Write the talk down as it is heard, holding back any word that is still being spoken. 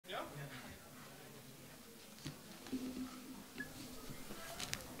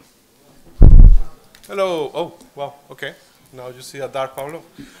Hello. Oh, wow. Okay. Now you see a dark Pablo.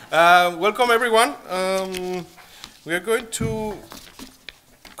 Welcome, everyone. We are going to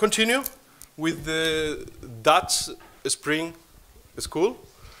continue with the Dutch Spring School.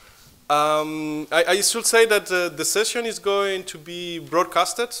 I should say that the session is going to be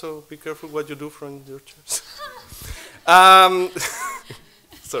broadcasted, so be careful what you do from your chairs.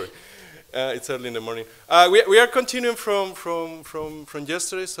 Sorry. It's early in the morning. We are continuing from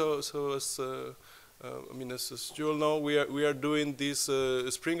yesterday. So as as you all know, we are doing this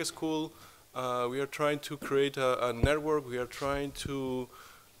spring school. We are trying to create a network. We are trying to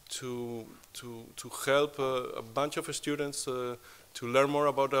help a bunch of students to learn more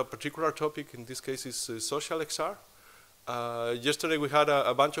about a particular topic. In this case, is social XR. Yesterday we had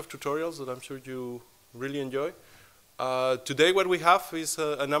a bunch of tutorials that I'm sure you really enjoy. Today what we have is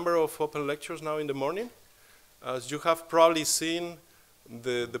a number of open lectures now in the morning. As you have probably seen,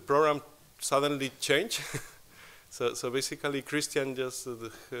 the program suddenly changed. so basically Christian just,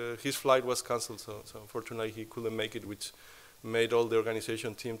 his flight was cancelled, so unfortunately he couldn't make it, which made all the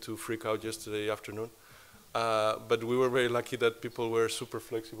organization team to freak out yesterday afternoon. But we were very lucky that people were super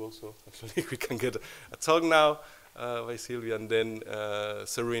flexible, so actually we can get a talk now by Sylvia, and then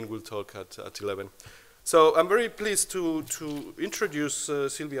Serene will talk at 11. So I'm very pleased to introduce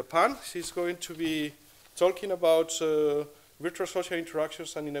Sylvia Pan. She's going to be talking about virtual social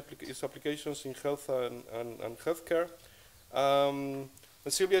interactions and its applications in health and healthcare.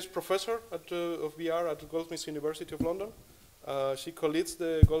 Sylvia is professor of VR at Goldsmiths University of London. She co-leads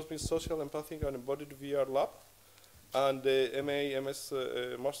the Goldsmiths Social, Empathic and Embodied VR Lab and the MS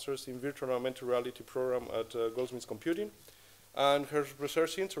Masters in Virtual and Augmented Reality program at Goldsmiths Computing. And her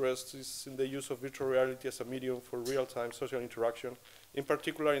research interest is in the use of virtual reality as a medium for real-time social interaction, in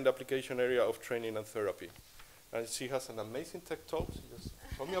particular in the application area of training and therapy. And she has an amazing tech talk. She just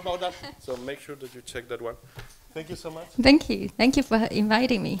told me about that, so make sure that you check that one. Thank you so much. Thank you. Thank you for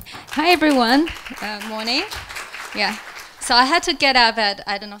inviting me. Hi, everyone. Morning. Yeah. So I had to get up at,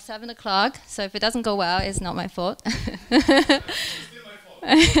 7 o'clock. So if it doesn't go well, it's not my fault.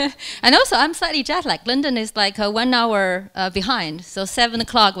 And also, I'm slightly jet lagged. London is like 1 hour behind. So 7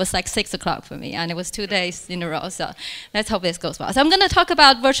 o'clock was like 6 o'clock for me. And it was 2 days in a row. So let's hope this goes well. So I'm going to talk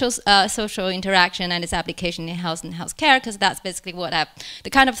about virtual social interaction and its application in health and healthcare, because that's basically what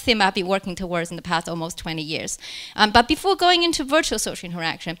the kind of theme I've been working towards in the past almost 20 years. But before going into virtual social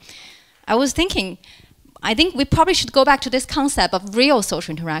interaction, I was thinking, I think we probably should go back to this concept of real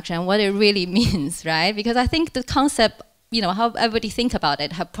social interaction and what it really means, right? Because I think the concept, how everybody think about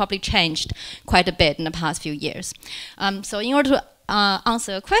it, have probably changed quite a bit in the past few years. So in order to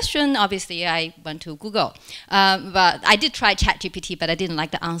answer a question, obviously I went to Google. But I did try ChatGPT, but I didn't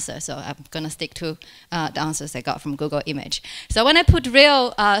like the answer, so I'm going to stick to the answers I got from Google Image. So when I put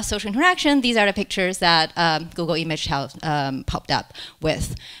real social interaction, these are the pictures that Google Image has popped up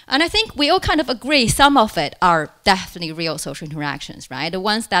with. And I think we all kind of agree some of it are definitely real social interactions, right? The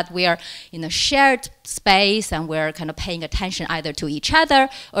ones that we are in a shared space and we're kind of paying attention either to each other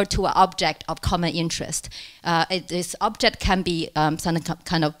or to an object of common interest. This object can be some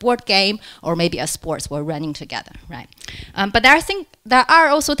kind of board game or maybe a sports we're running together, right? But there are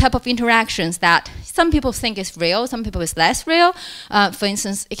also type of interactions that some people think is real, some people is less real. For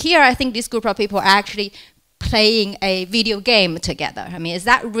instance, here I think this group of people are actually playing a video game together. I mean, is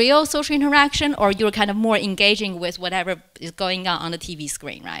that real social interaction, or you're kind of more engaging with whatever is going on the TV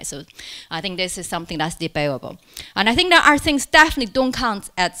screen, right? So I think this is something that's debatable. And I think there are things definitely don't count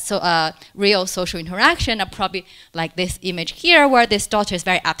as real social interaction, are probably like this image here, where this daughter is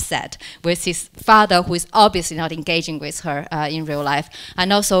very upset with his father, who is obviously not engaging with her in real life.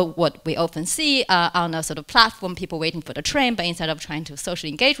 And also what we often see on a sort of platform, people waiting for the train, but instead of trying to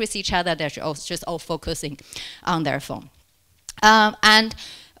socially engage with each other, they're just all focusing on their phone. And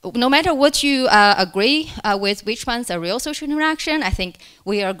no matter what you agree with which one's a real social interaction, I think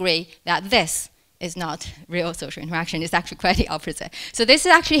we agree that this is not real social interaction. It's actually quite the opposite. So this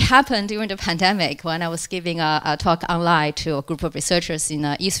actually happened during the pandemic when I was giving a talk online to a group of researchers in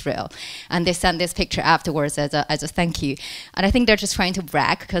Israel. And they sent this picture afterwards as a thank you. And I think they're just trying to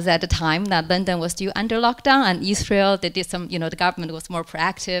brag, because at the time that London was still under lockdown, and Israel, they did some, the government was more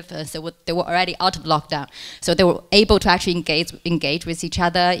proactive, so they were already out of lockdown. So they were able to actually engage with each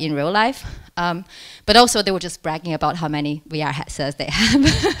other in real life. But also they were just bragging about how many VR headsets they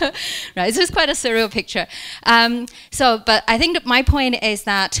have. Right, so it's quite a surreal picture. But I think that my point is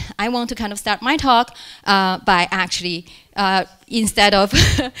that I want to kind of start my talk by actually instead of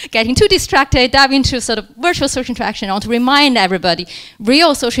getting too distracted, dive into sort of virtual social interaction. I want to remind everybody,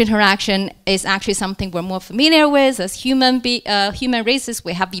 real social interaction is actually something we're more familiar with as human races.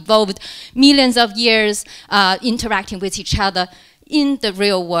 We have evolved millions of years interacting with each other in the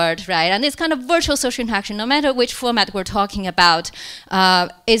real world, right? And this kind of virtual social interaction, no matter which format we're talking about,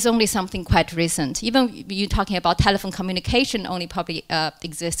 is only something quite recent. Even you talking about telephone communication only probably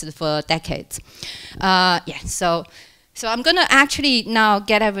existed for decades. So I'm going to actually now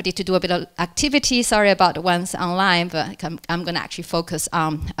get everybody to do a bit of activity. Sorry about the ones online, but I'm going to actually focus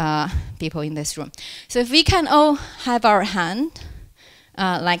on people in this room. So if we can all have our hand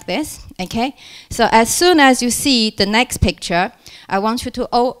like this, okay? So as soon as you see the next picture, I want you to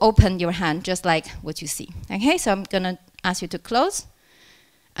all open your hand just like what you see, okay? So I'm going to ask you to close,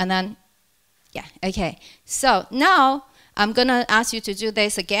 and then, yeah, okay. So now I'm going to ask you to do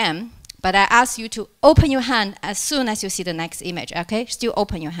this again. But I ask you to open your hand as soon as you see the next image, okay? Still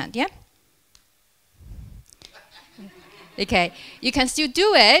open your hand, yeah? Okay, you can still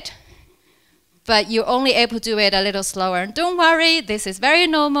do it, but you're only able to do it a little slower. Don't worry, this is very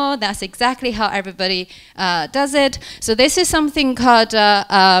normal. That's exactly how everybody does it. So this is something called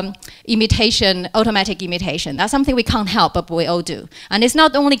imitation, automatic imitation. That's something we can't help, but we all do. And it's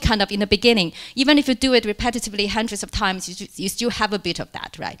not only kind of in the beginning. Even if you do it repetitively hundreds of times, you still have a bit of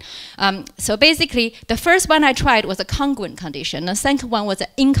that, right? So basically, the first one I tried was a congruent condition. The second one was an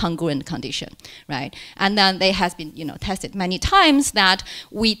incongruent condition, right? And then they has been, tested many times that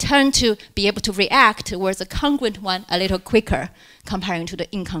we tend to be able to react towards the congruent one a little quicker comparing to the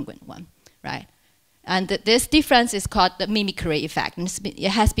incongruent one, right? And this difference is called the mimicry effect. And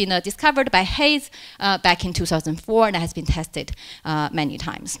it has been discovered by Hayes back in 2004, and it has been tested many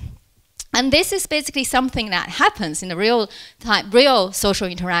times. And this is basically something that happens in the real social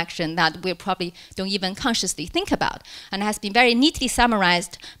interaction that we probably don't even consciously think about. And it has been very neatly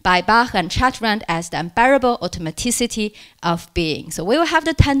summarized by Bach and Chatrand as the unbearable automaticity of being. So we will have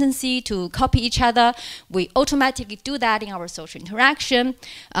the tendency to copy each other. We automatically do that in our social interaction.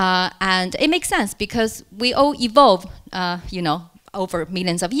 And it makes sense because we all evolve, over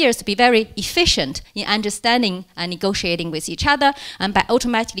millions of years to be very efficient in understanding and negotiating with each other. And by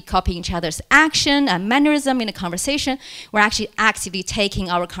automatically copying each other's action and mannerism in a conversation, we're actually actively taking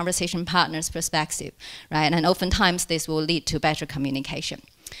our conversation partner's perspective, right? And oftentimes this will lead to better communication.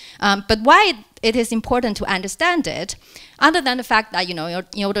 But why it is important to understand it, other than the fact that, in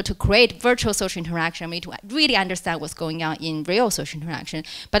order to create virtual social interaction, we need to really understand what's going on in real social interaction.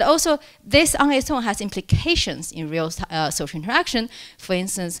 But also, this on its own has implications in real social interaction. For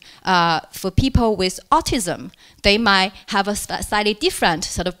instance, for people with autism, they might have a slightly different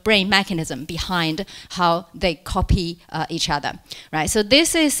sort of brain mechanism behind how they copy each other, right? So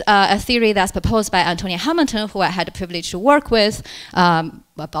this is a theory that's proposed by Antonia Hamilton, who I had the privilege to work with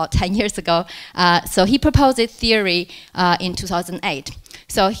about 10 years ago. So he proposed this theory in 2008.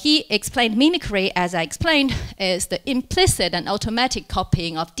 So he explained mimicry, as I explained, is the implicit and automatic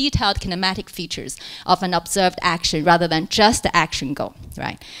copying of detailed kinematic features of an observed action rather than just the action goal,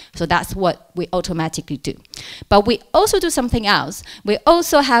 right? So that's what we automatically do. But we also do something else. We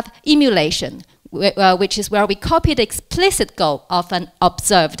also have emulation, which is where we copy the explicit goal of an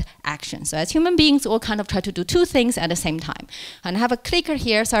observed action. So as human beings, we all kind of try to do two things at the same time. And I have a clicker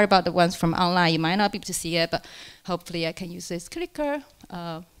here. Sorry about the ones from online. You might not be able to see it, but hopefully I can use this clicker.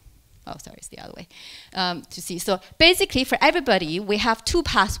 Oh, sorry, it's the other way, to see. So basically, for everybody, we have two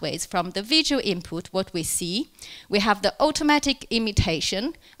pathways from the visual input, what we see. We have the automatic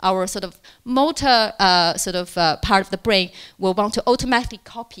imitation, our sort of motor part of the brain will want to automatically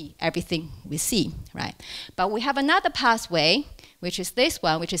copy everything we see, right? But we have another pathway, which is this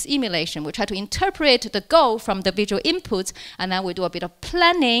one, which is emulation. We try to interpret the goal from the visual inputs, and then we do a bit of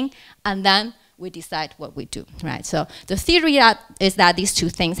planning, and then we decide what we do, right? So the theory is that these two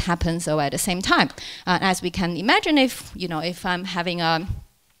things happen so at the same time. As we can imagine, if I'm having a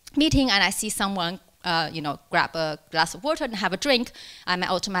meeting and I see someone grab a glass of water and have a drink, I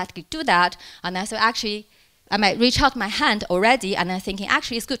might automatically do that. And then so actually, I might reach out my hand already, and I'm thinking,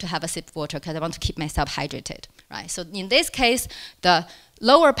 actually, it's good to have a sip of water because I want to keep myself hydrated, right? So in this case, the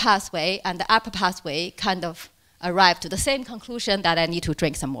lower pathway and the upper pathway kind of arrive to the same conclusion that I need to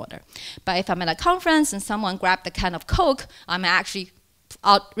drink some water. But if I'm at a conference and someone grabbed the can of Coke, I might actually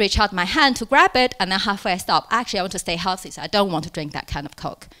reach out my hand to grab it, and then halfway I stop. Actually, I want to stay healthy, so I don't want to drink that can of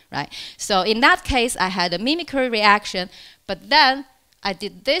Coke, right? So in that case, I had a mimicry reaction, but then I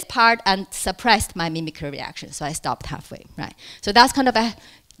did this part and suppressed my mimicry reaction, so I stopped halfway, right? So that's kind of a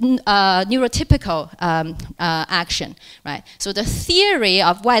neurotypical action, right? So the theory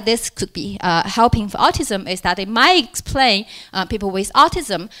of why this could be helping for autism is that it might explain people with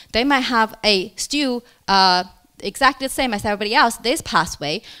autism, they might have a still exactly the same as everybody else, this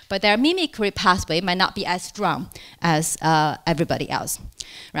pathway, but their mimicry pathway might not be as strong as everybody else,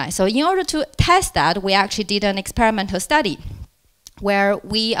 right? So in order to test that, we actually did an experimental study where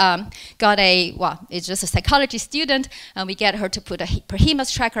we got it's just a psychology student, and we get her to put a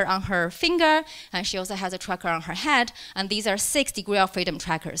Perhemus tracker on her finger, and she also has a tracker on her head, and these are 6 degree of freedom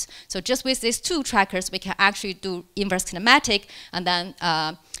trackers. So just with these 2 trackers, we can actually do inverse kinematic, and then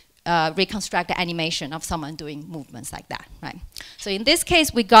reconstruct the animation of someone doing movements like that, right? So in this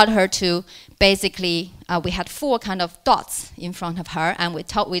case, we got her to basically, we had 4 kind of dots in front of her, and we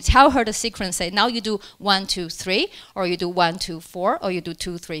tell her the sequence, say, now you do 1, 2, 3, or you do 1, 2, 4, or you do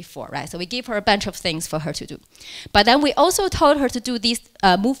 2, 3, 4, right? So we give her a bunch of things for her to do. But then we also told her to do these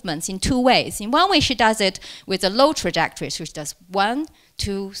movements in 2 ways. In one way, she does it with a low trajectory, so she does 1,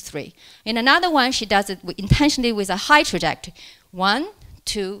 2, 3. In another one, she does it intentionally with a high trajectory, 1,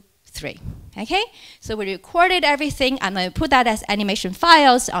 2, 3. Okay, so we recorded everything and then put that as animation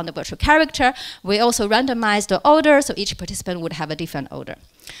files on the virtual character. We also randomized the order, so each participant would have a different order.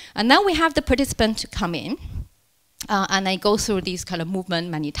 And then we have the participant come in, and they go through these kind of movement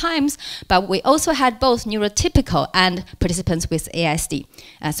many times, but we also had both neurotypical and participants with ASD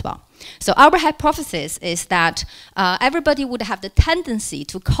as well. So our hypothesis is that everybody would have the tendency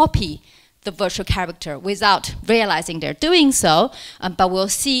to copy the virtual character without realizing they're doing so, but we'll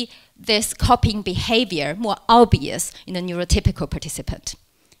see this copying behavior more obvious in the neurotypical participant.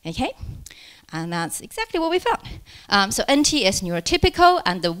 Okay? And that's exactly what we found. So NT is neurotypical,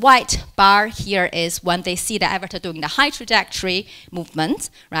 and the white bar here is when they see the avatar doing the high trajectory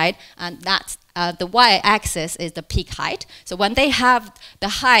movements, right? And that's the y-axis is the peak height. So when they have the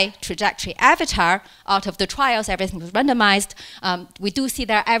high trajectory avatar, out of the trials, everything was randomized, we do see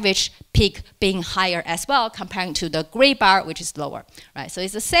their average peak being higher as well, comparing to the gray bar, which is lower, right? So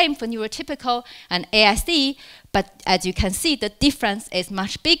it's the same for neurotypical and ASD, but as you can see, the difference is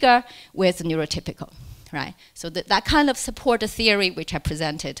much bigger with neurotypical, right? So that kind of support the theory which I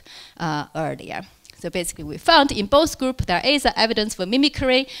presented earlier. So basically, we found in both groups there is evidence for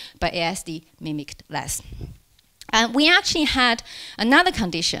mimicry, but ASD mimicked less. And we actually had another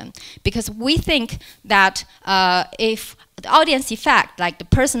condition, because we think that if the audience effect, like the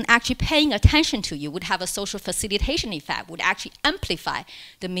person actually paying attention to you, would have a social facilitation effect, would actually amplify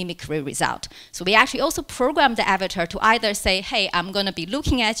the mimicry result. So we actually also programmed the avatar to either say, hey, I'm going to be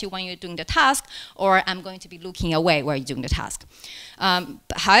looking at you when you're doing the task, or I'm going to be looking away while you're doing the task.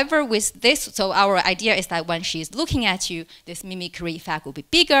 However, with this, so our idea is that when she's looking at you, this mimicry effect will be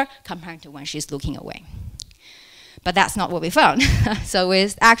bigger compared to when she's looking away. But that's not what we found. So we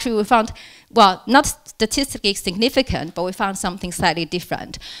found, well, not statistically significant, but we found something slightly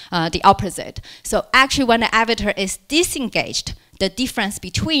different, the opposite. So actually, when the avatar is disengaged, the difference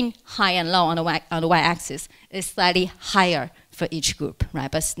between high and low on the y-axis is slightly higher for each group, right?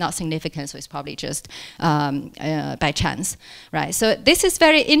 But it's not significant, so it's probably just by chance, right? So this is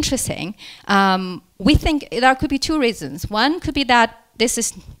very interesting. We think there could be 2 reasons. One could be that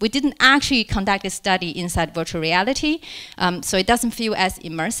we didn't actually conduct this study inside virtual reality, so it doesn't feel as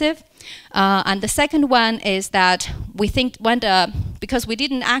immersive. And the second one is that we think because we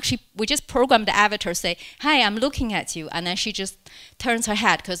just programmed the avatar say, hi, I'm looking at you, and then she just turns her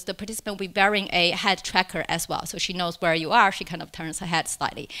head, because the participant will be wearing a head tracker as well, so she knows where you are, she kind of turns her head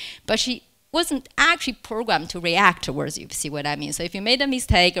slightly. But she wasn't actually programmed to react towards you, see what I mean? So if you made a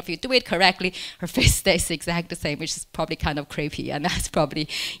mistake, or if you do it correctly, her face stays exactly the same, which is probably kind of creepy. And that's probably,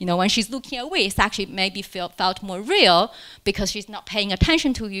 when she's looking away, it's actually maybe felt more real, because she's not paying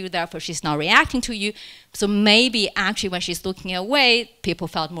attention to you, therefore she's not reacting to you. So maybe actually when she's looking away, people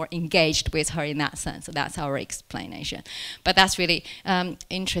felt more engaged with her in that sense. So that's our explanation. But that's really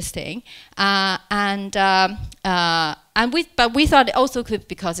interesting. But we thought it also could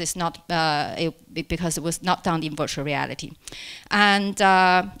because it's not because it was not done in virtual reality, and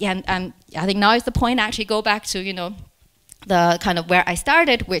I think now is the point to actually go back to the kind of where I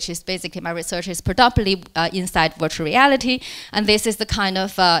started, which is basically my research is predominantly inside virtual reality, and this is the kind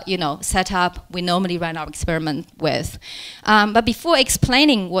of setup we normally run our experiment with. But before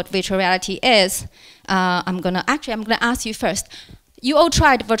explaining what virtual reality is, I'm gonna ask you first. You all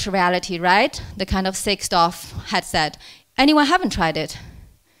tried virtual reality, right? The kind of 6-off headset. Anyone haven't tried it?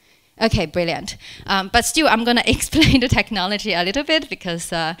 Okay, brilliant. But still, I'm going to explain the technology a little bit,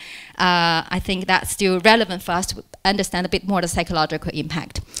 because I think that's still relevant for us to understand a bit more the psychological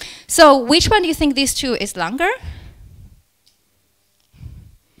impact. So which one do you think these 2 is longer?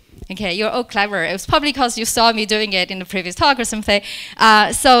 Okay, you're all clever. It was probably because you saw me doing it in the previous talk or something.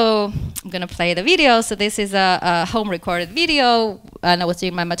 So I'm going to play the video. So this is a home recorded video. And I was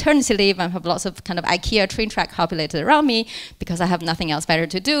doing my maternity leave. I have lots of kind of IKEA train track populated around me because I have nothing else better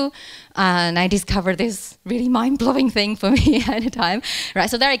to do. And I discovered this really mind-blowing thing for me at the time. Right,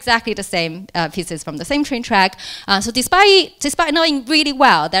 so they're exactly the same pieces from the same train track. So despite knowing really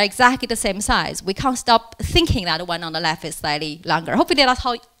well they're exactly the same size, we can't stop thinking that the one on the left is slightly longer. Hopefully that's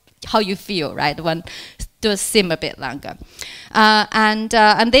how you feel, right? The one does seem a bit longer. And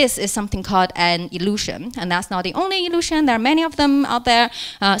this is something called an illusion. And that's not the only illusion. There are many of them out there.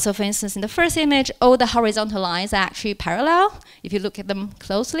 So for instance, in the first image, all the horizontal lines are actually parallel, if you look at them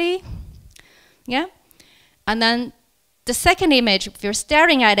closely. Yeah? And then the second image, if you're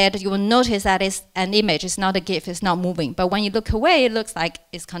staring at it, you will notice that it's an image. It's not a GIF. It's not moving. But when you look away, it looks like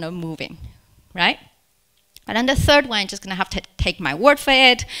it's kind of moving, right? And then the third one, you're just going to have to take my word for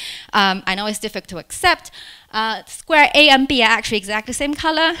it. I know it's difficult to accept. Square A and B are actually exactly the same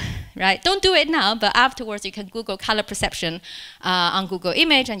color, right? Don't do it now, but afterwards you can Google color perception on Google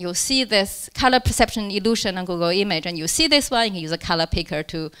Image, and you'll see this color perception illusion on Google Image, and you'll see this one. You can use a color picker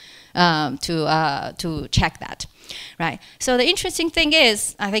to check that. Right. So the interesting thing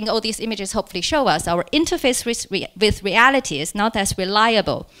is, I think all these images hopefully show us our interface with reality is not as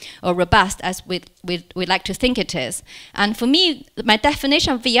reliable or robust as we like to think it is. And for me, my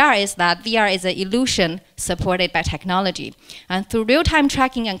definition of VR is that VR is an illusion supported by technology. And through real-time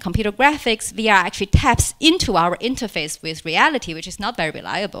tracking and computer graphics, VR actually taps into our interface with reality, which is not very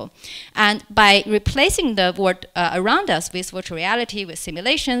reliable. And by replacing the world around us with virtual reality, with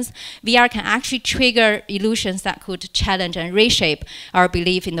simulations, VR can actually trigger illusions that could challenge and reshape our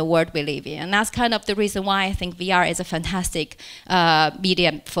belief in the world we live in. And that's kind of the reason why I think VR is a fantastic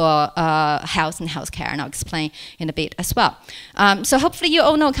medium for health and healthcare, and I'll explain in a bit as well. So hopefully you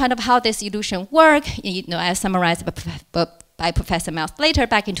all know kind of how this illusion works. You know, as summarized by Professor Miles Blater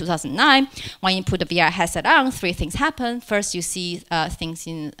back in 2009. When you put the VR headset on, three things happen. First, you see things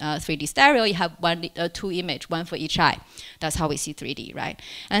in 3D stereo. You have two images, one for each eye. That's how we see 3D, right?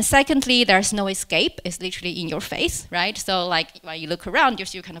 And secondly, there's no escape. It's literally in your face, right? So like when you look around, you're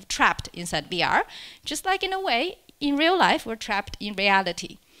still kind of trapped inside VR. Just like in a way, in real life, we're trapped in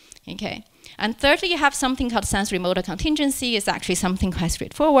reality, okay? And thirdly, you have something called sensory motor contingency. It's actually something quite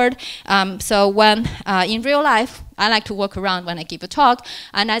straightforward. So when in real life, I like to walk around when I give a talk,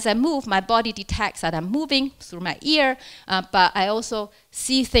 and as I move, my body detects that I'm moving through my ear, but I also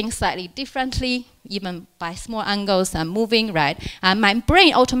see things slightly differently, even by small angles I'm moving, right? And my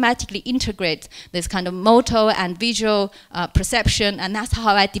brain automatically integrates this kind of motor and visual perception, and that's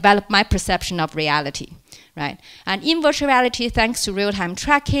how I develop my perception of reality. Right? And in virtual reality, thanks to real-time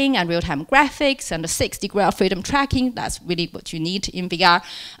tracking and real-time graphics and the 6 degrees of freedom tracking, that's really what you need in VR.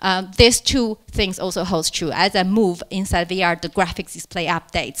 These two things also holds true. As I move inside VR, the graphics display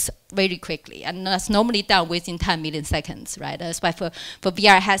updates very quickly, and that's normally done within 10 milliseconds, right? That's why for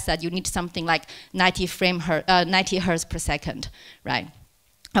VR headset, you need something like 90 hertz per second, right?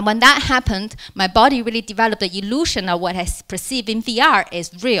 And when that happened, my body really developed the illusion of what I perceive in VR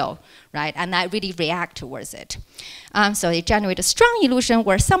is real, right? And I really react towards it. So it generates a strong illusion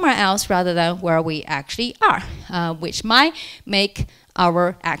we're somewhere else rather than where we actually are, which might make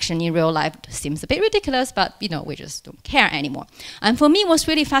our action in real life seems a bit ridiculous, but you know, we just don't care anymore. And for me, what's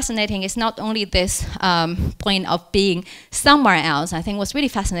really fascinating is not only this point of being somewhere else. I think what's really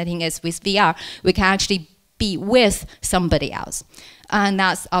fascinating is with VR, we can actually be with somebody else. And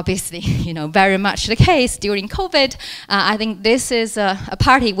that's obviously, you know, very much the case during COVID. I think this is a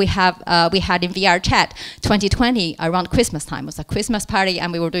party we had in VR Chat 2020 around Christmas time. It was a Christmas party,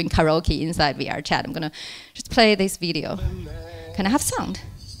 and we were doing karaoke inside VR Chat. I'm gonna just play this video. Can I have sound?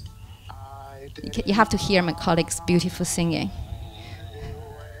 You have to hear my colleagues' beautiful singing.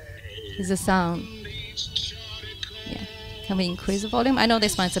 Here's the sound. Yeah. Can we increase the volume? I know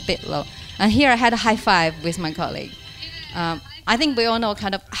this one's a bit low. And here I had a high five with my colleague. I think we all know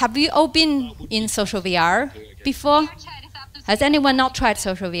kind of, have you all been in social VR before? Has anyone not tried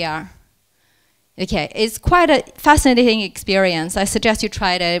social VR? Okay, it's quite a fascinating experience. I suggest you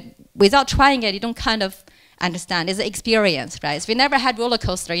try it. Without trying it, you don't kind of understand. It's an experience, right? If you never had roller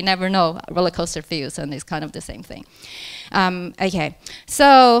coaster, you never know roller coaster feels, and it's kind of the same thing. Okay,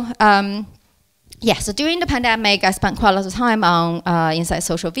 so yeah, so during the pandemic, I spent quite a lot of time on Inside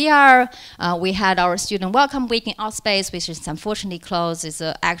Social VR. We had our student welcome week in Outspace, which is unfortunately closed. It's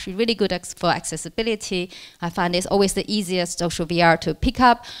actually really good for accessibility. I find it's always the easiest social VR to pick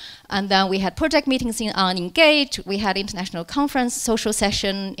up. And then we had project meetings on Engage. We had international conference social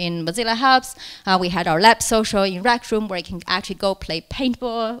session in Mozilla Hubs. We had our lab social in Rec Room, where you can actually go play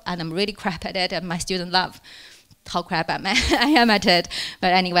paintball. And I'm really crap at it, and my students love how crap I am at it.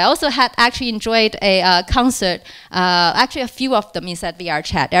 But anyway, I also had actually enjoyed a concert, actually a few of them inside VR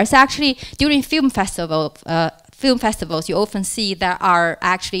chat. There's actually, during film festivals, you often see there are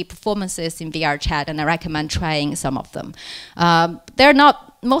actually performances in VR chat, and I recommend trying some of them. They're not,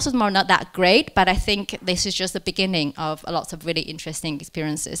 most of them are not that great, but I think this is just the beginning of lots of really interesting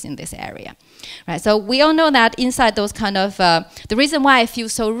experiences in this area. Right, so we all know that inside those kind of, the reason why I feel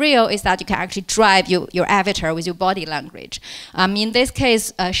so real is that you can actually drive your avatar with your body language. In this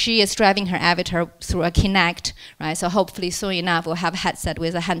case, she is driving her avatar through a Kinect, right? So hopefully soon enough we'll have a headset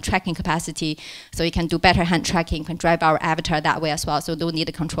with a hand tracking capacity, so you can do better hand tracking, you can drive our avatar that way as well, so don't need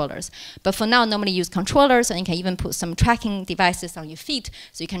the controllers. But for now, normally use controllers, and you can even put some tracking devices on your feet,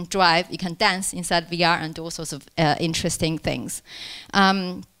 so you can drive, you can dance inside VR and do all sorts of interesting things.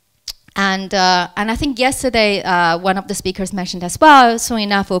 And I think yesterday one of the speakers mentioned as well, soon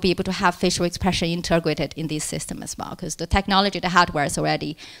enough we'll be able to have facial expression integrated in this system as well, because the technology, the hardware is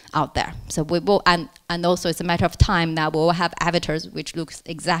already out there. So we will, and also it's a matter of time that we'll have avatars which looks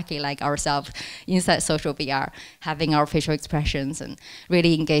exactly like ourselves inside social VR, having our facial expressions and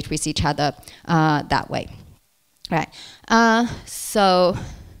really engage with each other that way. Right. So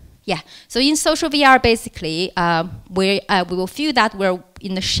yeah. So in social VR, basically, we will feel that we're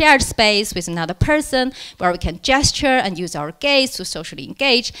in a shared space with another person, where we can gesture and use our gaze to socially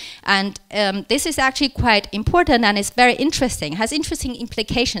engage. And this is actually quite important, and it's very interesting. It has interesting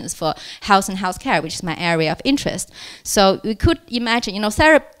implications for health and healthcare, which is my area of interest. So we could imagine, you know,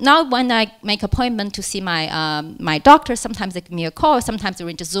 now when I make appointment to see my doctor, sometimes they give me a call, sometimes they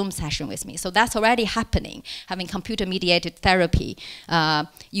arrange a Zoom session with me. So that's already happening, having computer-mediated therapy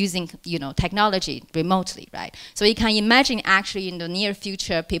using, you know, technology remotely, right? So you can imagine actually in the near future,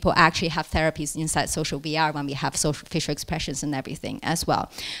 people actually have therapies inside social VR when we have social facial expressions and everything as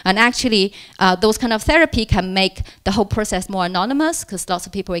well. And actually, those kind of therapy can make the whole process more anonymous, because lots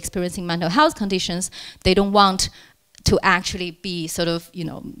of people experiencing mental health conditions, they don't want to actually be sort of, you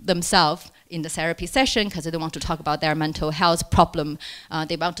know, themselves in the therapy session, because they don't want to talk about their mental health problem.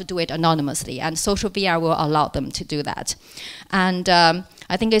 They want to do it anonymously, and social VR will allow them to do that. And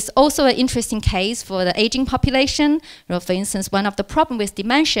I think it's also an interesting case for the aging population. You know, for instance, one of the problems with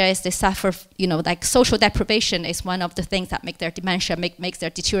dementia is they suffer, you know, like social deprivation is one of the things that make their dementia, makes their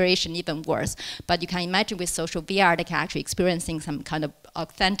deterioration even worse. But you can imagine with social VR, they can actually experiencing some kind of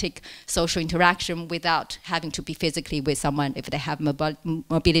authentic social interaction without having to be physically with someone if they have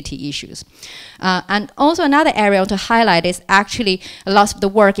mobility issues. And also another area to highlight is actually a lot of the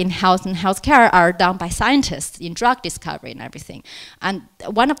work in health and healthcare are done by scientists in drug discovery and everything. And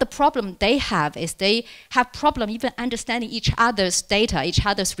one of the problems they have is they have problem even understanding each other's data, each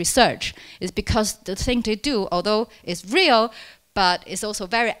other's research, is because the thing they do, although it's real, but it's also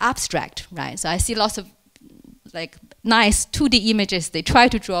very abstract, right? So I see lots of like nice 2D images they try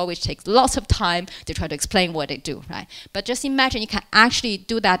to draw, which takes lots of time to try to explain what they do, right? But just imagine you can actually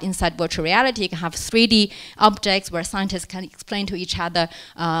do that inside virtual reality. You can have 3D objects where scientists can explain to each other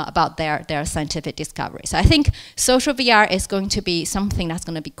about their scientific discovery. So I think social VR is going to be something that's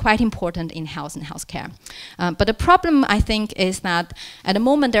going to be quite important in health and healthcare. But the problem, I think, is that at the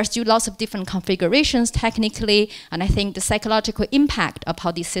moment there's still lots of different configurations technically, and I think the psychological impact of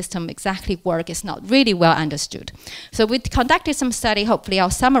how these systems exactly work is not really well understood. So we conducted some study. Hopefully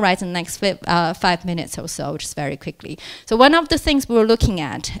I'll summarize in the next 5 minutes or so, just very quickly. So one of the things we were looking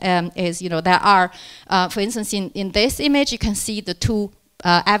at is, you know, there are, for instance, in this image, you can see the two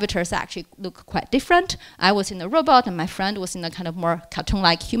avatars actually look quite different. I was in a robot and my friend was in a kind of more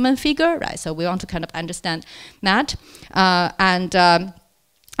cartoon-like human figure, right? So we want to kind of understand that.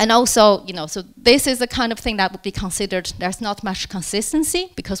 And also, you know, so this is the kind of thing that would be considered, there's not much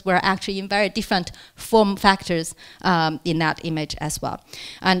consistency because we're actually in very different form factors in that image as well.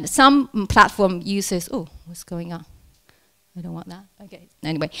 And some platform uses, oh, what's going on? I don't want that. Okay.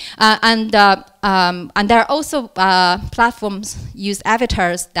 Anyway, and there are also platforms use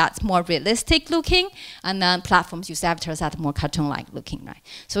avatars that's more realistic looking, and then platforms use avatars that are more cartoon-like looking, right?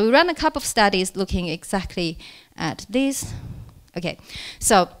 So we ran a couple of studies looking exactly at this. Okay,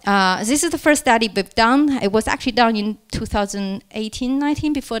 so this is the first study we've done. It was actually done in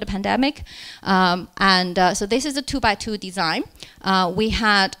 2018-19 before the pandemic. So this is a 2x2 design. We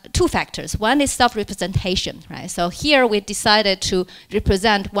had two factors. One is self-representation, right? So here we decided to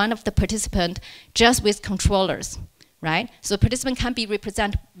represent one of the participants just with controllers, right? So participant can be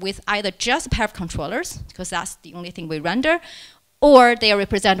represented with either just a pair of controllers, because that's the only thing we render, or they are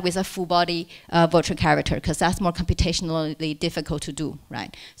represented with a full body virtual character, because that's more computationally difficult to do,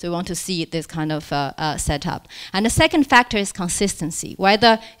 right? So we want to see this kind of setup. And the second factor is consistency.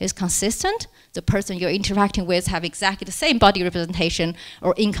 Whether it's consistent, the person you're interacting with have exactly the same body representation,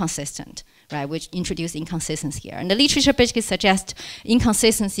 or inconsistent, right? Which introduce inconsistency here. And the literature basically suggests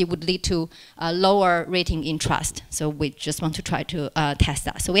inconsistency would lead to a lower rating in trust. So we just want to try to test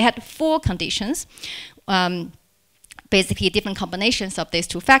that. So we had 4 conditions. Basically different combinations of these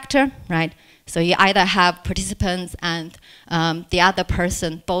 2 factors, right? So you either have participants and the other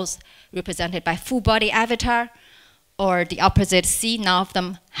person both represented by full body avatar, or the opposite C, none of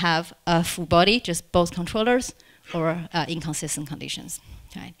them have a full body, just both controllers, or inconsistent conditions.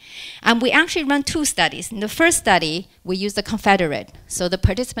 Right. And we actually run 2 studies. In the first study, we use the confederate. So the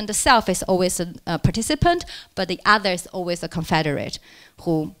participant itself is always a participant, but the other is always a confederate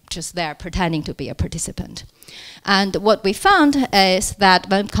who just there pretending to be a participant. And what we found is that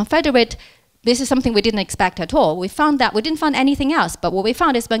when confederate, this is something we didn't expect at all. We found that we didn't find anything else, but what we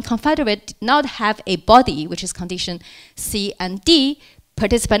found is when confederate did not have a body, which is condition C and D,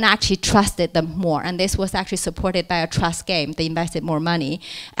 participants actually trusted them more, and this was actually supported by a trust game. They invested more money,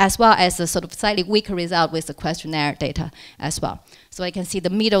 as well as a sort of slightly weaker result with the questionnaire data as well. So I can see the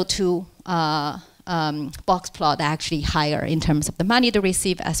middle 2 box plot are actually higher in terms of the money they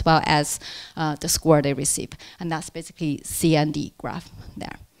receive, as well as the score they receive. And that's basically C and D graph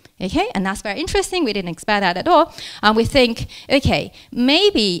there. Okay, and that's very interesting. We didn't expect that at all. And we think, okay,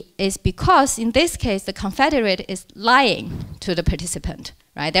 maybe it's because in this case, the confederate is lying to the participant,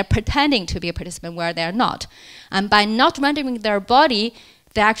 right? They're pretending to be a participant where they're not. And by not rendering their body,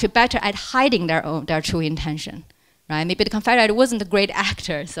 they're actually better at hiding their true intention. Right? Maybe the confederate wasn't a great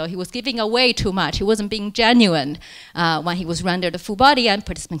actor, so he was giving away too much. He wasn't being genuine when he was rendered a full body, and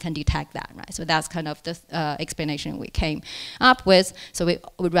participant can detect that. Right? So that's kind of the explanation we came up with. So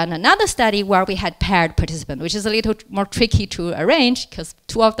we ran another study where we had paired participants, which is a little more tricky to arrange because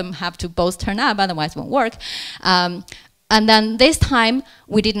 2 of them have to both turn up, otherwise it won't work. And then this time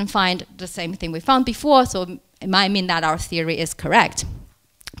we didn't find the same thing we found before, so it might mean that our theory is correct.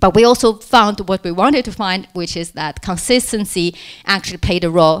 But we also found what we wanted to find, which is that consistency actually played a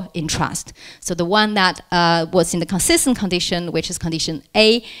role in trust. So the one that was in the consistent condition, which is condition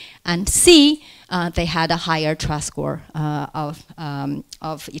A and C, they had a higher trust score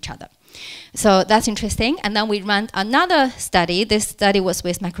of each other. So that's interesting. And then we ran another study. This study was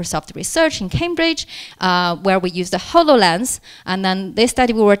with Microsoft Research in Cambridge, where we used the HoloLens. And then this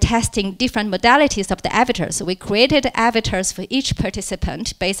study, we were testing different modalities of the avatars. So we created avatars for each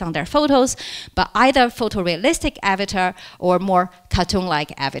participant based on their photos, but either photorealistic avatar or more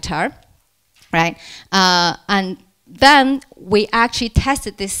cartoon-like avatar, right? And then we actually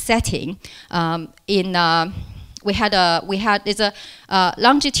tested this setting it's a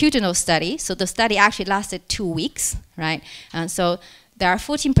longitudinal study. So the study actually lasted 2 weeks, right? And so there are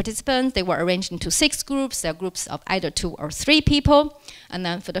 14 participants. They were arranged into 6 groups. They're groups of either 2 or 3 people. And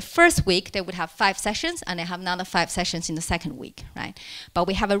then for the first week, they would have 5 sessions, and they have another 5 sessions in the second week, right? But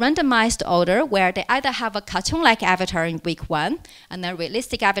we have a randomized order where they either have a cartoon-like avatar in week 1, and then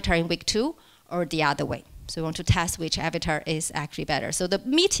realistic avatar in week 2, or the other way. So we want to test which avatar is actually better. So the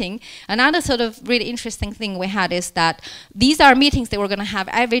meeting, another sort of really interesting thing we had is that these are meetings they were going to have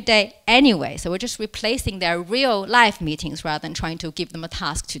every day anyway. So we're just replacing their real life meetings rather than trying to give them a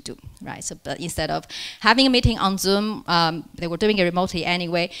task to do, right? So but instead of having a meeting on Zoom, they were doing it remotely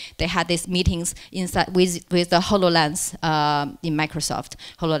anyway. They had these meetings inside with the HoloLens in Microsoft,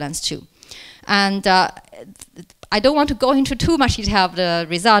 HoloLens 2. And I don't want to go into too much detail of the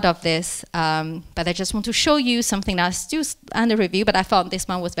result of this, but I just want to show you something that's still under review, but I found this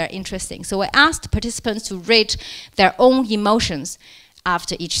one was very interesting. So I asked participants to rate their own emotions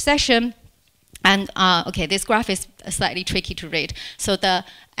after each session. And okay, this graph is slightly tricky to read. So the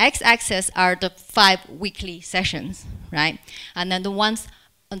x-axis are the 5 weekly sessions, right? And then the ones,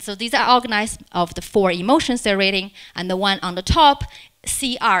 and so these are organized of the 4 emotions they're rating, and the one on the top,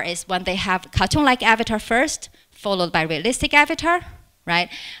 CR, is when they have cartoon-like avatar first, followed by realistic avatar, right?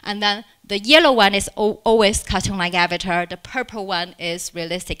 And then the yellow one is always cartoon-like avatar. The purple one is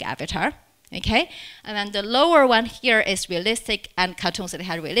realistic avatar, okay? And then the lower one here is realistic and cartoon. So they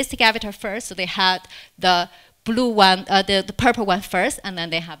had realistic avatar first. So they had the blue one, the purple one first, and then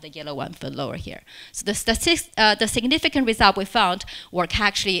they have the yellow one for lower here. So the significant result we found were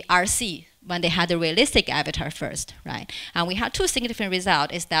actually RC, when they had the realistic avatar first, right? And we had two significant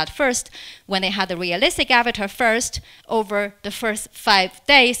results, is that first, when they had the realistic avatar first, over the first 5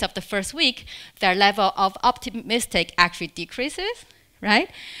 days of the first week, their level of optimistic actually decreases,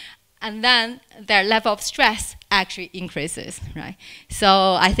 right? And then their level of stress actually increases, right?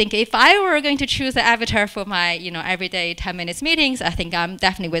 So I think if I were going to choose an avatar for my, everyday 10 minutes meetings, I think I'm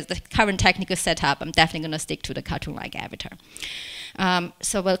definitely, with the current technical setup, I'm definitely gonna stick to the cartoon-like avatar.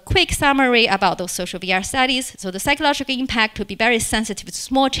 So a quick summary about those social VR studies. So the psychological impact would be very sensitive to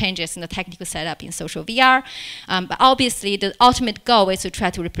small changes in the technical setup in social VR. But obviously, the ultimate goal is to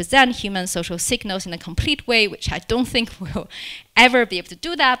try to represent human social signals in a complete way, which I don't think we'll ever be able to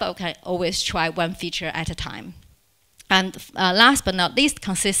do that, but we can always try one feature at a time. And last but not least,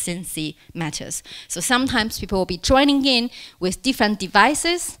 consistency matters. So sometimes people will be joining in with different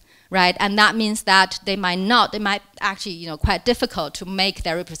devices, right? And that means that they might actually, quite difficult to make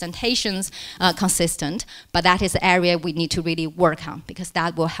their representations consistent, but that is the area we need to really work on, because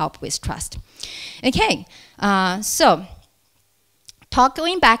that will help with trust. Okay, so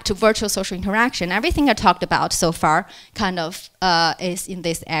going back to virtual social interaction, everything I talked about so far kind of is in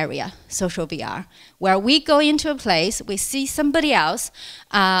this area, social VR, where we go into a place, we see somebody else,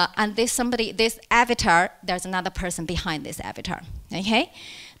 and this avatar, there's another person behind this avatar, okay?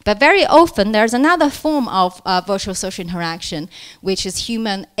 But very often, there's another form of virtual social interaction, which is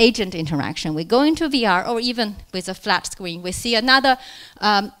human-agent interaction. We go into VR, or even with a flat screen, we see another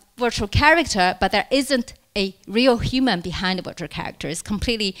virtual character, but there isn't a real human behind the virtual character. It's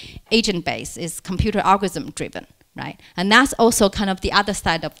completely agent-based. It's computer algorithm-driven, right? And that's also kind of the other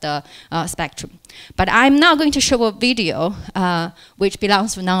side of the spectrum. But I'm now going to show a video which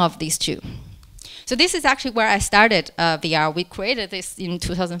belongs to none of these two. So this is actually where I started VR. We created this in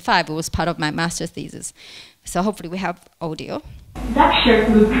 2005. It was part of my master's thesis. So hopefully we have audio. That shirt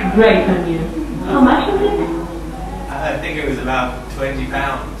looks great on you. How much was it? I think it was about £20.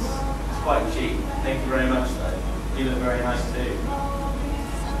 It's quite cheap. Thank you very much, though. You look very nice too.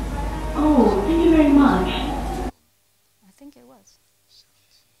 Oh, thank you very much. I think it was.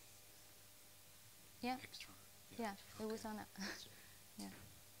 Yeah. Yeah, it was on it. Yeah.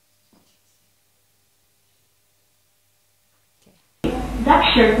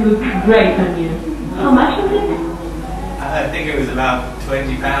 That shirt looks great on you. How much was it? I think it was about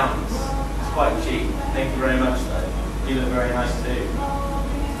 £20. It's quite cheap. Thank you very much, though. You look very nice too.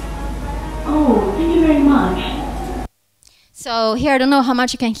 Oh, thank you very much. So here, I don't know how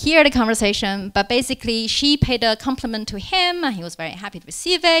much you can hear the conversation, but basically she paid a compliment to him, and he was very happy to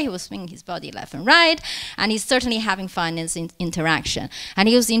receive it. He was swinging his body left and right, and he's certainly having fun in this interaction. And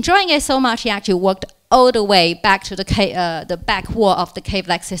he was enjoying it so much, he actually walked all the way back to the back wall of the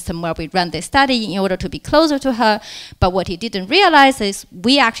cave-like system where we ran this study in order to be closer to her. But what he didn't realize is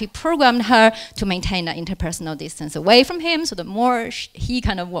we actually programmed her to maintain an interpersonal distance away from him. So the more he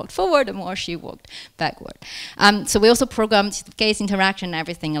kind of walked forward, the more she walked backward. So we also programmed gaze interaction and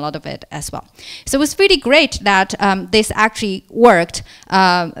everything, a lot of it as well. So it was really great that this actually worked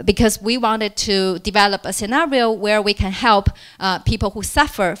because we wanted to develop a scenario where we can help people who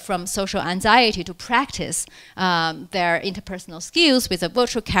suffer from social anxiety to practice their interpersonal skills with a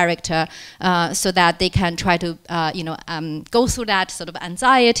virtual character so that they can try to go through that sort of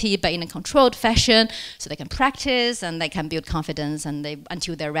anxiety but in a controlled fashion, so they can practice and they can build confidence and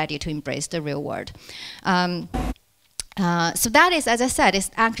until they're ready to embrace the real world. So that is, as I said, it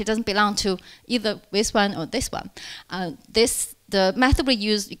actually doesn't belong to either this one or this one. The method we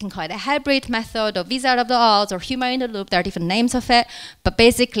use, you can call it a hybrid method or wizard of the odds or humor in the loop. There are different names of it. But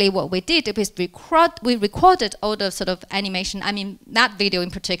basically what we did is we recorded all the sort of animation. I mean, that video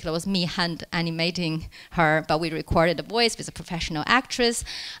in particular was me hand animating her, but we recorded the voice with a professional actress.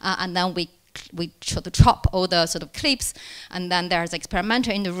 And then we sort of chop all the sort of clips, and then there's an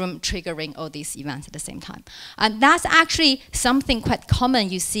experimenter in the room triggering all these events at the same time. And that's actually something quite common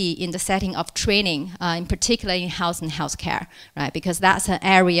you see in the setting of training, in particular in health and healthcare, right? Because that's an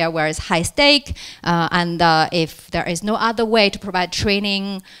area where it's high stake, and if there is no other way to provide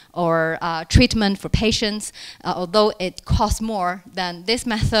training or treatment for patients, although it costs more than this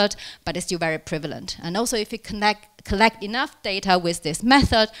method, but it's still very prevalent. And also if you connect collect enough data with this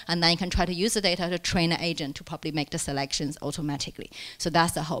method, and then you can try to use the data to train an agent to probably make the selections automatically. So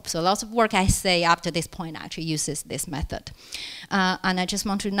that's the hope. So lots of work I say after this point actually uses this method. And I just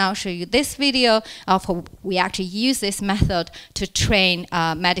want to now show you this video of how we actually use this method to train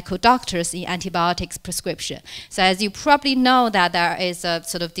medical doctors in antibiotics prescription. So as you probably know that there is a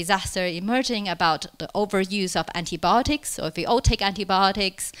sort of disaster emerging about the overuse of antibiotics. So if we all take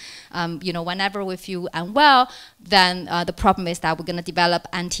antibiotics, you know, whenever we feel unwell, then the problem is that we're going to develop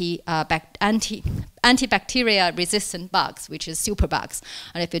antibacterial resistant bugs, which is superbugs.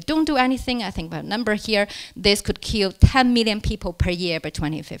 And if you don't do anything, I think by number here, this could kill 10 million people per year by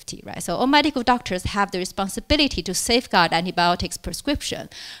 2050, right? So all medical doctors have the responsibility to safeguard antibiotics prescription,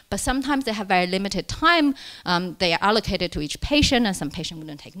 but sometimes they have very limited time. They are allocated to each patient, and some patient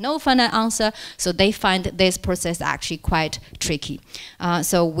wouldn't take no for an answer, so they find this process actually quite tricky.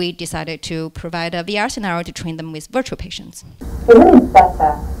 So we decided to provide a VR scenario to train them with virtual patients. Isn't it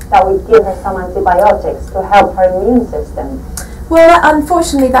better that we give her some antibiotics to help her immune system? Well,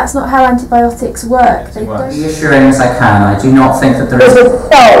 unfortunately, that's not how antibiotics work. They don't. Reassuring as I can, I do not think that there This is... is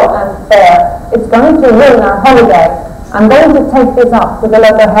so unfair. It's going to ruin our holiday. I'm going to take this up with the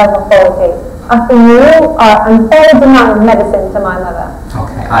local health authority. I think you are unfairly denying medicine to my mother.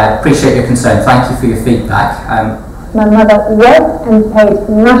 Okay, I appreciate your concern. Thank you for your feedback. My mother worked and paid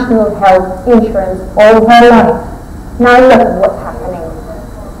national health insurance all her life. Now look at what's happening.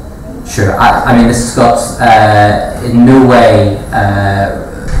 Sure, I mean, this has got in no way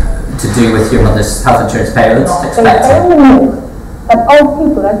to do with your mother's health insurance payments. They only mean that old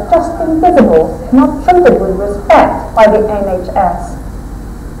people are just invisible, not treated with respect by the NHS.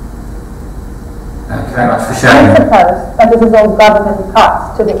 Thank you very much for I sharing. suppose that this is all government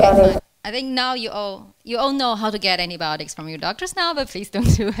cuts to the NHS. I think now you all know how to get antibiotics from your doctors now, but please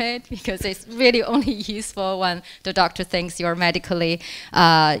don't do it, because it's really only useful when the doctor thinks you're medically,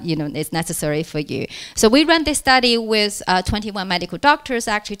 you know, it's necessary for you. So we ran this study with 21 medical doctors.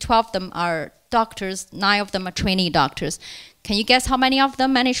 Actually, 12 of them are doctors, 9 of them are trainee doctors. Can you guess how many of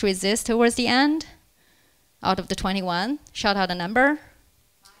them managed to resist towards the end? Out of the 21, shout out a number.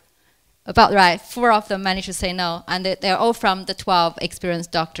 About right, 4 of them managed to say no, and they're all from the 12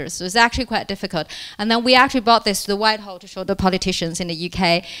 experienced doctors. So it's actually quite difficult. And then we actually brought this to the Whitehall to show the politicians in the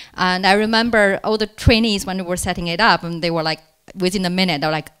UK. And I remember all the trainees when we were setting it up, and they were like, within a minute, they're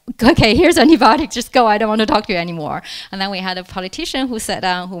like, okay, here's antibiotics, just go, I don't want to talk to you anymore. And then we had a politician who sat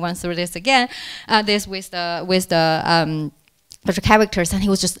down, who went through this again, this with the characters, and he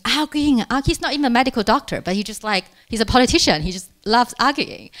was just arguing. He's not even a medical doctor, but he's a politician. He just loves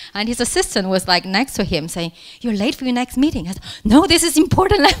arguing. And his assistant was like next to him saying, you're late for your next meeting. I said, no, this is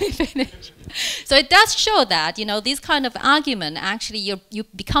important, let me finish. So it does show that, you know, this kind of argument, actually you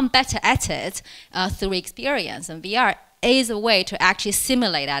become better at it through experience, and VR is a way to actually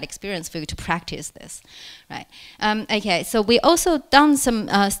simulate that experience for you to practice this, right? Okay, so we also done some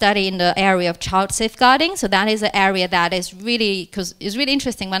study in the area of child safeguarding. So that is an area that is really, because it's really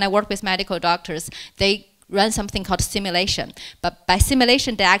interesting. When I work with medical doctors, they run something called simulation. But by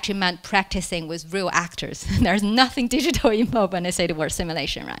simulation, they actually meant practicing with real actors. There's nothing digital involved when they say the word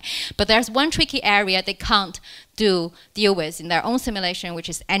simulation, right? But there's one tricky area they can't deal with in their own simulation, which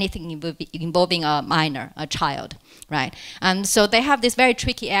is anything involving a minor, a child, right? And so they have this very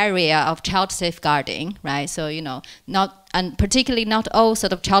tricky area of child safeguarding, right? So, you know, and particularly not all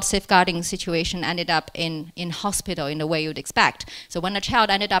sort of child safeguarding situation ended up in hospital in the way you'd expect. So when a child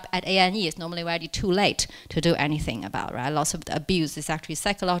ended up at A&E, it's normally already too late to do anything about, right? Lots of the abuse is actually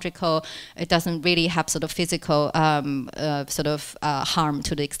psychological. It doesn't really have sort of physical harm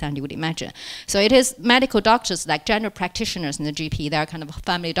to the extent you would imagine. So it is medical doctors, like general practitioners in the GP, they're kind of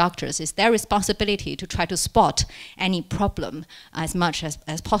family doctors, it's their responsibility to try to spot any problem as much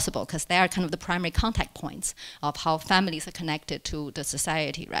as possible, because they are kind of the primary contact points of how families are connected to the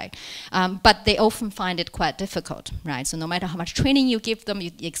society, right? But they often find it quite difficult, right? So no matter how much training you give them,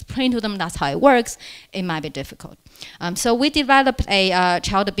 you explain to them that's how it works, it might be difficult. So we developed a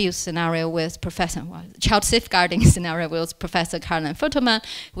child abuse scenario with child safeguarding scenario with Professor Caroline Futterman,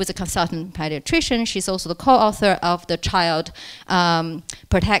 who is a consultant pediatrician. She's also the co-author of the Child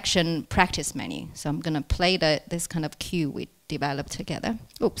Protection Practice Manual. So I'm going to play this kind of cue we developed together.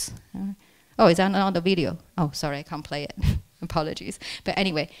 Oops. Oh, is that not the video? Oh, sorry, I can't play it. Apologies. But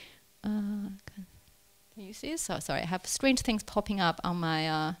anyway, can you see this? Oh, sorry, I have strange things popping up on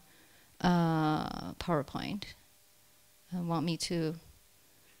my PowerPoint. I want me to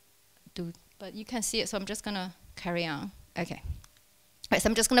do, but you can see it, so I'm just going to carry on. Okay. Right, so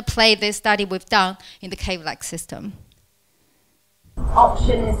I'm just going to play this study we've done in the cave-like system.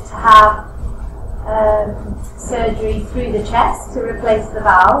 Option is to have surgery through the chest to replace the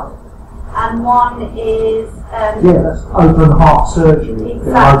valve, and one is yeah, that's open heart surgery.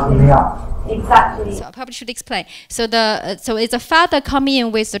 Exactly. Open me up. Exactly. So I probably should explain. So so it's a father coming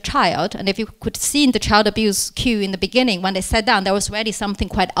in with the child, and if you could see in the child abuse queue in the beginning, when they sat down, there was already something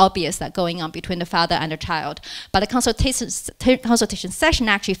quite obvious that going on between the father and the child. But the consultation session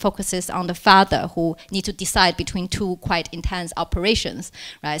actually focuses on the father who needs to decide between two quite intense operations,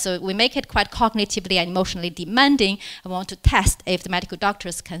 right? So we make it quite cognitively and emotionally demanding. I want to test if the medical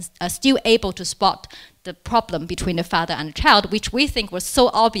doctors are still able to spot the problem between the father and the child, which we think was so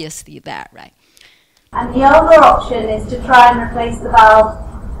obviously there, right? And the other option is to try and replace the valve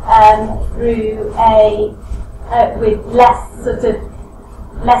through with less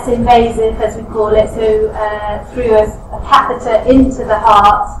invasive, as we call it, so through a catheter into the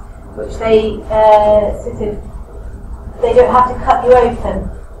heart, which they they don't have to cut you open.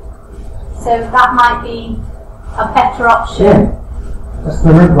 So that might be a better option. Yeah. That's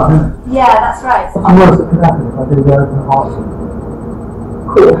the red one, isn't it? Yeah, that's right. What's the worst that could happen if I do the open heart surgery?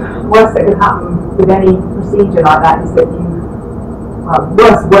 The worst that could happen with any procedure like that is that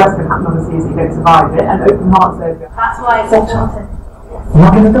worst can happen obviously is you don't survive it, and open heart surgery. That's why it's important. Am I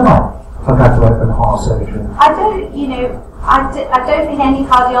going to die if I go to open heart surgery? I don't think any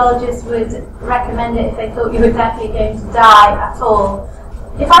cardiologist would recommend it if they thought you were definitely going to die at all.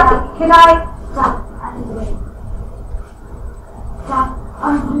 If I could I need to wait. Dad,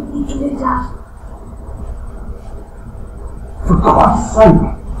 I don't need to do that. For God's sake,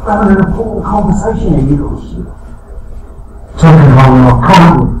 we're having an important conversation here, you little shit. Talking about come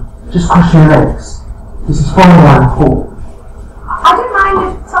on, just cross your legs. This is Formula 4. I don't mind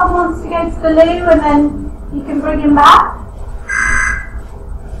if Tom wants to go to the loo and then you can bring him back.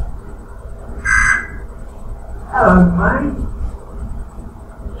 Hello, mate.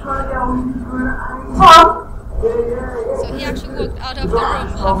 Trying to get on for an Tom? So he actually walked out of the room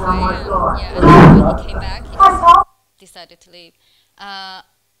halfway, and then when he came back, he decided to leave.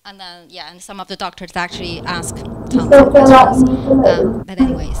 And then, and some of the doctors actually asked Tom for questions. But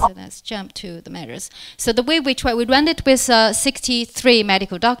anyway, so let's jump to the measures. So the way we run it with 63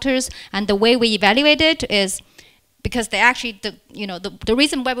 medical doctors, and the way we evaluate it is because they actually, the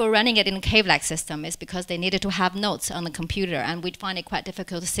reason why we're running it in a cave-like system is because they needed to have notes on the computer, and we'd find it quite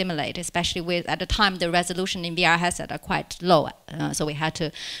difficult to simulate, especially with, at the time, the resolution in VR headset are quite low. So we had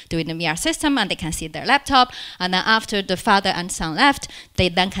to do it in a VR system, and they can see their laptop, and then after the father and son left, they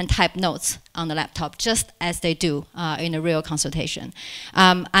then can type notes on the laptop, just as they do in a real consultation.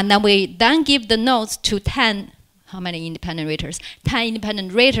 And then we then give the notes to 10 how many independent raters? 10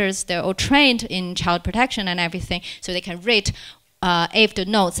 independent raters, they're all trained in child protection and everything, so they can rate if the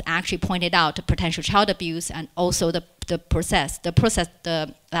notes actually pointed out potential child abuse and also the process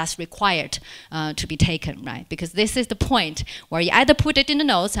that's required to be taken, right? Because this is the point where you either put it in the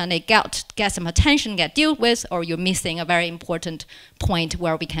notes and it get some attention, get dealt with, or you're missing a very important point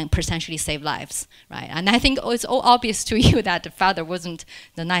where we can potentially save lives, right? And I think it's all obvious to you that the father wasn't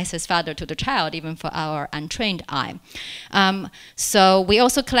the nicest father to the child, even for our untrained eye. So we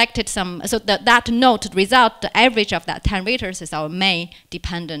also collected some, so that note result, the average of that 10 raters is our main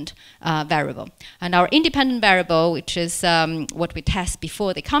dependent variable. And our independent variable, which is what we test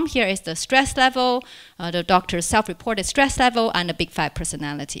before they come here, is the stress level, the doctor's self-reported stress level, and the Big Five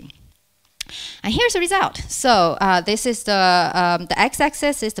personality. And here's the result. So this is the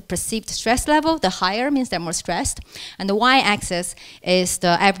x-axis is the perceived stress level. The higher means they're more stressed. And the y-axis is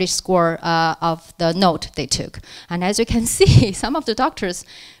the average score of the note they took. And as you can see, some of the doctors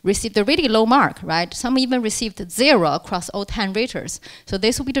received a really low mark, right? Some even received 0 across all 10 raters. So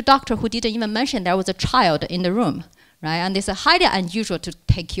this will be the doctor who didn't even mention there was a child in the room. Right? And it's highly unusual to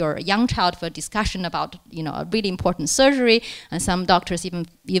take your young child for a discussion about, a really important surgery, and some doctors even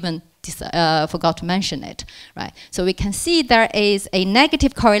forgot to mention it, right? So we can see there is a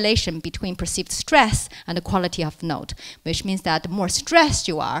negative correlation between perceived stress and the quality of note, which means that the more stressed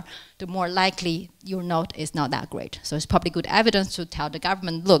you are, the more likely your note is not that great. So it's probably good evidence to tell the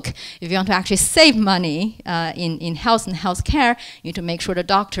government, look, if you want to actually save money in health and healthcare, you need to make sure the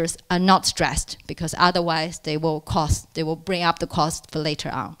doctors are not stressed, because otherwise they will bring up the cost for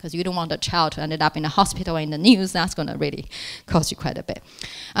later on, because you don't want a child to end up in a hospital or in the news. That's going to really cost you quite a bit.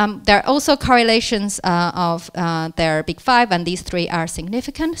 There are also correlations of their Big Five, and these 3 are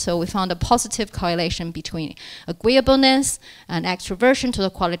significant. So we found a positive correlation between agreeableness and extroversion to the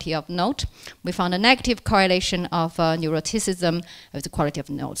quality of note. We found a negative correlation of neuroticism with the quality of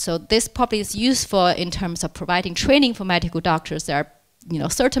note. So this probably is useful in terms of providing training for medical doctors. There are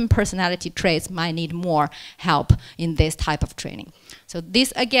certain personality traits might need more help in this type of training. So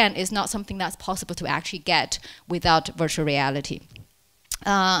this, again, is not something that's possible to actually get without virtual reality.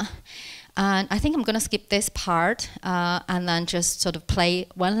 And I think I'm going to skip this part and then just sort of play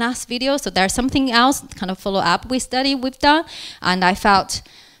one last video. So there's something else, kind of follow-up study we've done, and I felt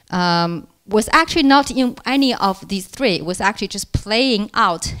was actually not in any of these three. It was actually just playing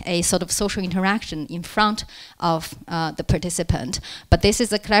out a sort of social interaction in front of the participant. But this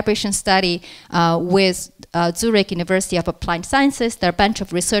is a collaboration study with Zurich University of Applied Sciences. They're a bunch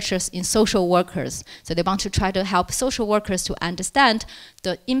of researchers in social workers. So they want to try to help social workers to understand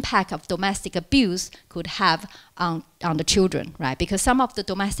the impact of domestic abuse could have on the children, right? Because some of the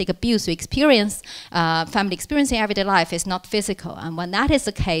domestic abuse we experience, family experience in everyday life is not physical. And when that is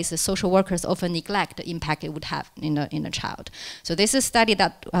the case, the social workers often neglect the impact it would have in a child. So this is a study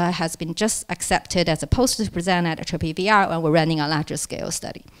that has been just accepted as a poster to present at HPVR, and we're running a larger scale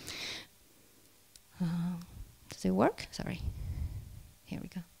study. Does it work? Sorry. Here we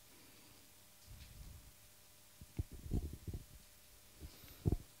go.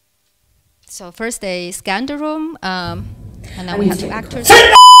 So first they scanned the room, and then we had two actors.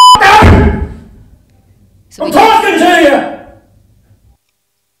 Sit down! So I'm talking to you!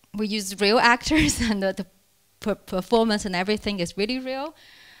 We used real actors, and the performance and everything is really real.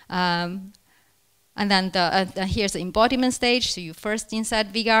 And then here's the embodiment stage. So you first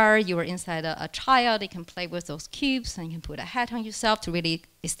inside VR, you were inside a child. You can play with those cubes, and you can put a hat on yourself to really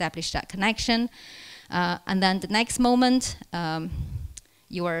establish that connection. And then the next moment,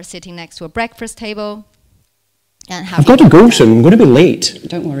 you are sitting next to a breakfast table. And I've got to go soon. I'm going to be late.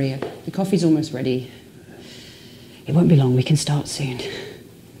 Don't worry. The coffee's almost ready. It won't be long. We can start soon.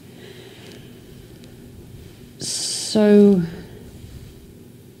 So,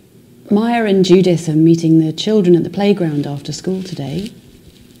 Maya and Judith are meeting the children at the playground after school today.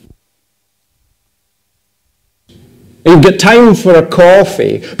 You've got time for a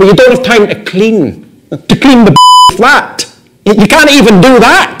coffee, but you don't have time to clean the flat. You can't even do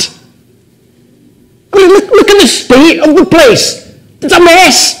that. I mean, look at the state of the place. It's a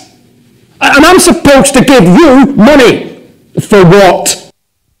mess. And I'm supposed to give you money. For what?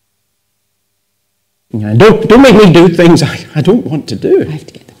 Don't make me do things I don't want to do. I have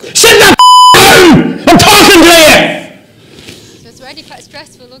to get the coffee. Sit down! I'm talking to you! So it's already quite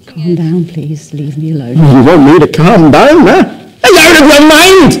stressful looking at. Calm down, please. Leave me alone. You want me to calm down, huh? Are you out of your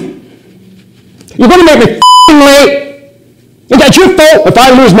mind? You're going to make me late. It's your fault if I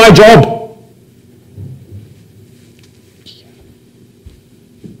lose my job.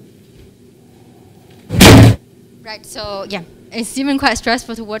 Right, so yeah, it's even quite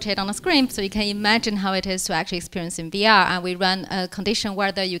stressful to watch it on a screen, so you can imagine how it is to actually experience in VR. And we run a condition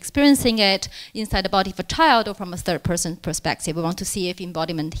whether you're experiencing it inside the body of a child or from a third-person perspective. We want to see if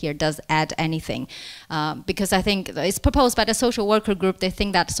embodiment here does add anything. Because I think it's proposed by the social worker group, they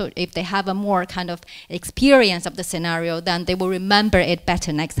think that if they have a more kind of experience of the scenario, then they will remember it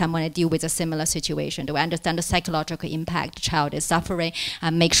better next time when they deal with a similar situation. They will understand the psychological impact the child is suffering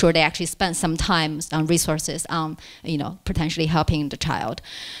and make sure they actually spend some time and resources on, potentially helping the child.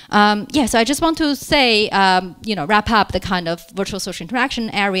 Yeah, so I just want to say, wrap up the kind of virtual social interaction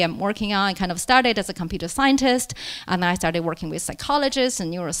area I'm working on. I kind of started as a computer scientist, and I started working with psychologists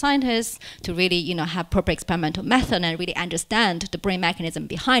and neuroscientists to really, have proper experimental method and really understand the brain mechanism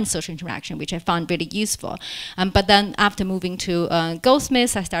behind social interaction, which I found really useful. But then after moving to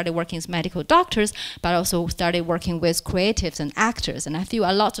Goldsmiths, I started working with medical doctors, but also started working with creatives and actors. And I feel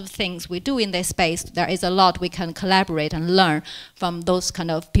a lot of things we do in this space, there is a lot we can collaborate and learn from those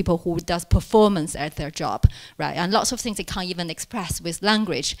kind of people who does performance at their job, right? And lots of things they can't even express with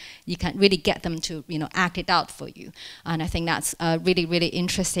language. You can really get them to, act it out for you. And I think that's a really, really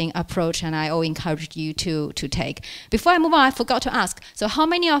interesting approach, and I always encourage you to take. Before I move on, I forgot to ask, so how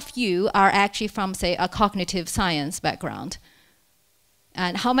many of you are actually from, say, a cognitive science background?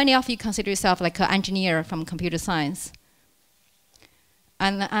 And how many of you consider yourself like an engineer from computer science?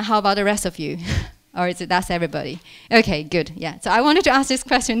 And how about the rest of you? Or is it that's everybody? Okay, good, yeah. So I wanted to ask this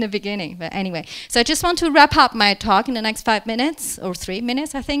question in the beginning, but anyway. So I just want to wrap up my talk in the next 5 minutes, or 3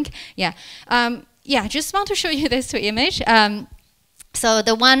 minutes, I think. Yeah, I just want to show you this two image. So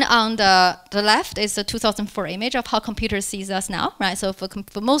the one on the left is a 2004 image of how computers sees us now, right? So for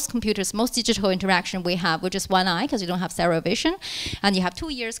most computers, most digital interaction we have with just one eye, because you don't have stereo vision, and you have 2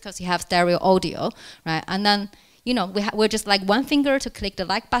 ears because you have stereo audio, right? And then you know, we're just like one finger to click the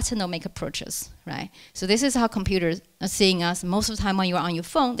like button or make approaches, right? So this is how computers are seeing us. Most of the time when you're on your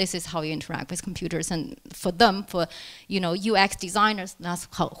phone, this is how you interact with computers. And for them, for, you know, UX designers, that's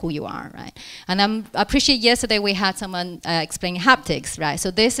who you are, right? And I appreciate yesterday we had someone explaining haptics, right?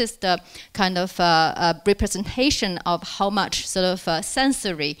 So this is the kind of representation of how much sort of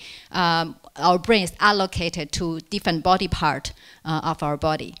sensory our brain is allocated to different body part of our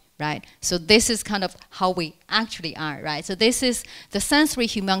body. Right? So this is kind of how we actually are, right? So this is the sensory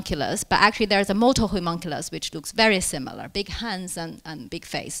homunculus, but actually there's a motor homunculus which looks very similar, big hands and big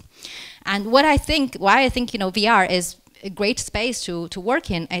face. And why I think, you know, VR is a great space to work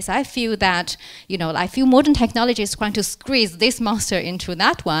in is I feel that, you know, I feel modern technology is trying to squeeze this monster into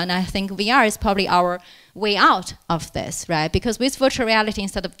that one. I think VR is probably our way out of this, right? Because with virtual reality,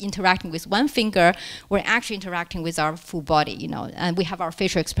 instead of interacting with one finger, we're actually interacting with our full body, you know, and we have our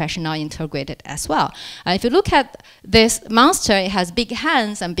facial expression now integrated as well. If you look at this monster, it has big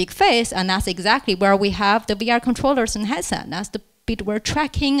hands and big face, and that's exactly where we have the VR controllers and headset. That's the bit we're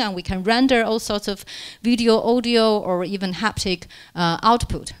tracking, and we can render all sorts of video, audio, or even haptic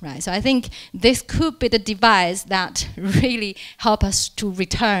output, right? So I think this could be the device that really help us to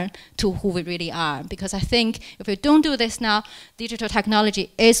return to who we really are. Because I think if we don't do this now, digital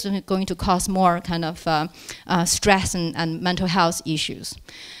technology is going to cause more kind of stress and mental health issues.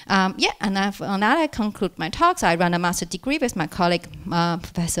 Yeah, and on that I conclude my talks. I run a master's degree with my colleague,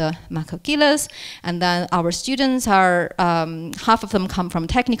 Professor Marco Gilles, and then our students are, half of them come from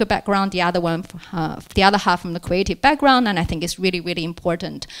technical background, the other half from the creative background, and I think it's really, really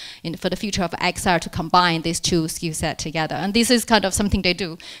important for the future of XR to combine these two skill sets together. And this is kind of something they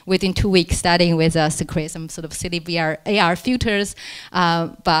do within 2 weeks, studying with us to create some sort of silly VR, AR filters,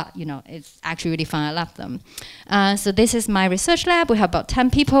 but you know, it's actually really fun, I love them. So this is my research lab. We have about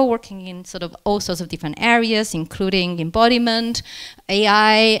 10 people working in sort of all sorts of different areas, including embodiment,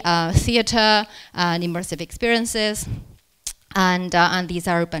 AI, theater, and immersive experiences. And these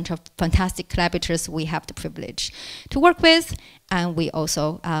are a bunch of fantastic collaborators we have the privilege to work with, and we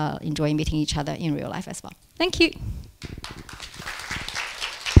also enjoy meeting each other in real life as well. Thank you.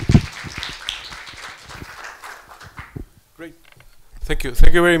 Great. Thank you.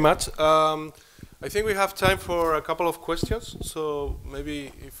 Thank you very much. I think we have time for a couple of questions, so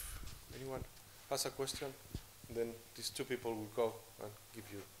maybe if anyone has a question, then these two people will go and give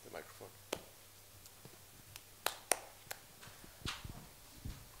you the microphone.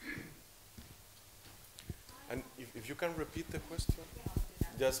 And if you can repeat the question,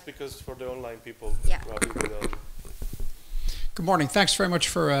 just because for the online people, yeah. Probably without. Good morning. Thanks very much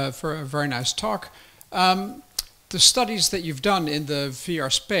for a very nice talk. The studies that you've done in the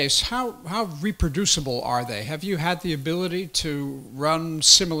VR space, how reproducible are they? Have you had the ability to run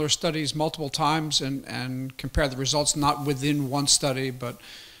similar studies multiple times and compare the results, not within one study, but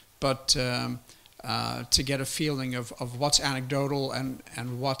to get a feeling of what's anecdotal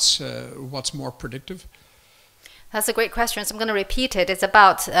and what's more predictive? That's a great question. So I'm going to repeat it. It's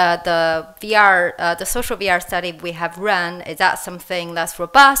about the VR, the social VR study we have run. Is that something that's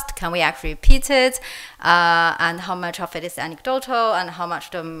robust? Can we actually repeat it? And how much of it is anecdotal, and how much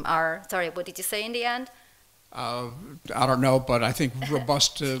of them are, sorry, what did you say in the end? I don't know, but I think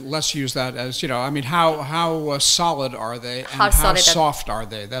robust, let's use that as, you know, I mean, how solid are they, and how soft are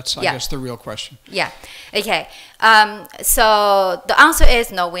they? That's, I guess, the real question. Yeah, okay. So the answer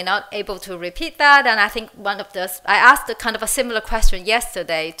is no, we're not able to repeat that. And I think I asked kind of a similar question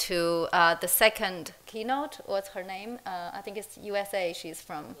yesterday to the second keynote. What's her name? I think it's USA, she's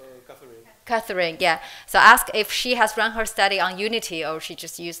from. Catherine, yeah. So ask if she has run her study on Unity, or she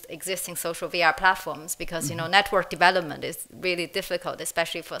just used existing social VR platforms, because you know, network development is really difficult,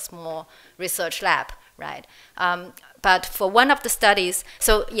 especially for a small research lab, right? But for one of the studies,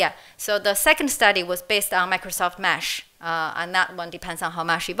 so the second study was based on Microsoft Mesh, and that one depends on how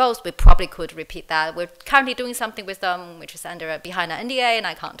Mesh evolves. We probably could repeat that. We're currently doing something with them, which is behind an NDA, and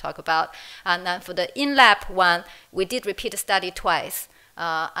I can't talk about. And then for the in-lab one, we did repeat the study twice.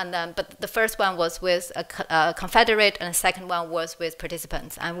 But the first one was with a confederate, and the second one was with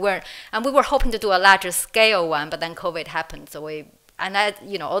participants. And we were hoping to do a larger scale one, but then COVID happened. So you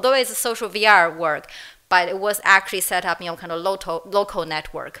know, although it's a social VR work, but it was actually set up, you know, kind of local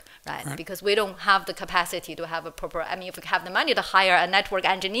network, right? Because we don't have the capacity to have a proper. I mean, if we have the money to hire a network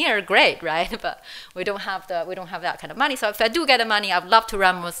engineer, great, right? But we don't have that kind of money. So if I do get the money, I'd love to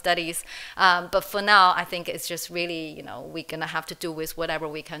run more studies. But for now, I think it's just really, you know, we're gonna have to do with whatever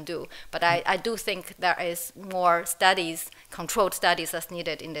we can do. But I do think there is more studies, controlled studies, that's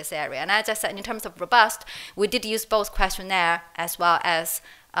needed in this area. And as I said, in terms of robust, we did use both questionnaire as well as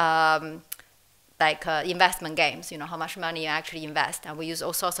like investment games, how much money you actually invest. And we use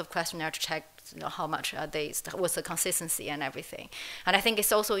all sorts of questionnaires to check how much what's the consistency and everything. And I think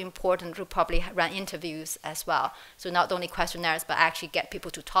it's also important to probably run interviews as well. So not only questionnaires, but actually get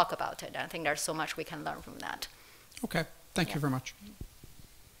people to talk about it. And I think there's so much we can learn from that. Okay, thank you very much.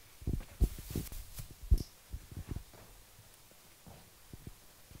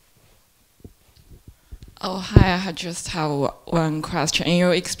 Oh, hi, I just have one question. In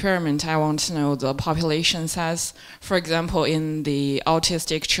your experiment, I want to know the population size. For example, in the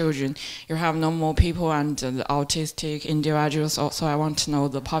autistic children, you have normal people and the autistic individuals also. I want to know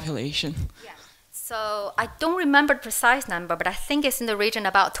the population. Yeah. So I don't remember the precise number, but I think it's in the region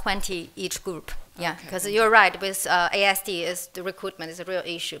about 20 each group. Yeah, because you're right, with ASD, the recruitment is a real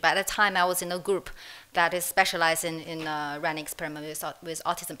issue. But at the time, I was in a group that is specialized in running experiments with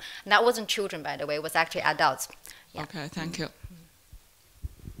autism. And that wasn't children, by the way, it was actually adults. Yeah. Okay, thank you.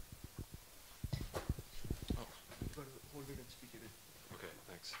 Okay,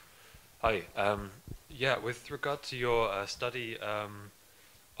 thanks. Hi. Yeah, with regard to your study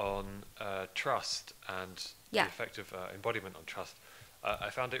on trust and the effect of embodiment on trust,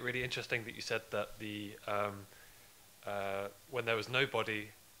 I found it really interesting that you said that when there was nobody,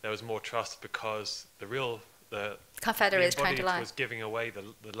 there was more trust because the Confederate is trying to lie. Was giving away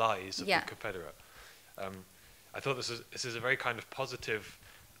the lies of the Confederate. I thought this is a very kind of positive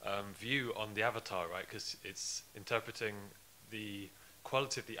view on the avatar, right? Because it's interpreting the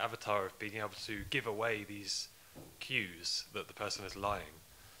quality of the avatar of being able to give away these cues that the person is lying.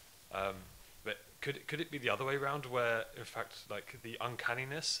 But could it be the other way around, where in fact, like, the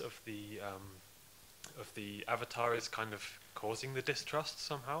uncanniness of the avatar is kind of causing the distrust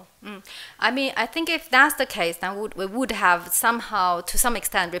somehow? I mean, I think if that's the case, then we would have somehow, to some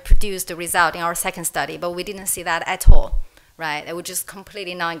extent, reproduced the result in our second study, but we didn't see that at all, right? It was just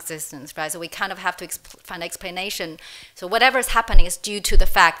completely non-existent, right? So we kind of have to find an explanation. So whatever is happening is due to the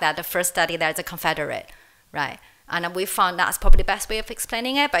fact that the first study, there's a Confederate, right? And we found that's probably the best way of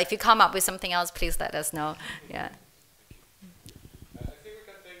explaining it. But if you come up with something else, please let us know. Yeah. I think we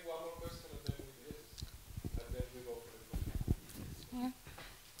can take one more question and then we go for it.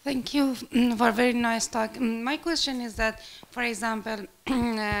 Thank you for a very nice talk. My question is that, for example,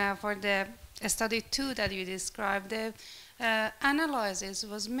 for the study 2 that you described, the analysis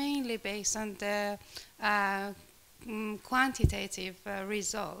was mainly based on the quantitative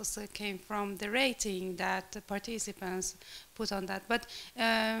results that came from the rating that the participants put on that. But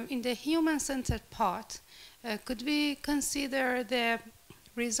in the human-centered part, could we consider the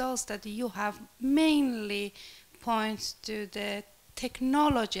results that you have mainly point to the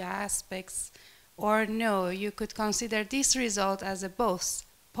technology aspects, or no, you could consider this result as a both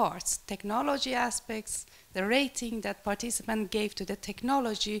parts, technology aspects, the rating that participant gave to the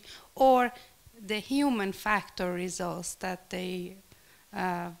technology, or the human factor results that they,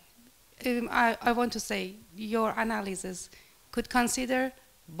 I want to say your analysis could consider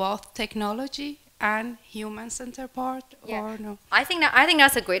both technology and human-centered part, or no? I think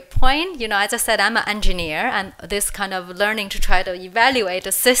that's a great point. You know, as I said, I'm an engineer, and this kind of learning to try to evaluate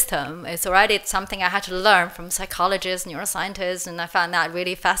a system is already something I had to learn from psychologists, neuroscientists, and I found that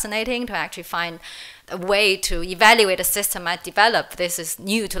really fascinating to actually find a way to evaluate a system I developed. This is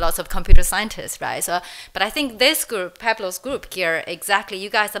new to lots of computer scientists, right? So, but I think this group, Pablo's group here, exactly, you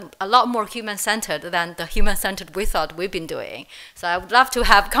guys are a lot more human-centered than the human-centered we thought we've been doing. So I would love to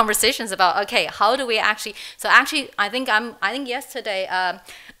have conversations about, okay, how do we actually, so actually, I think yesterday,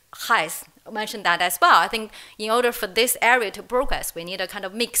 Heis mentioned that as well. I think in order for this area to progress, we need a kind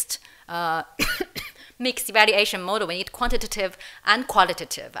of mixed evaluation model. We need quantitative and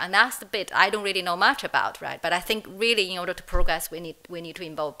qualitative, and that's the bit I don't really know much about, right? But I think really in order to progress, we need to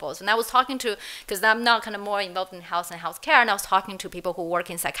involve both. And I was talking to, because I'm now kind of more involved in health and healthcare, and I was talking to people who work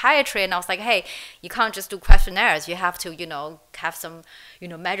in psychiatry, and I was like, hey, you can't just do questionnaires. You have to, have some,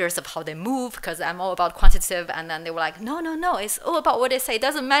 measures of how they move, because I'm all about quantitative. And then they were like, no, it's all about what they say. It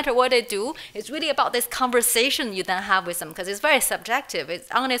doesn't matter what they do. It's really about this conversation you then have with them, because it's very subjective. It's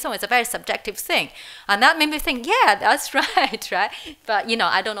on its own. It's a very subjective thing. And that made me think, yeah, that's right, right? But,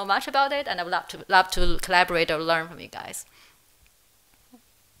 I don't know much about it, and I would love to collaborate or learn from you guys.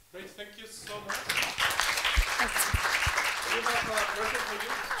 Great, thank you so much. We have a present for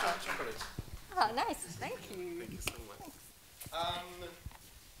you, chocolate. Oh, nice, thank you. Thank you so much.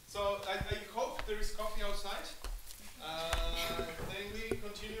 So I hope there is coffee outside. Then we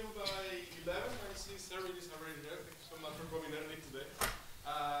continue by 11. I see Sarah is already there. Thank you so much for coming early today.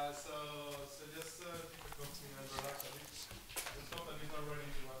 So just take a coffee and relax a bit. The stuff that is not ready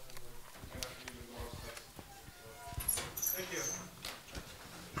to us, and then we can actually do more stuff. So, thank you.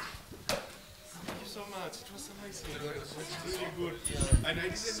 much. It was amazing. It was really good. And I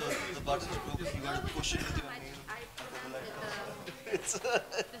didn't so the button is broken. You got to push it with your nail. It's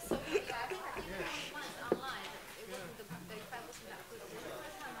perfect.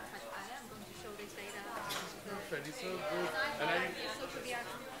 It's so good. And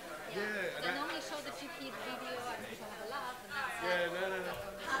they normally show the GP video and people have a laugh and that's no.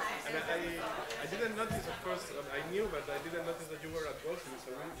 And I didn't notice at first, I knew, but I didn't notice that you were at Gosling,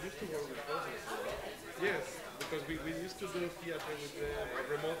 so we used to work with Gosling. Yes, because we used to do theater with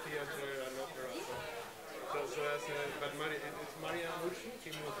remote theater and opera. So as but it's Maria Murshi,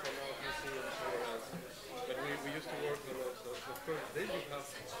 he moved from our museum somewhere else. But we used to work a lot, so of course then you have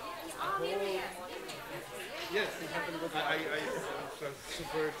a whole... Yes, it happened, but I was a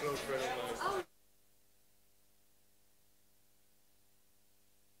super close friend of mine.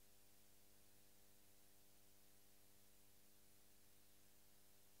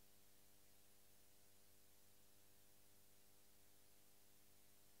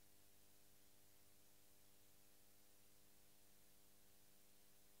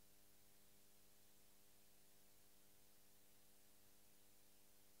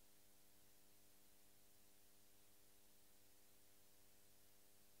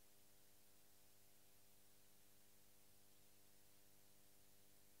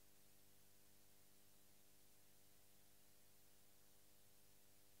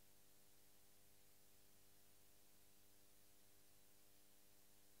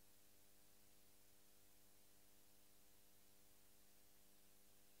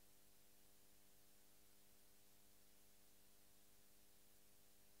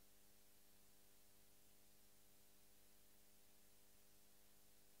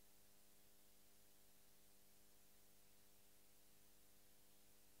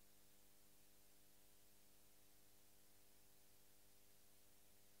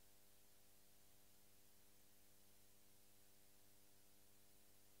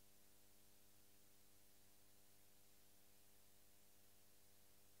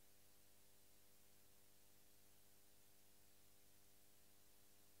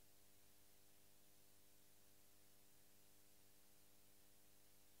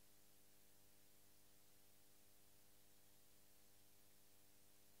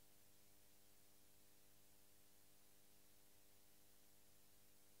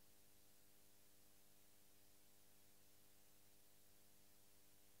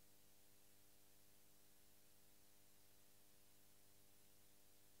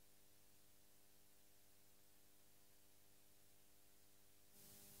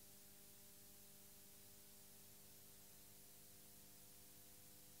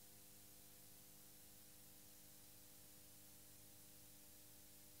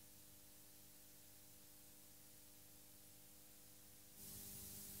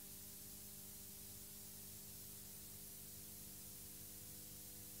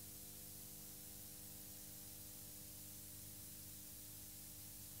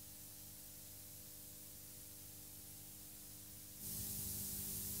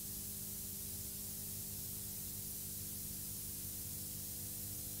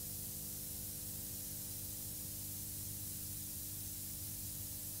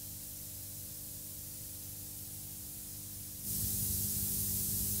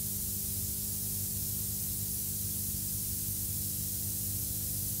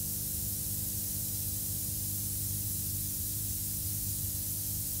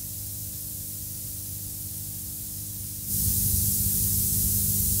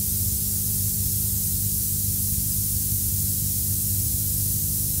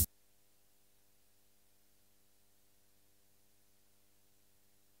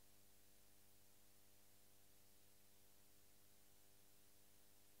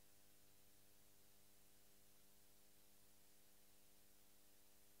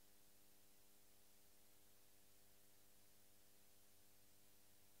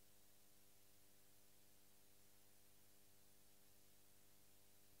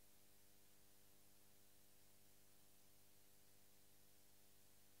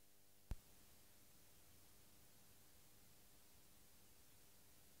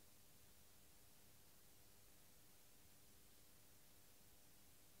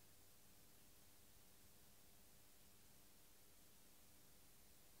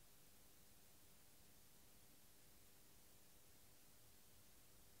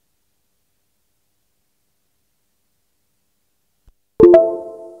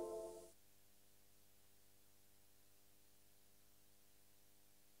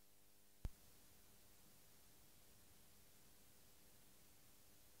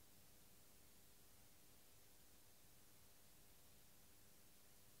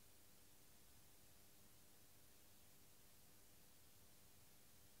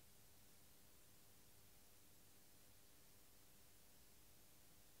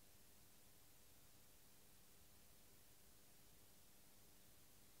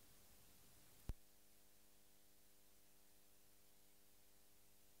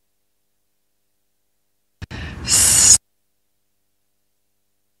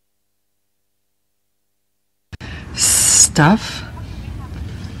 Stuff?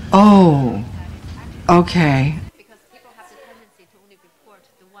 Oh, okay. Because people have the tendency to only report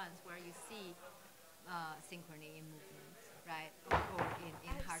the ones where you see synchrony in movements, right? Or in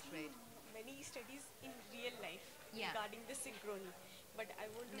heart rate. Many studies in real life regarding the synchrony, but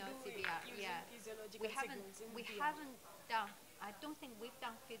I want to do CBR, it using physiological signals in we VR. haven't done. I don't think we've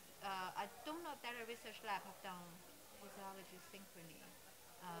done. I don't know that a research lab have done physiology synchrony.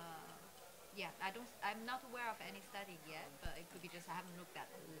 I'm not aware of any study yet, but it could be just I haven't looked at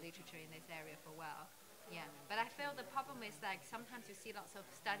the literature in this area for a while. Yeah, but I feel the problem is like sometimes you see lots of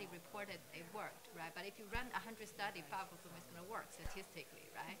study reported it worked, right? But if you run 100 studies, 5 of them is going to work statistically,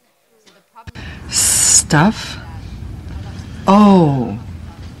 right? So the problem is Stuff? Oh,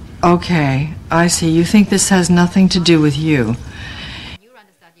 okay. I see. You think this has nothing to do with you. When you run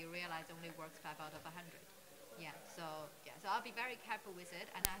the study, you realize it only works 5 out of 100. So I'll be very careful with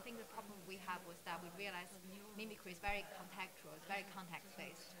it. And I think the problem we have was that we realized mimicry is very contextual, it's very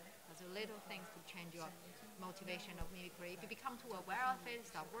context-based. So little things could change your motivation of mimicry. If you become too aware of it,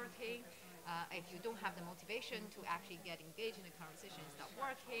 stop working. If you don't have the motivation to actually get engaged in the conversation, stop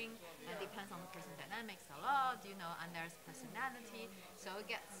working. It depends on the person dynamics a lot, and there's personality. So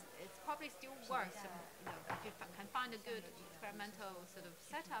it's probably still works. If you can find a good experimental sort of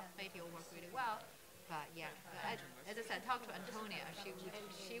setup, maybe it'll work really well. But as I said, talk to Antonia.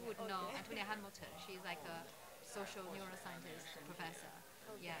 She would know. Antonia Hamilton. She's like a social neuroscientist professor.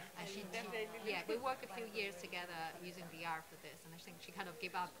 And we worked a few years together using VR for this, and I think she kind of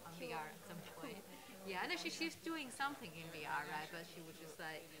gave up on VR at some point. And then she's doing something in VR, right? But she was just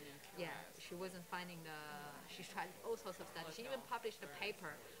like, she wasn't finding she's tried all sorts of studies. She even published a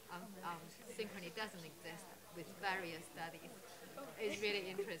paper on synchrony doesn't exist with various studies. It's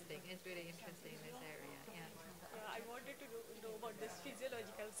really interesting. It's really interesting in this area. I wanted to know about this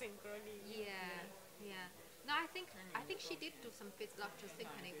physiological synchrony. No, I think she did do some physiological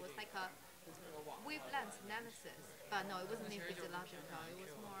synchrony. It was like a wavelength analysis, but no, it wasn't in physiological. It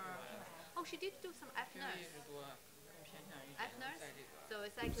was more. Oh, she did do some F-nurse. F-nurse. So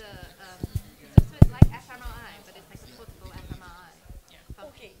it's like so it's like fMRI, but it's like portable fMRI.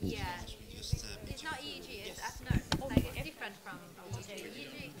 Okay. It's not EEG. It's F-nurse. It's like it's different from EEG.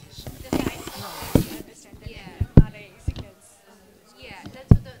 EEG. MRI signals.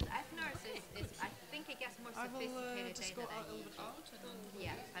 So the F-nurse is I think it gets more sophisticated data than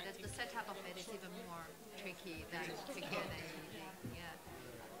EEG. But the setup of it is even more trickier than EEG.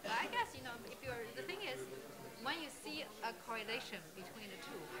 But I guess the thing is, when you see a correlation between the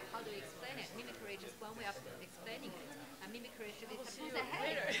two, how do you explain it? Mimicry is just one way of explaining it. And mimicry should be supposed to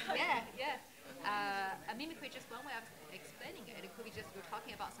a mimicry is just one way of explaining it. It could be just you're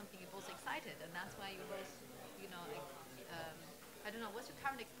talking about something you're both excited, and that's why you both, I don't know, what's your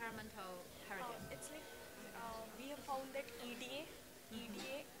current experimental paradigm? It's like we have found that EDA.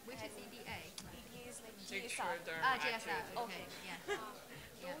 Which is EDA? EDA is like GSR. GSR. Okay.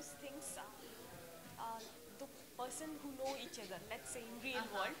 Those things the person who know each other, let's say in real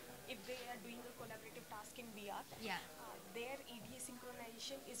world, if they are doing a collaborative task in VR, their EDA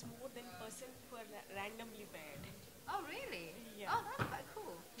synchronization is more than person who are randomly paired. Oh, really? Oh, that's quite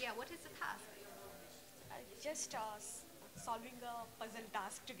cool. What is the task? Just solving a puzzle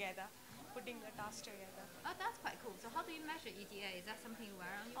task together, putting a task together. Oh, that's quite cool. So how do you measure EDA? Is that something you wear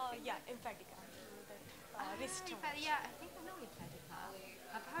on your finger? Emphatica. Wrist. I think I know Emphatica.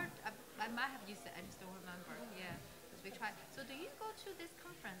 I've heard, I might have used it, I just don't remember. Because we tried. So do you go to this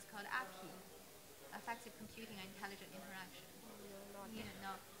conference called ACI, Affective Computing and Intelligent Interaction?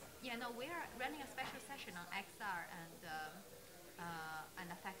 No, we're running a special session on XR and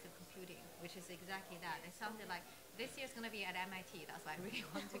affective computing, which is exactly that. It sounded like this year's going to be at MIT. That's why I really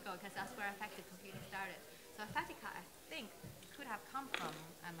want to go, because that's where affective computing started. So Affectica, I think, could have come from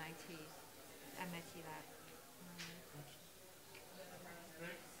MIT lab.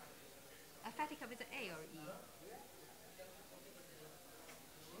 Affectica with an A or E?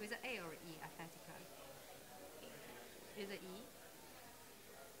 With an A or E, Affectica? Is it E?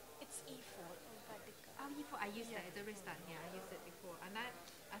 It's E4, Emphatica. Oh, E4, I used that, the wristband, I used it before. And I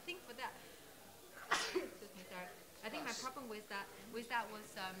think for that, excuse me, sorry. I think my problem with that was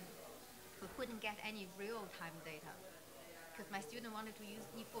we couldn't get any real-time data. Because my student wanted to use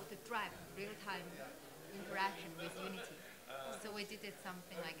E4 to drive real-time interaction with Unity. So we did it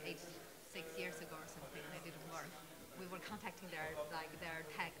something like 6 years ago or something, and it didn't work. We were contacting their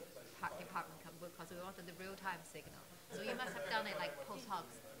tech department because we wanted the real-time signal. So you must have done it like post-hoc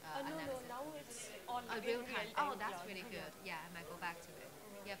analysis. No, now it's all real-time. Oh, that's really good. I might go back to it.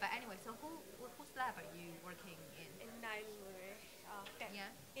 But anyway, so whose lab are you working in? In Nile Murray.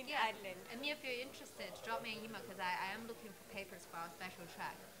 in yeah. Ireland. I mean, if you're interested, drop me an email because I am looking for papers for our special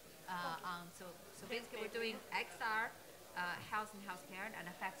track. So basically, we're doing XR, health and healthcare, and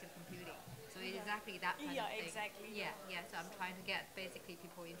effective computing. So it's exactly that kind of thing. Exactly. Yeah. So I'm trying to get basically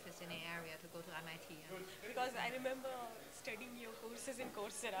people interested in the area to go to MIT. Because I remember studying your courses in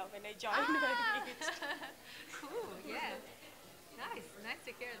Coursera when I joined my PhD. Cool. Yeah. Nice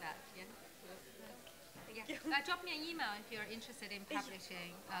to hear that. Yeah. Drop me an email if you're interested in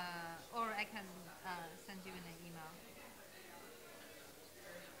publishing, or I can send you an email.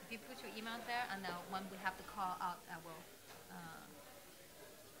 If you put your email there, and when we have the call out, I will.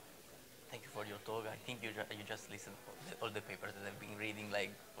 Thank you for your talk. I think you just listened to all the papers that I've been reading,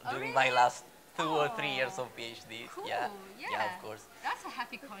 like during my last 2 or 3 years of PhD. Cool. Yeah, of course. That's a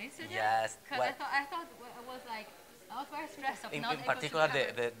happy coincidence. Yes. Because I thought it was like. I was very stressed. In particular,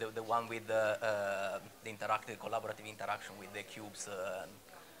 the one with the interactive, collaborative interaction with the cubes,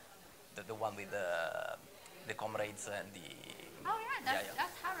 the one with the comrades and the. Oh yeah,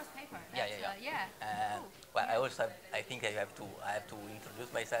 that's Harrow's paper. Yeah. Cool. Well, I think I have to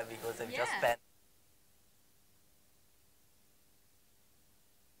introduce myself because I've just spent.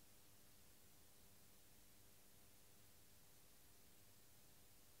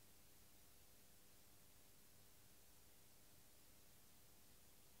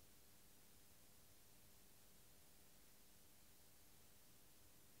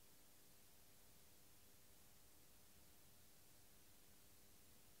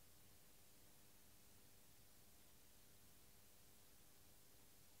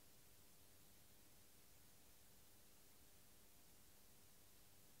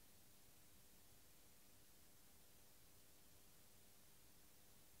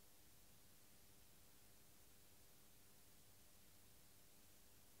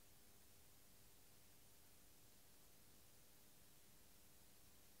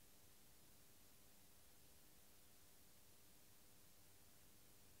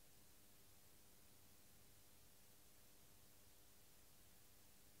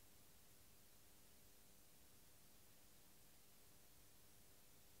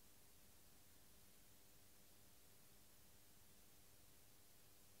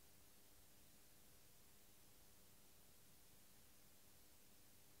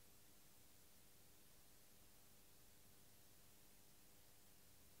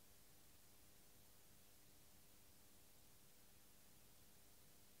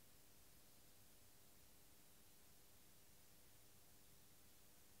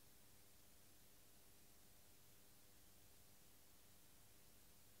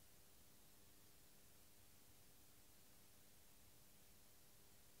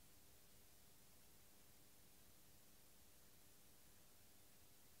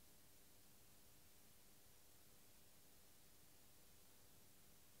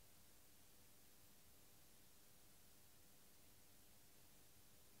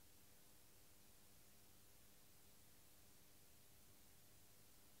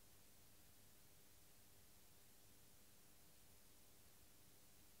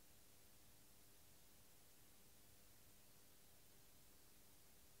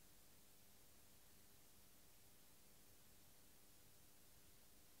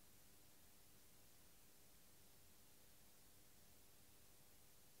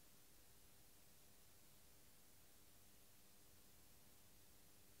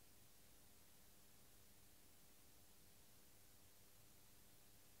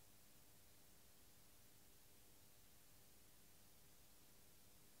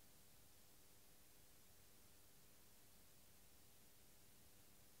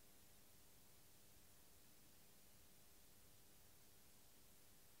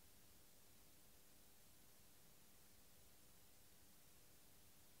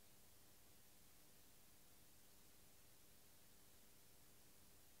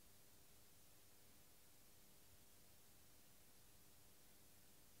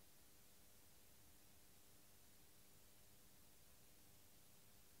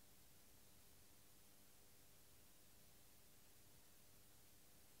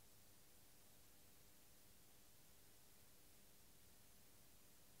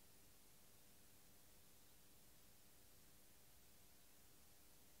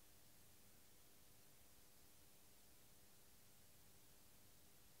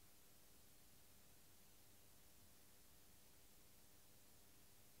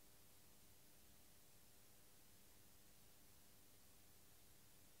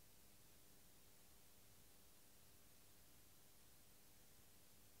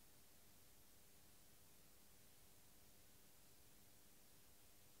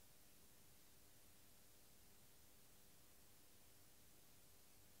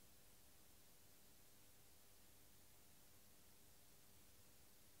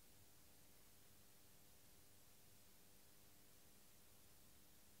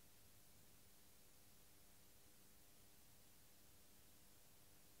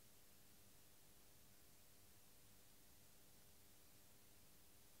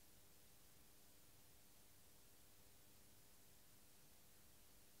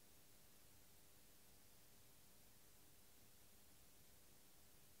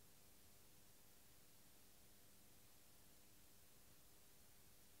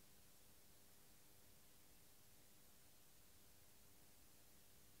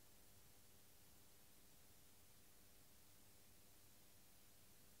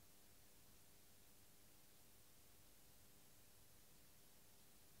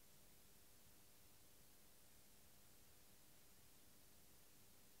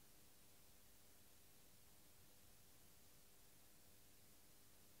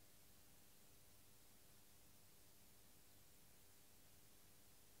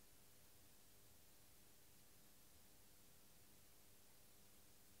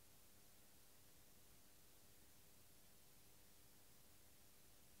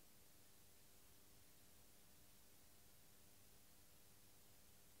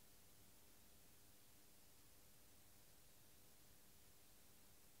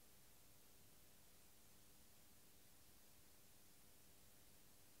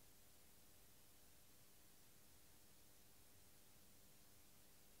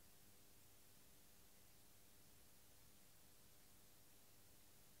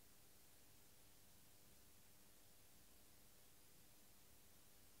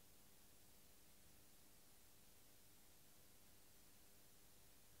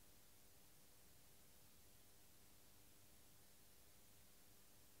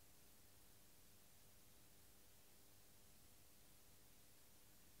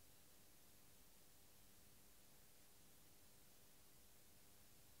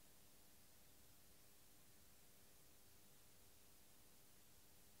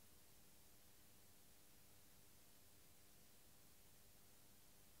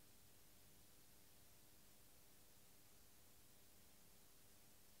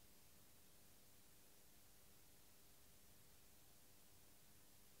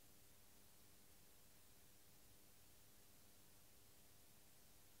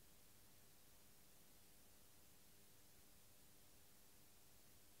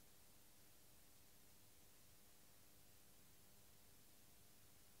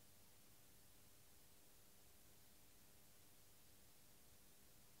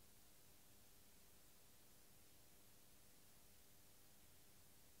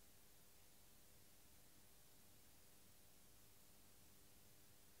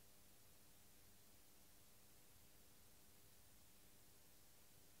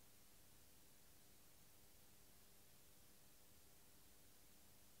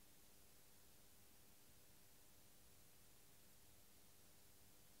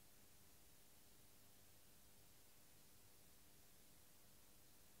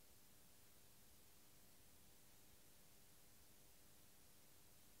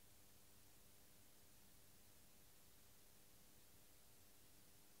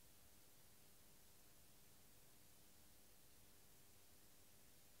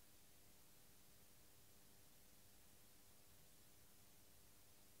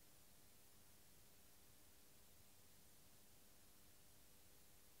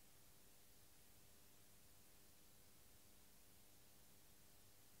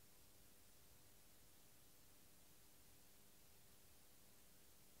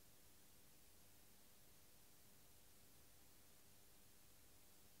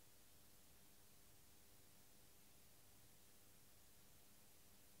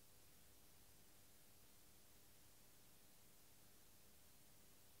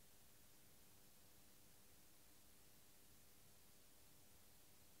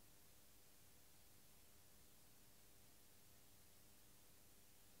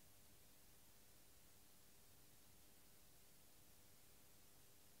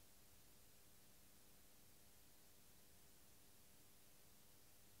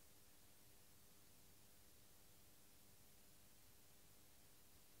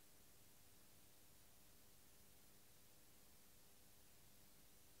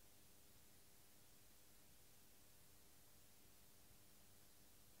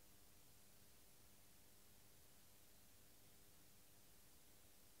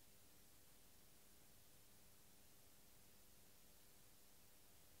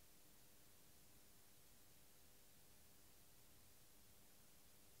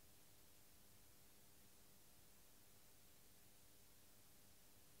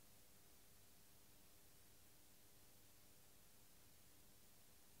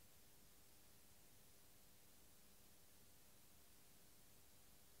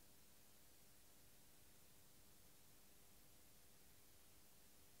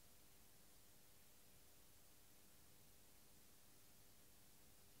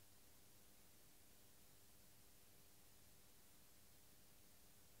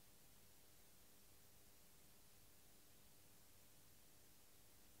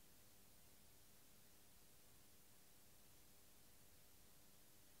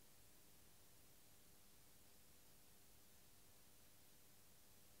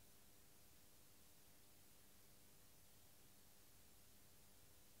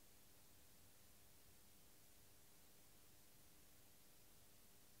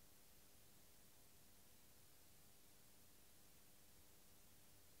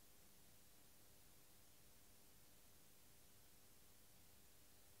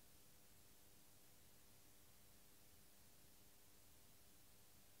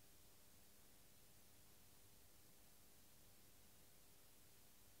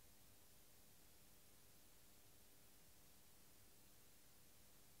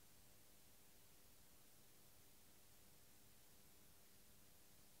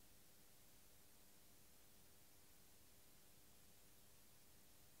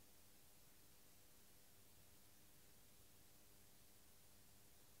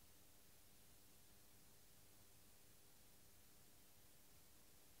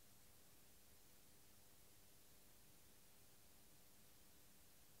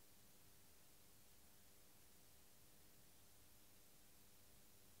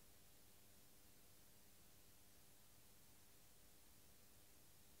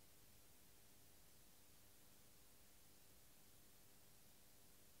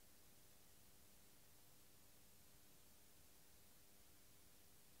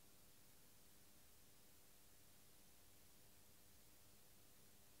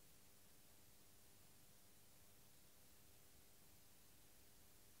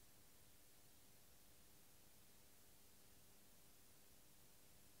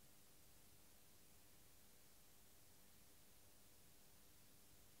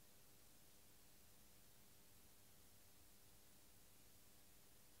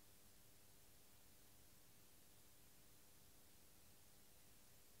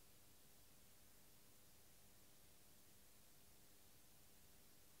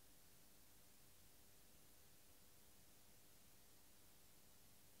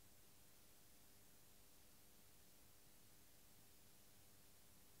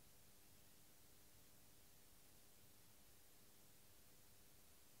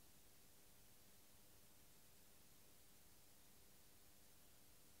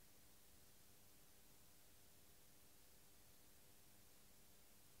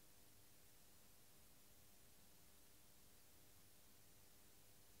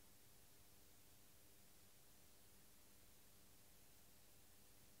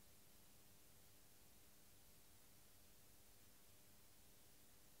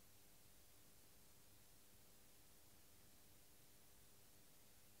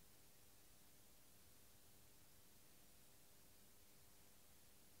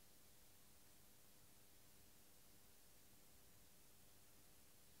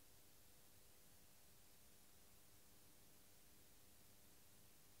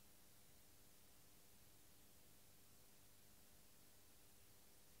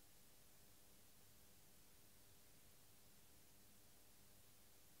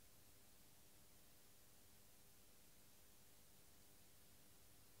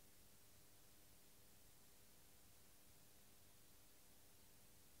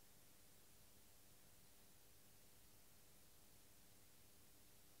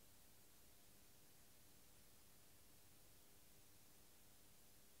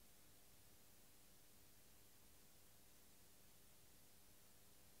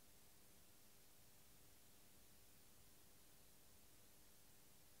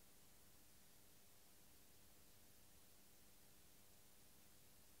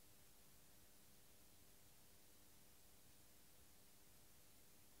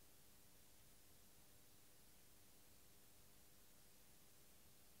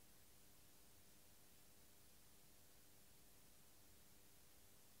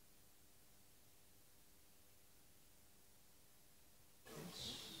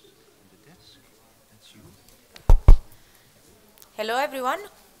 Hello everyone,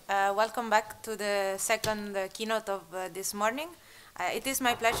 welcome back to the second keynote of this morning. It is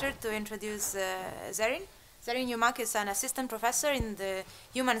my pleasure to introduce Zerin. Zerin Yumak is an assistant professor in the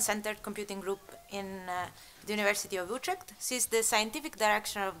Human-Centered Computing Group in the University of Utrecht. She's the scientific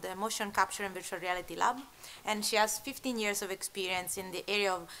director of the Motion Capture and Virtual Reality Lab, and she has 15 years of experience in the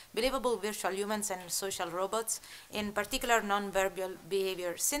area of believable virtual humans and social robots, in particular non-verbal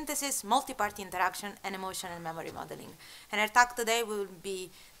behavior synthesis, multi-party interaction, and emotion and memory modeling. And her talk today will be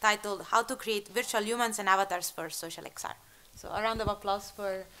titled How to Create Virtual Humans and Avatars for Social XR. So a round of applause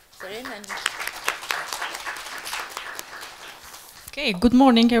for Zerin. Okay, good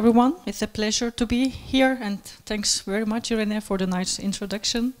morning everyone. It's a pleasure to be here, and thanks very much Irene for the nice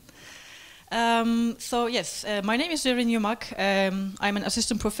introduction. So yes, my name is Zerin Yumak. I'm an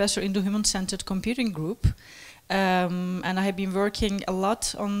assistant professor in the Human-Centered Computing Group, and I have been working a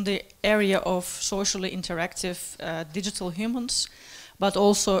lot on the area of socially interactive digital humans, but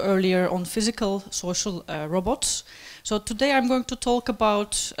also earlier on physical social robots. So today I'm going to talk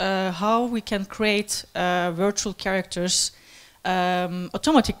about how we can create virtual characters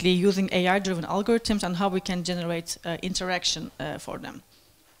automatically using AI-driven algorithms, and how we can generate interaction for them.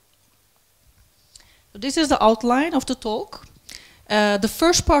 So this is the outline of the talk. The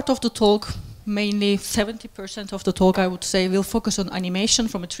first part of the talk, mainly 70% of the talk I would say, will focus on animation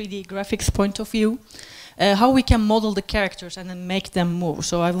from a 3D graphics point of view, how we can model the characters and then make them move.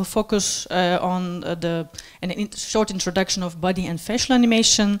 So I will focus on a short introduction of body and facial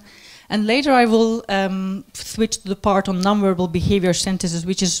animation, and later I will switch to the part on nonverbal behavior synthesis,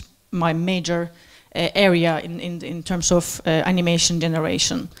 which is my major area in terms of animation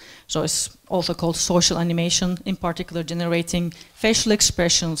generation. So it's also called social animation, in particular generating facial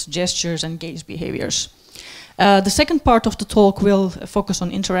expressions, gestures, and gaze behaviors. The second part of the talk will focus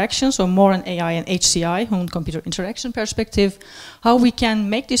on interaction, so more on AI and HCI, human computer interaction perspective, how we can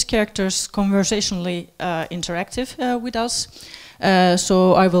make these characters conversationally interactive with us.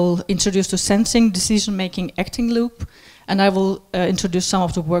 So I will introduce the sensing, decision-making, acting loop, and I will introduce some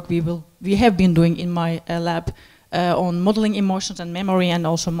of the work we have been doing in my lab on modeling emotions and memory, and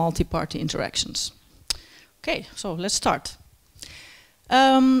also multi-party interactions. Okay, so let's start.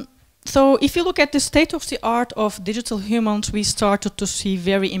 So if you look at the state of the art of digital humans, we started to see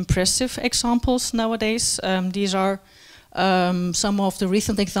very impressive examples nowadays. These are some of the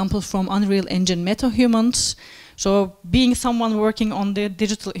recent examples from Unreal Engine MetaHumans. So being someone working on the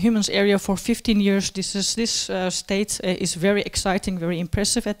digital humans area for 15 years, this state is very exciting, very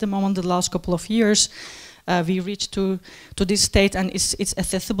impressive at the moment. The last couple of years, we reached to this state, and it's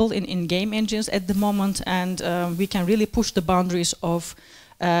accessible in game engines at the moment, and we can really push the boundaries of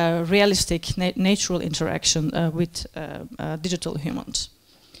realistic, natural interaction with digital humans.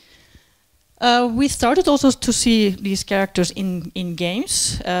 We started also to see these characters in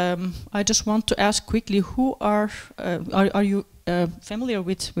games. I just want to ask quickly, who are you familiar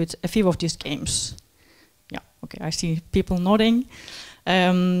with a few of these games? Yeah, okay, I see people nodding.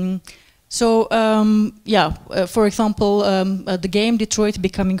 For example, the game Detroit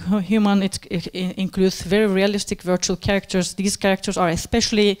Becoming Human, it includes very realistic virtual characters. These characters are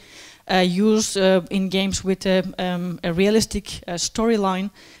especially used in games with a realistic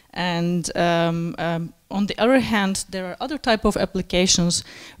storyline. And on the other hand, there are other type of applications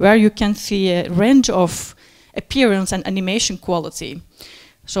where you can see a range of appearance and animation quality.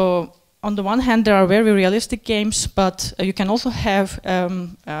 So on the one hand, there are very realistic games, but you can also have,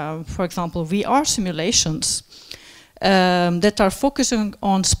 for example, VR simulations that are focusing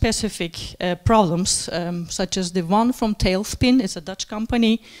on specific problems, such as the one from Tailspin. It's a Dutch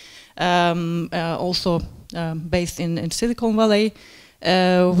company, also based in Silicon Valley,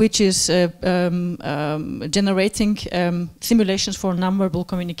 which is generating simulations for nonverbal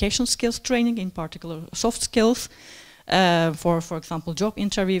communication skills training, in particular soft skills, for example, job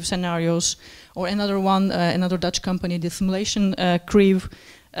interview scenarios, or another one, another Dutch company, the Simulation Crew.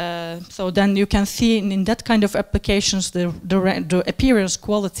 So then you can see in that kind of applications the appearance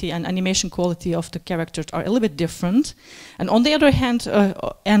quality and animation quality of the characters are a little bit different. And on the other hand,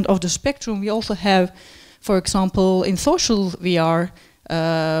 end of the spectrum, we also have, for example, in social VR,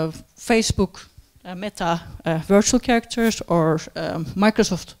 Facebook Meta virtual characters, or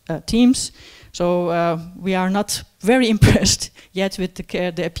Microsoft Teams. So we are not very impressed yet with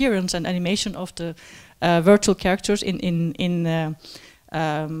the appearance and animation of the virtual characters in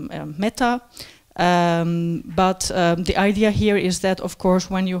Meta. But the idea here is that, of course,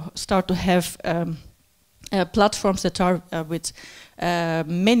 when you start to have platforms that are with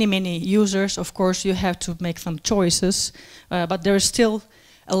many users, of course, you have to make some choices. But there is still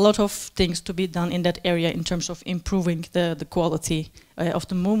a lot of things to be done in that area in terms of improving the quality of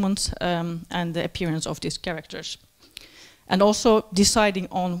the movement and the appearance of these characters. And also deciding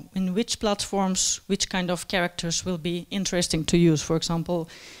on in which platforms, which kind of characters will be interesting to use. For example,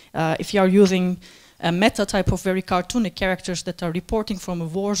 if you are using a meta type of very cartoonic characters that are reporting from a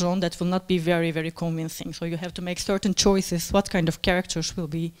war zone, that will not be very, very convincing. So you have to make certain choices, what kind of characters will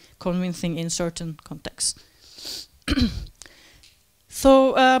be convincing in certain contexts.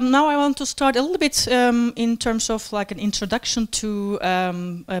 So now I want to start a little bit in terms of like an introduction to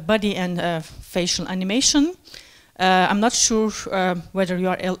body and facial animation. I'm not sure whether you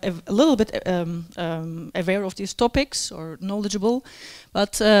are a little bit aware of these topics or knowledgeable,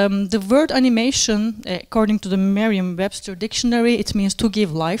 but the word animation, according to the Merriam-Webster dictionary, it means to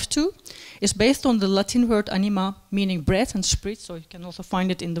give life to, is based on the Latin word anima, meaning breath and spirit, so you can also find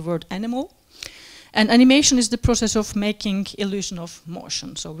it in the word animal. And animation is the process of making illusion of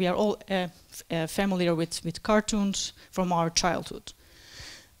motion. So we are all familiar with cartoons from our childhood.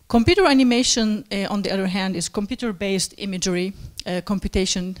 Computer animation, on the other hand, is computer-based imagery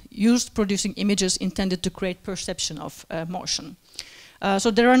computation used producing images intended to create perception of motion.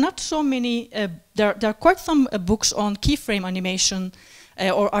 So there are not so many, there are quite some books on keyframe animation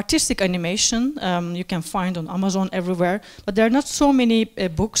or artistic animation you can find on Amazon everywhere, but there are not so many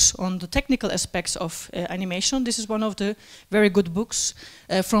books on the technical aspects of animation. This is one of the very good books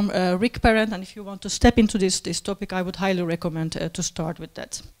from Rick Parent, and if you want to step into this topic, I would highly recommend to start with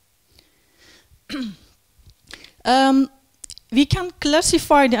that. We can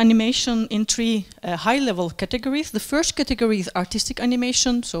classify the animation in three high-level categories. The first category is artistic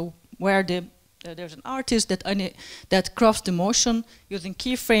animation, so where there's an artist that crafts the motion using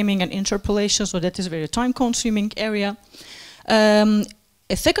keyframing and interpolation, so that is a very time-consuming area.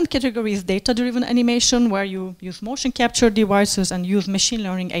 A second category is data-driven animation, where you use motion capture devices and use machine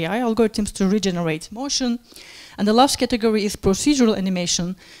learning AI algorithms to regenerate motion. And the last category is procedural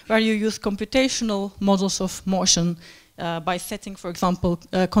animation, where you use computational models of motion by setting, for example,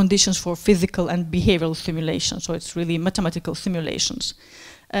 conditions for physical and behavioral simulation. So it's really mathematical simulations.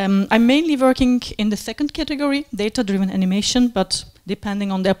 I'm mainly working in the second category, data-driven animation, but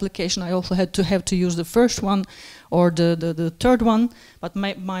depending on the application, I also had to use the first one or the third one. But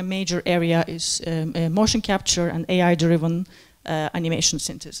my major area is motion capture and AI-driven animation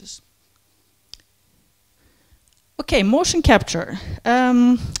synthesis. Okay, motion capture.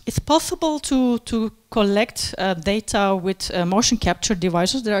 It's possible to collect data with motion capture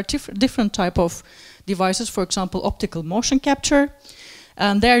devices. There are different type of devices, for example, optical motion capture.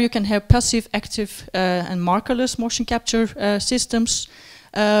 And there you can have passive, active, and markerless motion capture systems.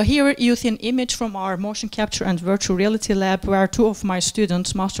 Here you see an image from our motion capture and virtual reality lab, where two of my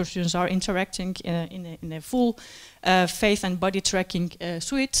students, master students, are interacting in a full face and body tracking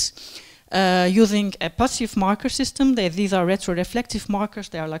suite. Using a passive marker system. These are retroreflective markers.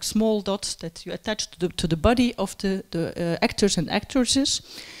 They are like small dots that you attach to the body of the actors and actresses.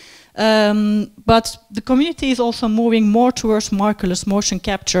 But the community is also moving more towards markerless motion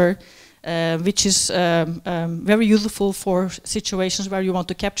capture, which is very useful for situations where you want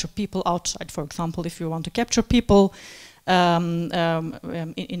to capture people outside. For example, if you want to capture people in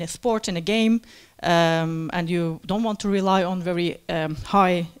a sport, in a game, and you don't want to rely on very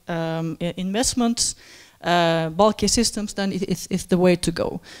high investments, bulky systems, then it's the way to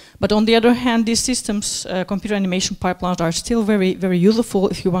go. But on the other hand, these systems, computer animation pipelines, are still very, very useful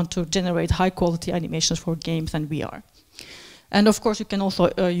if you want to generate high quality animations for games and VR. And of course, you can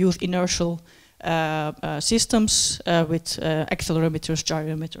also use inertial systems with accelerometers,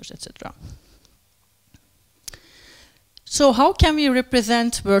 gyrometers, etc. So how can we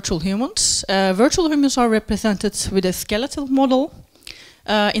represent virtual humans? Virtual humans are represented with a skeletal model.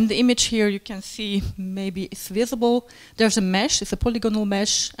 In the image here you can see, maybe it's visible, there's a mesh, it's a polygonal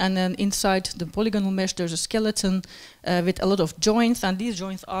mesh, and then inside the polygonal mesh there's a skeleton with a lot of joints, and these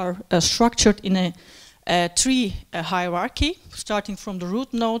joints are structured in a tree hierarchy, starting from the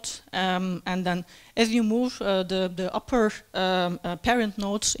root node, and then as you move the upper parent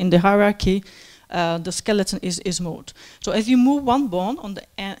nodes in the hierarchy, the skeleton is moved. So as you move one bone on the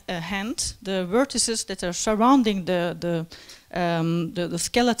hand, the vertices that are surrounding the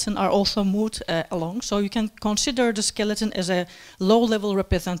skeleton are also moved along. So you can consider the skeleton as a low-level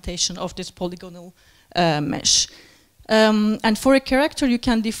representation of this polygonal mesh. And for a character, you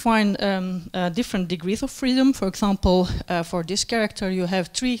can define different degrees of freedom. For example, for this character, you have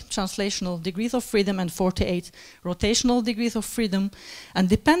 3 translational degrees of freedom and 48 rotational degrees of freedom. And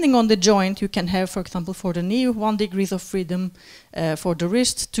depending on the joint, you can have, for example, for the knee, 1 degree of freedom, for the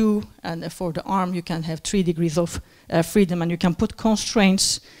wrist, 2, and for the arm, you can have 3 degrees of freedom. And you can put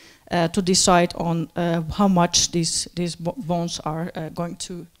constraints to decide on how much these bones are going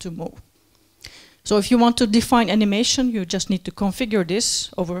to move. So if you want to define animation, you just need to configure this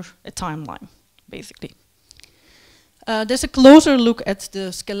over a timeline, basically. There's a closer look at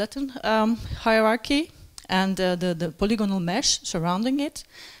the skeleton hierarchy and the polygonal mesh surrounding it.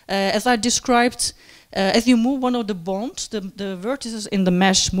 As I described, as you move one of the bones, the vertices in the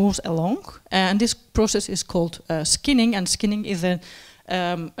mesh moves along, and this process is called skinning, and skinning is an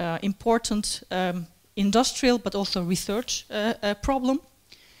important industrial but also research problem.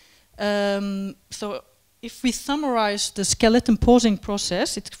 So if we summarize the skeleton posing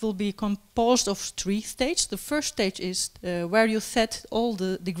process, it will be composed of 3 stages. The first stage is where you set all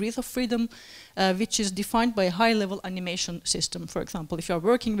the degrees of freedom, which is defined by a high-level animation system. For example, if you are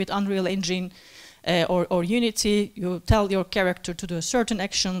working with Unreal Engine or Unity, you tell your character to do a certain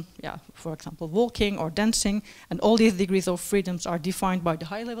action, for example, walking or dancing, and all these degrees of freedoms are defined by the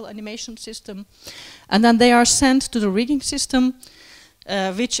high-level animation system. And then they are sent to the rigging system,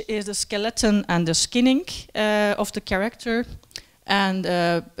 which is the skeleton and the skinning of the character, and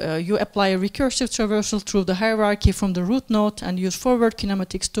you apply a recursive traversal through the hierarchy from the root node and use forward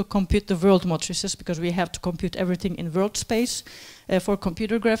kinematics to compute the world matrices, because we have to compute everything in world space for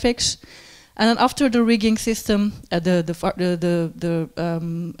computer graphics. And then after the rigging system, the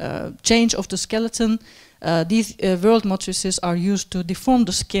change of the skeleton, these world matrices are used to deform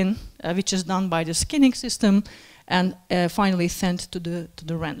the skin, which is done by the skinning system, and finally sent to the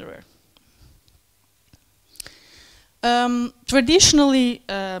renderer. Traditionally,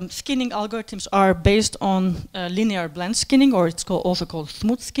 skinning algorithms are based on linear blend skinning, or it's also called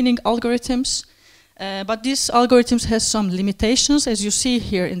smooth skinning algorithms. But these algorithms have some limitations, as you see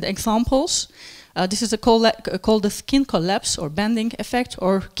here in the examples. This is called the skin collapse or bending effect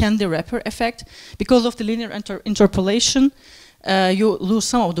or candy wrapper effect. Because of the linear interpolation, you lose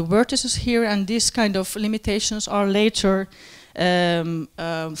some of the vertices here, and these kind of limitations are later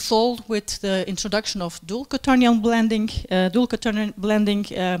solved with the introduction of dual quaternion blending. Dual quaternion blending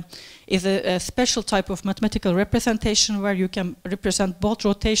is a special type of mathematical representation where you can represent both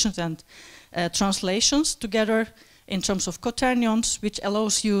rotations and translations together in terms of quaternions, which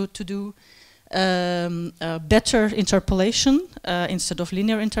allows you to do better interpolation. Instead of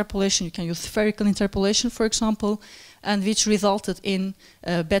linear interpolation, you can use spherical interpolation, for example, and which resulted in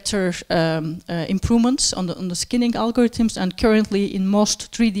better improvements on the skinning algorithms. And currently in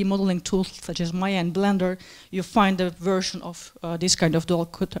most 3D modeling tools, such as Maya and Blender, you find a version of this kind of dual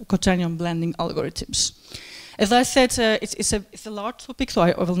quaternion blending algorithms. As I said, it's a large topic, so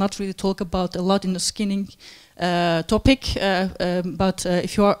I will not really talk about a lot in the skinning topic, but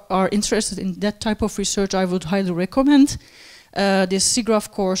if you are interested in that type of research, I would highly recommend this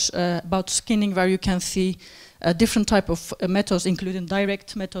SIGGRAPH course about skinning, where you can see different type of methods, including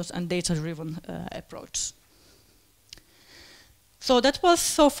direct methods and data-driven approach. So that was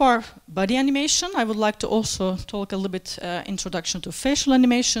so far body animation. I would like to also talk a little bit introduction to facial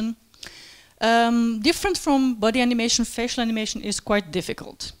animation. Different from body animation, facial animation is quite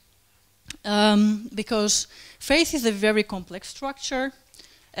difficult because face is a very complex structure.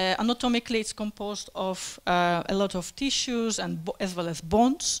 Anatomically, it's composed of a lot of tissues and as well as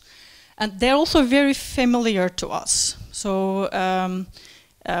bones, and they're also very familiar to us. So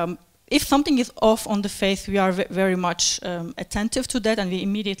if something is off on the face, we are very much attentive to that, and we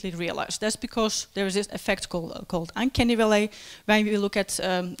immediately realize. That's because there is this effect called uncanny valley. When we look at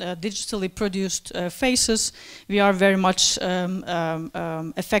digitally produced faces, we are very much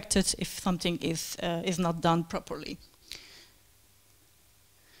affected if something is not done properly.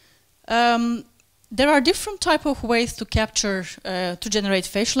 There are different type of ways to capture, to generate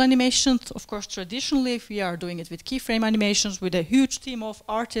facial animations. Of course, traditionally, if we are doing it with keyframe animations with a huge team of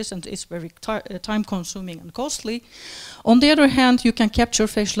artists, and it's very time-consuming and costly. On the other hand, you can capture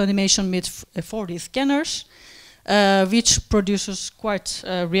facial animation with 4D scanners, which produces quite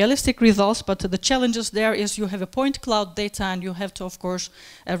realistic results, but the challenges there is you have a point cloud data, and you have to, of course,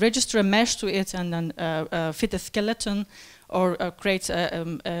 register a mesh to it and then fit a skeleton, or create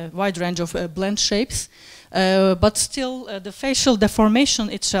a wide range of blend shapes. But still, the facial deformation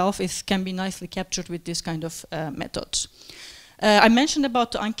itself can be nicely captured with this kind of methods. I mentioned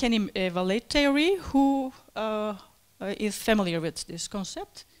about the uncanny valley theory. Who is familiar with this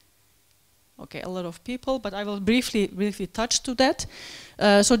concept? Okay, a lot of people, but I will briefly touch to that.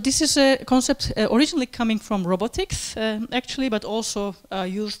 So this is a concept originally coming from robotics, actually, but also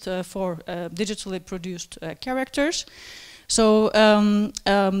used for digitally produced characters. So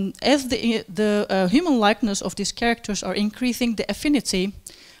as the human likeness of these characters are increasing, the affinity,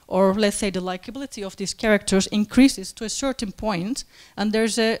 or let's say the likability of these characters increases to a certain point, and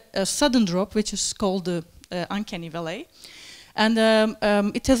there's a sudden drop, which is called the uncanny valley. And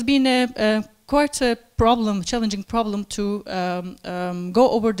it has been quite a challenging problem to go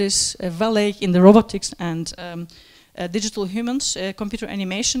over this valley in the robotics and digital humans, computer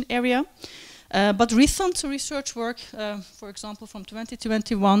animation area. But recent research work, for example, from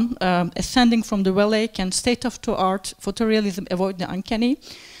 2021, ascending from the valley, can state-of-the-art photorealism avoid the uncanny,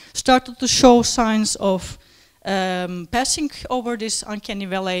 started to show signs of passing over this uncanny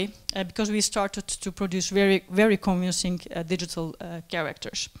valley because we started to produce very, very convincing digital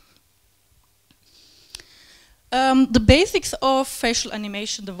characters. The basics of facial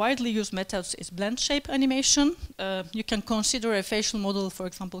animation, the widely used methods is blend shape animation. You can consider a facial model, for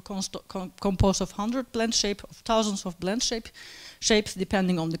example, composed of 100 blend shapes, of thousands of blend shapes,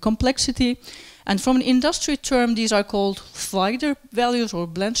 depending on the complexity. And from an industry term, these are called slider values or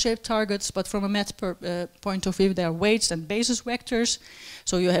blend shape targets, but from a math point of view, they are weights and basis vectors.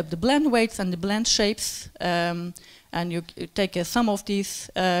 So you have the blend weights and the blend shapes, and you take a sum of these,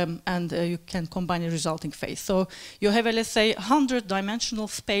 and you can combine a resulting face. So you have a, let's say, 100-dimensional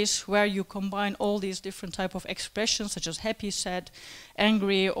space where you combine all these different type of expressions, such as happy, sad,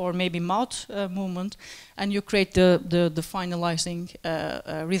 angry, or maybe mouth movement, and you create the finalizing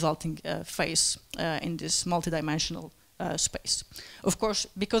resulting face in this multidimensional space. Of course,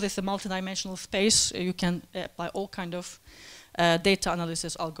 because it's a multidimensional space, you can apply all kind of data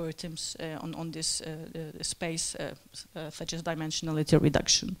analysis algorithms on this space, such as dimensionality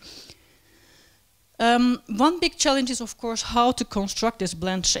reduction. One big challenge is, of course, how to construct these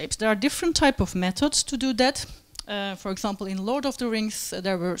blend shapes. There are different type of methods to do that. For example, in Lord of the Rings,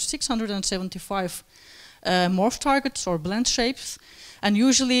 there were 675 morph targets or blend shapes, and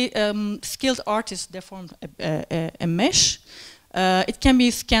usually skilled artists deform a mesh. It can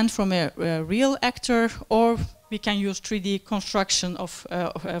be scanned from a real actor, or we can use 3D construction of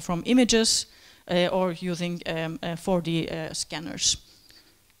from images or using 4D scanners.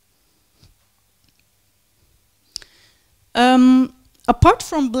 Apart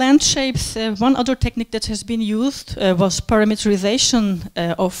from blend shapes, one other technique that has been used was parameterization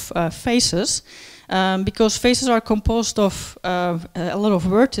of faces, because faces are composed of a lot of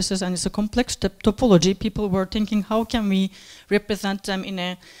vertices, and it's a complex topology. People were thinking, how can we represent them in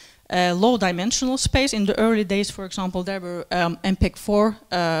a low dimensional space? In the early days, for example, there were MPEG-4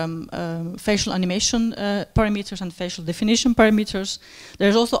 facial animation parameters and facial definition parameters.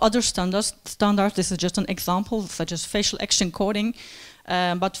 There's also other standards. This is just an example, such as facial action coding.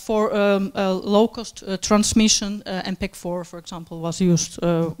 But for low-cost transmission, MPEG-4, for example, was used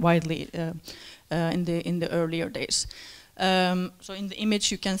widely in the earlier days. So in the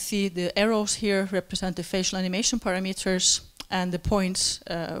image, you can see the arrows here represent the facial animation parameters, and the points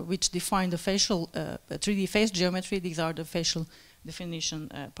which define the facial 3D face geometry. These are the facial definition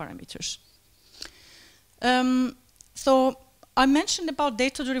parameters. So I mentioned about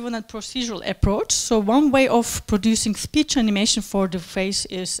data-driven and procedural approach. So one way of producing speech animation for the face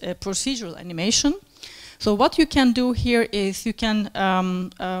is a procedural animation. So what you can do here is you can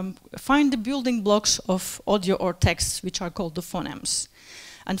find the building blocks of audio or text, which are called the phonemes.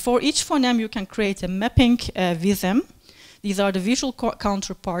 And for each phoneme, you can create a mapping with them. These are the visual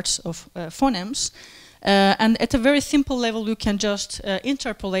counterparts of phonemes. And at a very simple level, you can just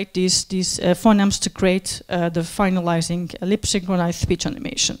interpolate these phonemes to create the finalizing lip-synchronized speech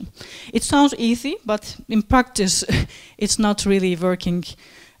animation. It sounds easy, but in practice, it's not really working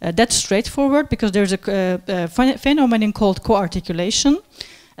that straightforward, because there's a phenomenon called co-articulation.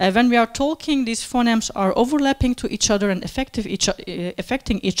 When we are talking, these phonemes are overlapping to each other and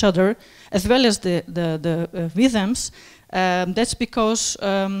affecting each other, as well as the rhythms. That's because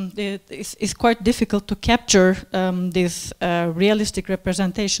it's quite difficult to capture these realistic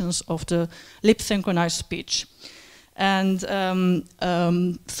representations of the lip-synchronized speech. And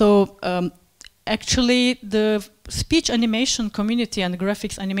actually, the speech animation community and the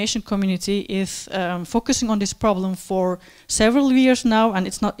graphics animation community is focusing on this problem for several years now, and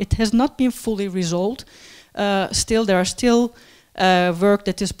it has not been fully resolved. Still, there are still work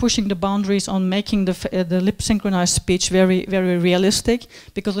that is pushing the boundaries on making the lip-synchronized speech very, very realistic,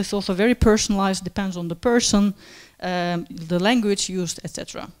 because it's also very personalized, depends on the person, the language used,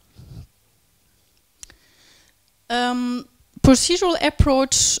 etc. procedural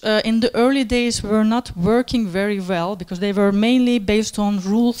approach in the early days were not working very well because they were mainly based on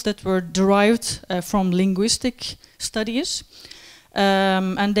rules that were derived from linguistic studies,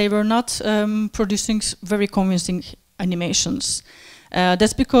 and they were not producing very convincing animations.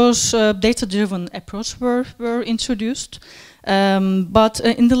 That's because data-driven approaches were introduced. But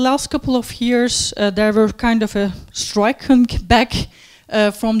in the last couple of years, there were kind of a striking back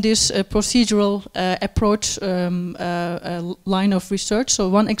from this procedural approach line of research. So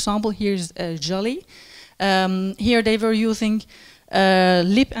one example here is Jolly. Here they were using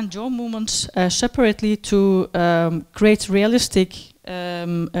lip and jaw movements separately to create realistic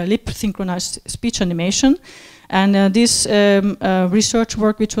lip synchronized speech animation. And this research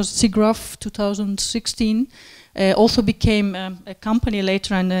work, which was SIGGRAPH 2016, also became a company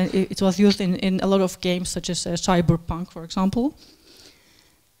later, and it was used in a lot of games such as Cyberpunk, for example.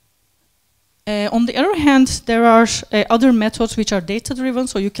 On the other hand, there are other methods which are data-driven,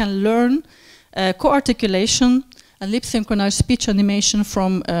 so you can learn co-articulation and lip-synchronized speech animation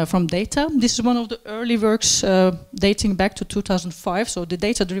from data. This is one of the early works dating back to 2005, so the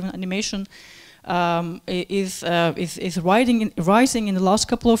data-driven animation is rising in the last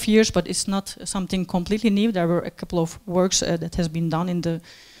couple of years, but it's not something completely new. There were a couple of works that has been done in the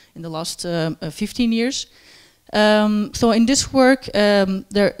last 15 years. So in this work,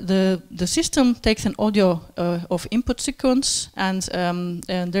 the system takes an audio of input sequence, and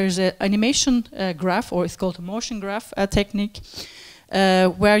there's an animation graph, or it's called a motion graph technique,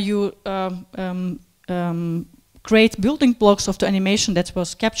 where you create building blocks of the animation that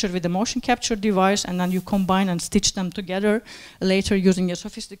was captured with the motion capture device, and then you combine and stitch them together later using a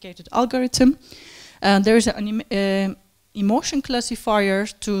sophisticated algorithm. There is an emotion classifier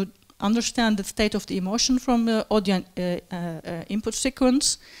to understand the state of the emotion from the audio input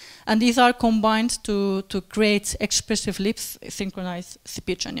sequence, and these are combined to create expressive lip synchronized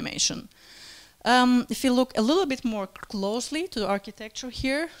speech animation. If you look a little bit more closely to the architecture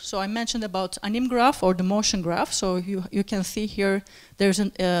here, so I mentioned about anim graph or the motion graph, so you can see here there's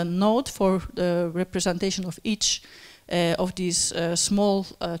a node for the representation of each of these small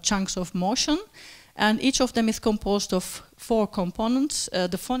chunks of motion, and each of them is composed of 4 components: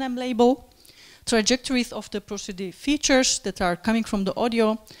 the phoneme label, trajectories of the procedure features that are coming from the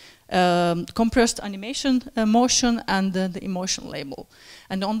audio, compressed animation motion, and the emotion label.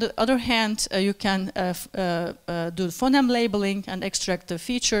 And on the other hand, you can do phoneme labeling and extract the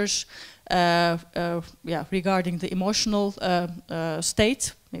features regarding the emotional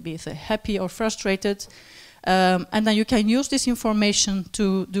state, maybe it's happy or frustrated. And then you can use this information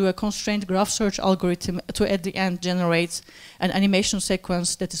to do a constrained graph search algorithm to at the end generate an animation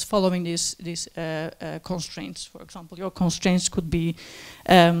sequence that is following these constraints. For example, your constraints could be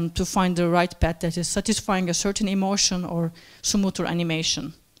to find the right path that is satisfying a certain emotion or smoother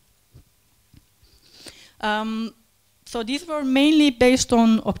animation. So these were mainly based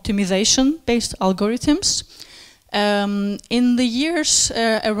on optimization-based algorithms. In the years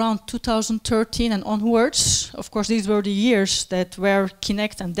around 2013 and onwards, of course these were the years where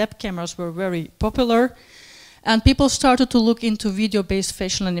Kinect and depth cameras were very popular, and people started to look into video-based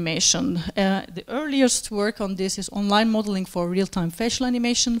facial animation. The earliest work on this is online modeling for real-time facial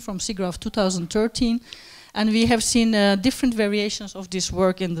animation from SIGGRAPH 2013, and we have seen different variations of this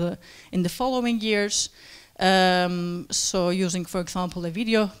work in the following years. So using, for example, a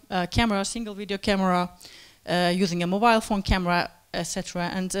video camera, single video camera, using a mobile phone camera, etc.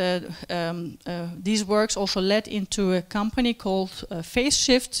 And these works also led into a company called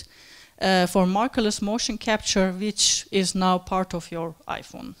Phase for markerless motion capture, which is now part of your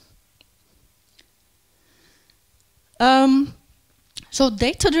iPhone. So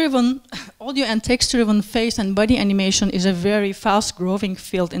data-driven audio and text-driven face and body animation is a very fast-growing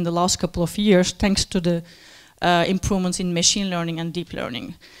field in the last couple of years, thanks to the improvements in machine learning and deep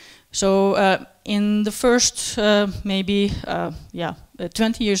learning. So in the first maybe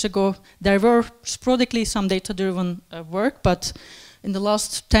 20 years ago, there were sporadically some data-driven work, but in the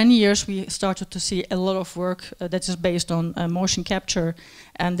last 10 years we started to see a lot of work that is based on motion capture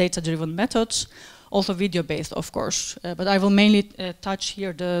and data-driven methods, also video-based, of course. But I will mainly touch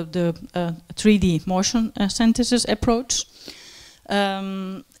here the 3D motion synthesis approach.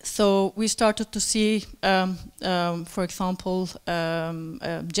 So we started to see, for example,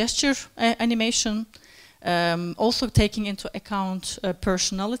 gesture animation, also taking into account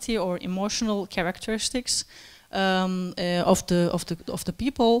personality or emotional characteristics of the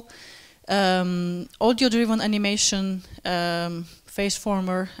people, audio-driven animation, face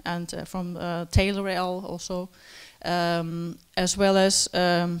former, and from Taylor et al. Also, as well as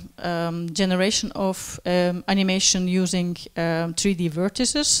generation of animation using 3D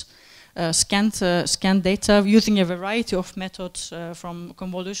vertices, scanned data using a variety of methods from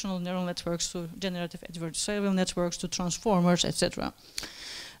convolutional neural networks to generative adversarial networks to transformers, etc.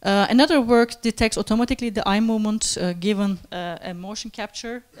 Another work detects automatically the eye movement given a motion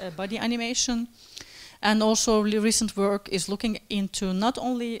capture body animation. And also recent work is looking into not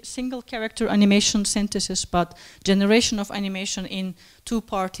only single character animation synthesis, but generation of animation in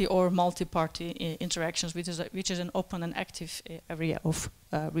two-party or multi-party interactions, which is an open and active area of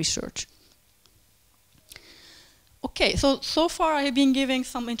research. Okay, so far I have been giving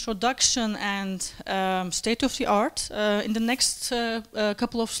some introduction and state of the art. In the next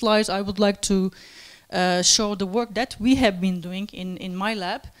couple of slides, I would like to show the work that we have been doing in my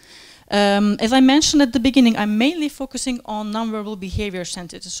lab. As I mentioned at the beginning, I'm mainly focusing on nonverbal behavior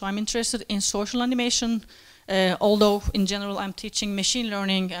synthesis. So I'm interested in social animation, although in general I'm teaching machine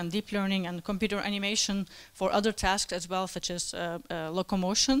learning and deep learning and computer animation for other tasks as well, such as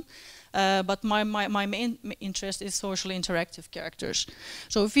locomotion. But my main interest is social interactive characters.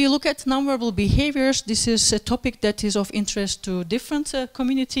 So if you look at nonverbal behaviors, this is a topic that is of interest to different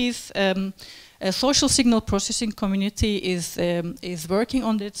communities. A social signal processing community is working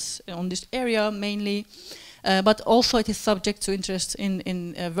on this area mainly, but also it is subject to interest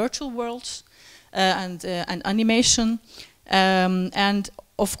in virtual worlds and animation, and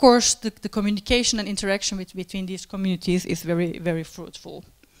of course the communication and interaction between these communities is very fruitful.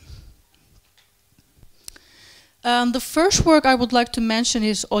 The first work I would like to mention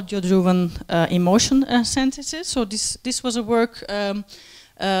is audio-driven emotion synthesis. So this was a work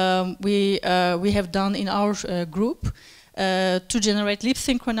we have done in our group to generate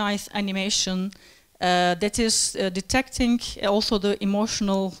lip-synchronized animation that is detecting also the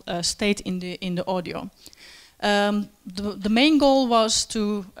emotional state in the audio. The main goal was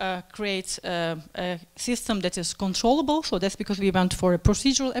to create a system that is controllable, so that's because we went for a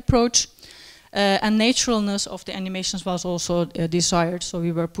procedural approach, and naturalness of the animations was also desired, so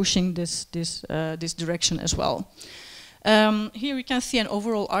we were pushing this direction as well. Here we can see an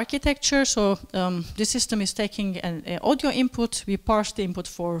overall architecture. So the system is taking an audio input. We parse the input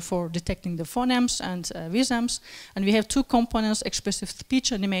for detecting the phonemes and visemes. And we have two components, expressive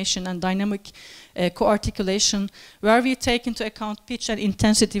speech animation and dynamic co-articulation, where we take into account pitch and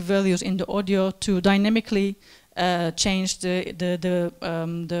intensity values in the audio to dynamically change the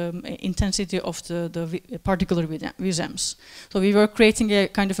intensity of the particular visemes. So we were creating a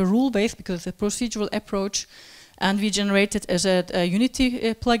kind of a rule base because it's a procedural approach. And we generated as a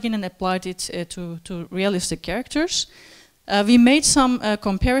Unity plugin and applied it to realistic characters. We made some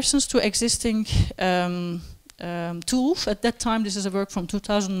comparisons to existing tools. At that time, this is a work from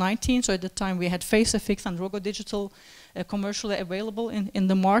 2019, so at that time we had FaceFX and Rogo Digital commercially available in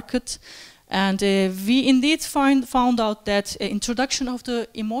the market. And we indeed found out that introduction of the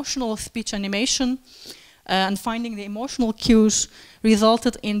emotional speech animation and finding the emotional cues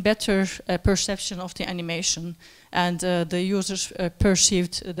resulted in better perception of the animation, and the users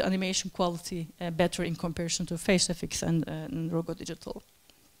perceived the animation quality better in comparison to FaceFX and Rogo Digital.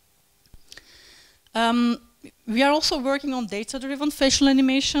 We are also working on data-driven facial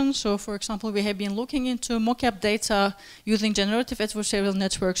animation. So, for example, we have been looking into mocap data using generative adversarial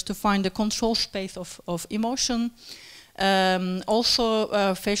networks to find the control space of emotion.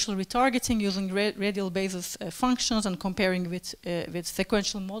 Also facial retargeting using radial basis functions and comparing with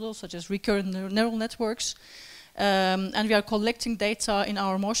sequential models such as recurrent neural networks. And we are collecting data in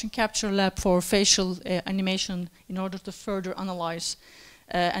our motion capture lab for facial animation in order to further analyze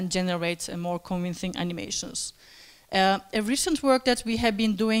and generate more convincing animations. A recent work that we have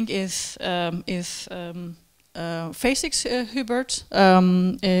been doing is FaceX Hubert.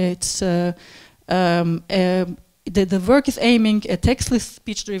 The work is aiming at textless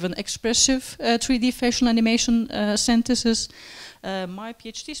speech-driven expressive 3D facial animation synthesis. My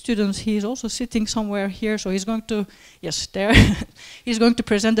PhD student, he is also sitting somewhere here, so he's going to, yes, there, he's going to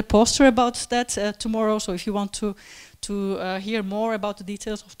present a poster about that tomorrow. So if you want to hear more about the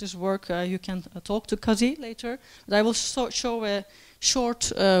details of this work, you can talk to Kazi later. But I will show a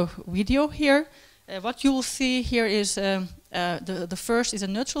short video here. What you will see here is the first is a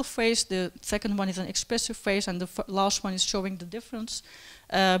neutral phase, the second one is an expressive phase, and the last one is showing the difference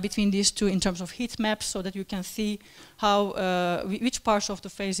between these two in terms of heat maps, so that you can see how which parts of the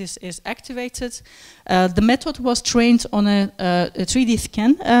phase is activated. The method was trained on a 3D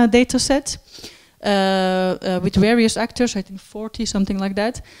scan data set with various actors, I think 40, something like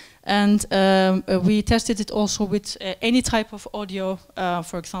that. And we tested it also with any type of audio,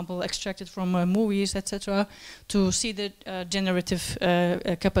 for example, extracted from movies, etc., to see the generative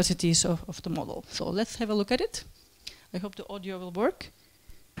capacities of the model. So let's have a look at it. I hope the audio will work.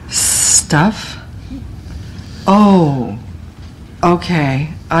 Stuff? Oh,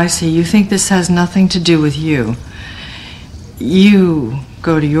 okay, I see. You think this has nothing to do with you. You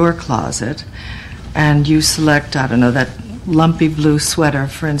go to your closet and you select, I don't know, that lumpy blue sweater,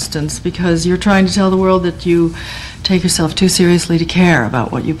 for instance, because you're trying to tell the world that you take yourself too seriously to care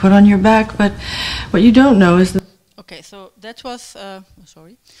about what you put on your back, but what you don't know is that... Okay, so that was,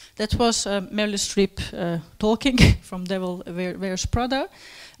 Meryl Streep talking from Devil Wears Prada.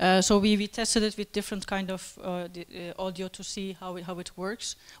 So we tested it with different kind of audio to see how it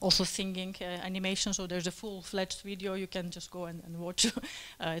works. Also singing, animation, so there's a full-fledged video. You can just go and watch.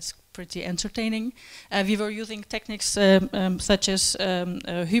 It's pretty entertaining. We were using techniques such as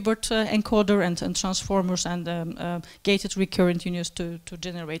Hubert encoder and transformers and gated recurrent unions to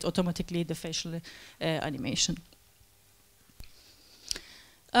generate automatically the facial animation.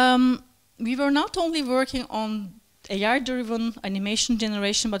 We were not only working on AI-driven animation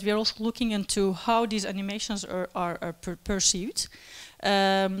generation, but we are also looking into how these animations are perceived.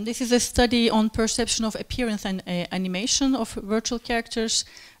 This is a study on perception of appearance and animation of virtual characters.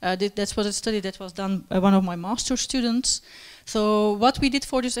 That was a study that was done by one of my master students. So what we did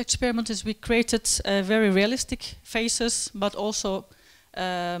for this experiment is we created very realistic faces, but also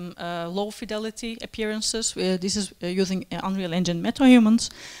low fidelity appearances. This is using Unreal Engine MetaHumans,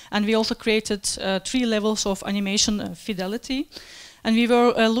 and we also created 3 levels of animation fidelity. And we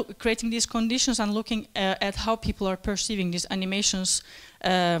were creating these conditions and looking at how people are perceiving these animations.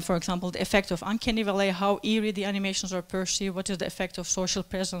 For example, the effect of uncanny valley, how eerie the animations are perceived, what is the effect of social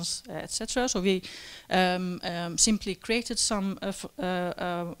presence, etc. So we simply created some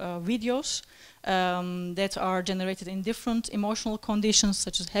videos that are generated in different emotional conditions,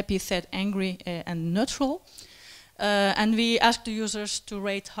 such as happy, sad, angry, and neutral. And we asked the users to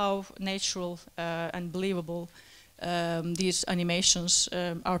rate how natural and believable these animations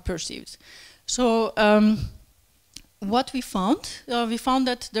are perceived. So what we found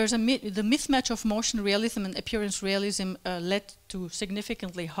that there's the mismatch of motion realism and appearance realism led to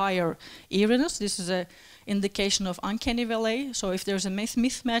significantly higher eeriness. This is an indication of uncanny valley. So if there's a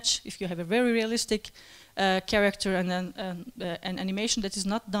mismatch, if you have a very realistic character and then an animation that is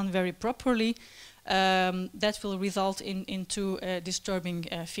not done very properly, that will result into a disturbing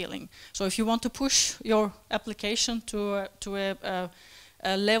feeling. So if you want to push your application to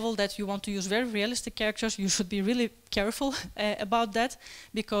a level that you want to use very realistic characters, you should be really careful about that,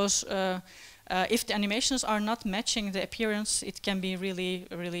 because if the animations are not matching the appearance, it can be really,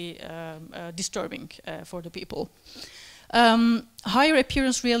 really disturbing for the people. Higher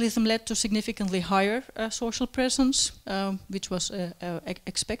appearance realism led to significantly higher social presence, which was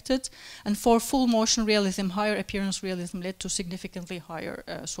expected. And for full motion realism, higher appearance realism led to significantly higher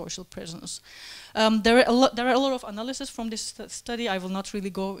social presence. There are a lot of analysis from this study. I will not really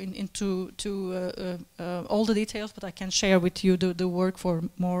go into all the details, but I can share with you the work for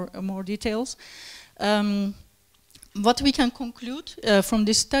more details. What we can conclude from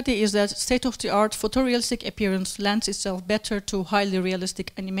this study is that state-of-the-art photorealistic appearance lends itself better to highly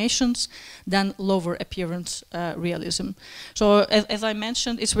realistic animations than lower appearance realism. So as I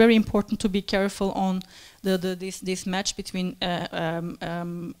mentioned, it's very important to be careful on this match between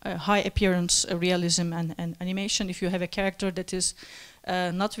high appearance realism and animation. If you have a character that is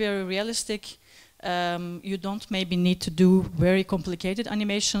not very realistic, you don't maybe need to do very complicated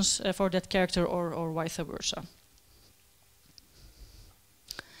animations for that character or vice versa.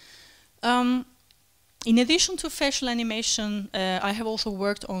 In addition to facial animation, I have also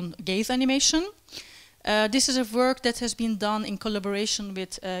worked on gaze animation. This is a work that has been done in collaboration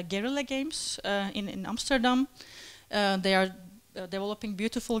with Guerrilla Games in Amsterdam. They are developing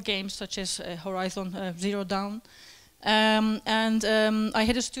beautiful games such as Horizon Zero Dawn. I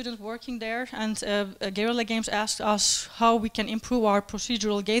had a student working there, and Guerrilla Games asked us how we can improve our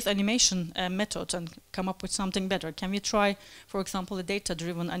procedural gaze animation method and come up with something better. Can we try, for example, a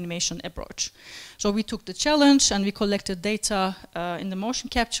data-driven animation approach? So we took the challenge and we collected data in the motion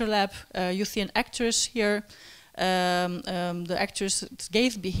capture lab. You see an actress here. The actress'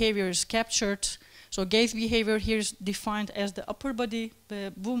 gaze behavior is captured. So gaze behavior here is defined as the upper body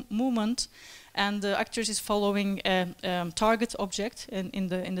movement, and the actress is following a target object in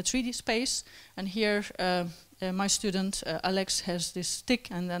the 3D space. And here my student Alex has this stick,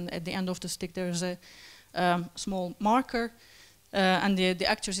 and then at the end of the stick there is a small marker. and the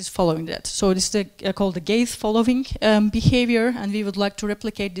actors is following that. So this is called the gaze following behavior, and we would like to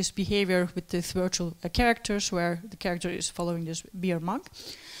replicate this behavior with these virtual characters where the character is following this beer mug.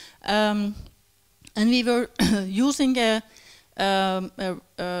 And we were using a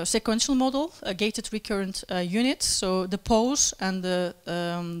sequential model, a gated recurrent unit. So the pose and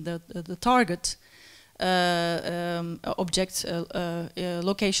the target object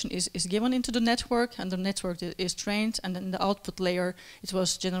location is given into the network, and the network is trained, and then the output layer, it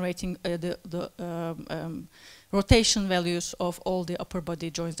was generating the rotation values of all the upper body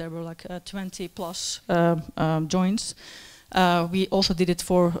joints. There were like 20 plus joints. We also did it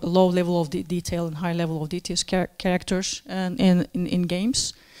for low level of detail and high level of details characters in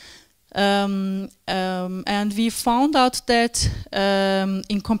games. And we found out that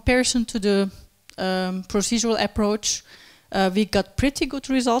in comparison to the procedural approach, we got pretty good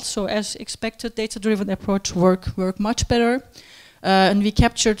results. So as expected, data-driven approach work much better. And we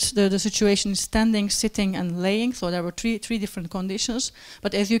captured the situation standing, sitting, and laying. So there were three different conditions.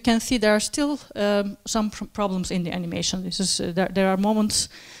 But as you can see, there are still some problems in the animation. This is there are moments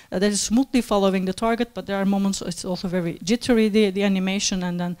that is smoothly following the target, but there are moments it's also very jittery, the animation,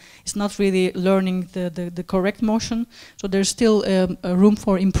 and then it's not really learning the correct motion. So there's still room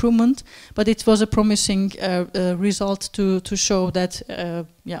for improvement. But it was a promising result to show that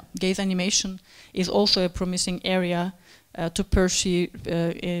gaze animation is also a promising area to pursue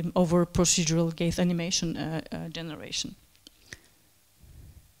over procedural gaze animation generation.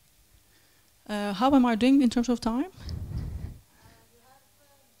 How am I doing in terms of time?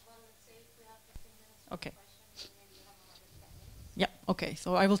 Okay. Yeah, okay,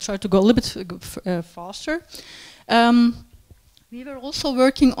 so I will try to go a little bit faster. We were also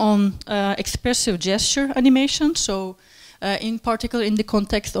working on expressive gesture animation, so in particular in the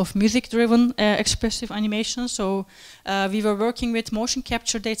context of music-driven expressive animation. So we were working with motion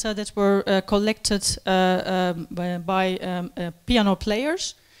capture data that were collected by piano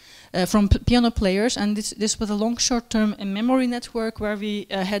players, from piano players, and this was a long short-term memory network where we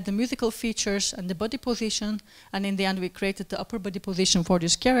had the musical features and the body position, and in the end we created the upper body position for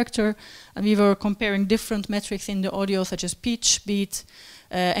this character, and we were comparing different metrics in the audio such as pitch, beat,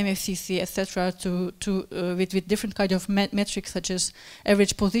 MFCC, etc., with different kind of metrics such as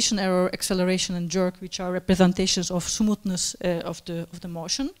average position error, acceleration, and jerk, which are representations of smoothness of the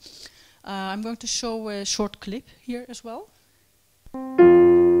motion. I'm going to show a short clip here as well.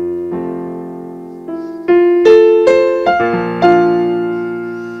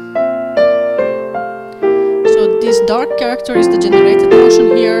 So this dark character is the generated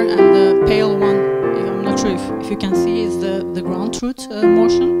motion here, and the pale one, I'm not sure if you can see, is the ground truth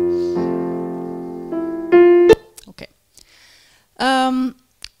motion. Okay.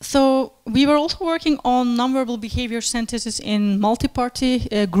 So we were also working on nonverbal behavior synthesis in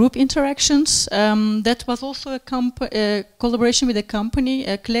multi-party group interactions. That was also a collaboration with a company,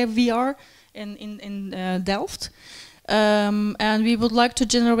 Clev VR in Delft. And we would like to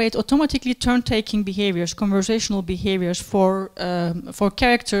generate automatically turn-taking behaviors, conversational behaviors for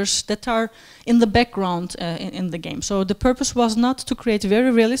characters that are in the background in the game. So the purpose was not to create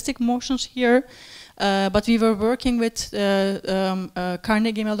very realistic motions here, but we were working with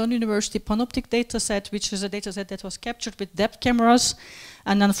Carnegie Mellon University Panoptic dataset, which is a dataset that was captured with depth cameras,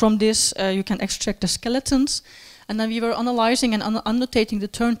 and then from this you can extract the skeletons. And then we were analyzing and annotating the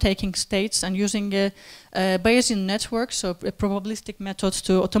turn-taking states and using a Bayesian network, so a probabilistic method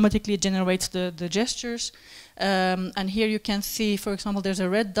to automatically generate the gestures. And here you can see, for example, there's a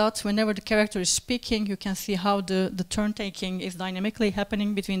red dot. Whenever the character is speaking, you can see how the turn-taking is dynamically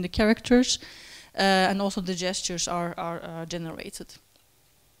happening between the characters, and also the gestures are generated.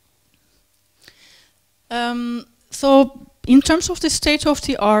 So in terms of the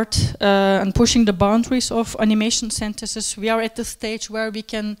state-of-the-art and pushing the boundaries of animation synthesis, we are at the stage where we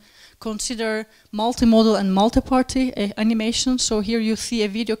can consider multimodal and multi-party animation. So here you see a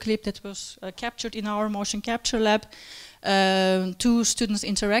video clip that was captured in our motion capture lab. Two students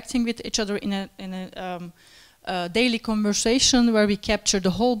interacting with each other in a daily conversation where we captured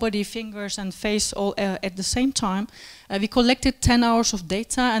the whole body, fingers and face all at the same time. We collected 10 hours of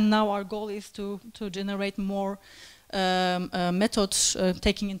data, and now our goal is to generate more methods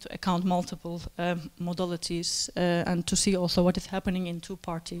taking into account multiple modalities and to see also what is happening in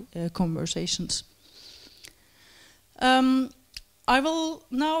two-party conversations. I will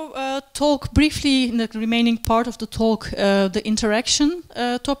now talk briefly in the remaining part of the talk the interaction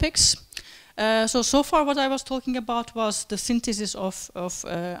topics. So far what I was talking about was the synthesis of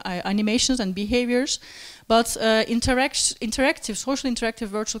animations and behaviors, but social interactive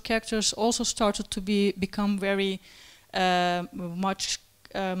virtual characters also started to become very much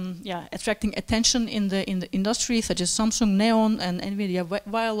attracting attention in the industry, such as Samsung Neon and NVIDIA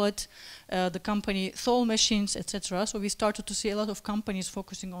Violet, the company Soul Machines, etc. So we started to see a lot of companies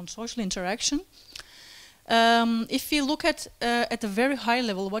focusing on social interaction. If we look at a very high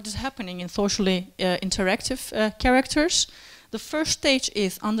level what is happening in socially interactive characters, the first stage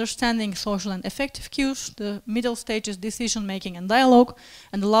is understanding social and affective cues, the middle stage is decision making and dialogue,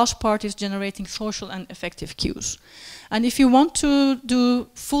 and the last part is generating social and affective cues. And if you want to do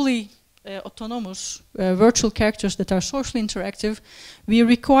fully autonomous virtual characters that are socially interactive, we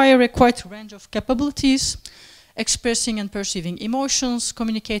require a quite range of capabilities: expressing and perceiving emotions,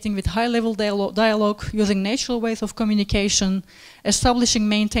 communicating with high-level dialogue, using natural ways of communication, establishing,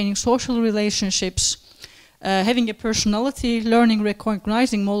 maintaining social relationships, having a personality, learning,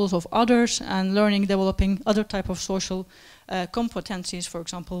 recognizing models of others, and learning, developing other type of social competencies, for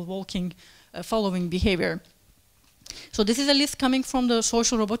example, walking, following behavior. So this is a list coming from the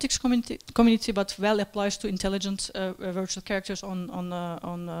social robotics community, but well applies to intelligent virtual characters on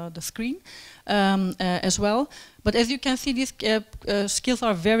the screen as well. But as you can see, these skills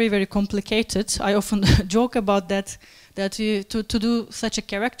are very, very complicated. I often joke about that to do such a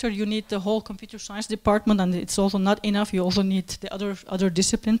character, you need the whole computer science department, and it's also not enough. You also need the other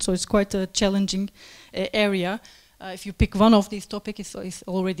disciplines, so it's quite a challenging area. If you pick one of these topics, it's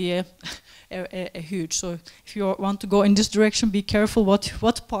already a huge. So if you want to go in this direction, be careful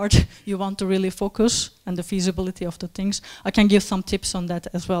what part you want to really focus and the feasibility of the things. I can give some tips on that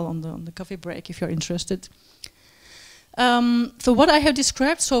as well on the coffee break if you're interested. So what I have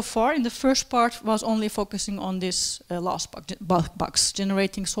described so far in the first part was only focusing on this last box,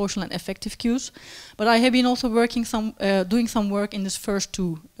 generating social and affective cues. But I have been also working doing some work in these first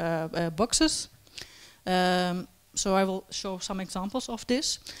two boxes. So I will show some examples of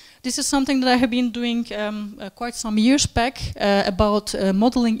this. This is something that I have been doing quite some years back about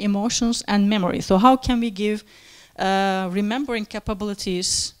modeling emotions and memory. So how can we give remembering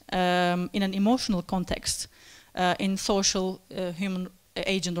capabilities in an emotional context in social human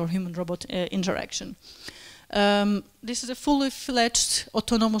agent or human-robot interaction. This is a fully fledged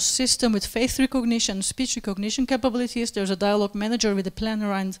autonomous system with face recognition, speech recognition capabilities. There's a dialogue manager with a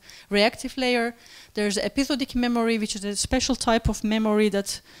planner and reactive layer. There's episodic memory, which is a special type of memory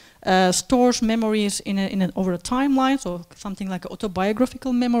that stores memories over a timeline, so something like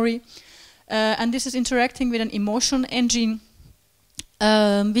autobiographical memory. And this is interacting with an emotion engine,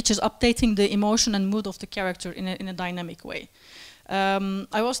 which is updating the emotion and mood of the character in a dynamic way.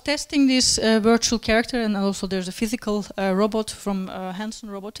 I was testing this virtual character, and also there's a physical robot from Hanson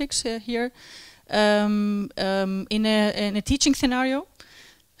Robotics here in a teaching scenario.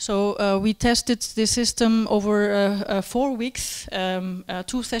 So we tested the system over 4 weeks,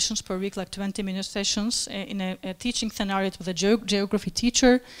 2 sessions per week, like 20-minute sessions in a teaching scenario with a geography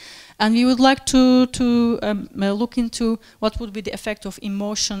teacher. And we would like to look into what would be the effect of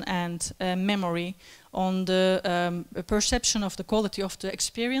emotion and memory on the perception of the quality of the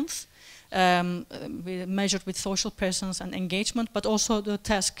experience, measured with social presence and engagement, but also the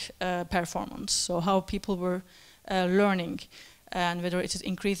task performance, so how people were learning and whether it is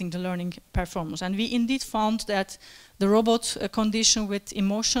increasing the learning performance. And we indeed found that the robot condition with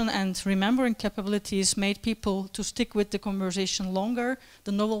emotion and remembering capabilities made people to stick with the conversation longer.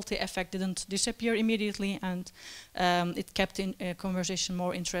 The novelty effect didn't disappear immediately, and it kept a conversation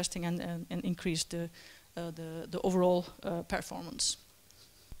more interesting and increased the overall performance.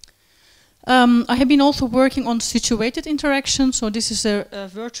 I have been also working on situated interaction. So this is a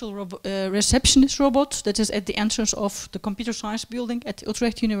virtual receptionist robot that is at the entrance of the computer science building at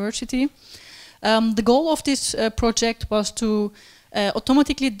Utrecht University. The goal of this project was to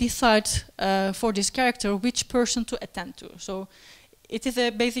automatically decide for this character which person to attend to. So it is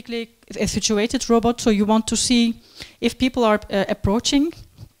basically a situated robot, so you want to see if people are approaching,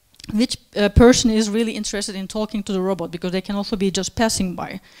 which person is really interested in talking to the robot, because they can also be just passing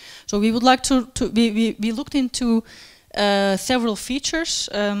by. So we would like we looked into several features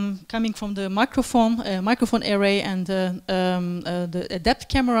coming from the microphone array and the depth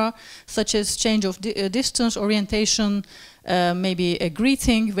camera, such as change of distance, orientation, maybe a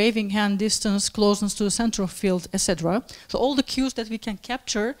greeting, waving hand, distance, closeness to the center of field, etc. So all the cues that we can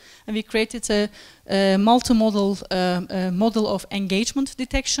capture, and we created a multi-model model of engagement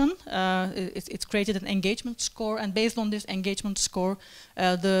detection. It's created an engagement score, and based on this engagement score,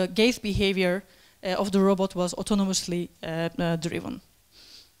 the gaze behavior of the robot was autonomously driven.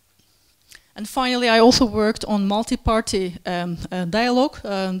 And finally, I also worked on multi-party dialogue.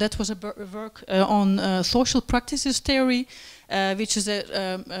 That was a work on social practices theory which is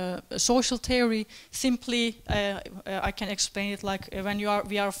a social theory. Simply, I can explain it like when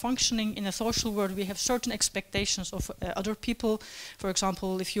we are functioning in a social world, we have certain expectations of other people. For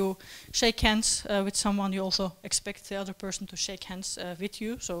example, if you shake hands with someone, you also expect the other person to shake hands with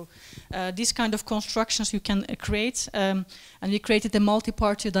you. So these kind of constructions you can create, and we created a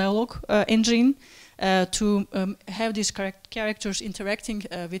multi-party dialogue engine to have these characters interacting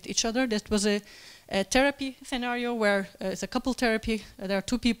with each other. That was a therapy scenario where it's a couple therapy. There are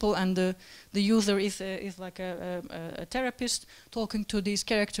two people, and the user is like a therapist talking to these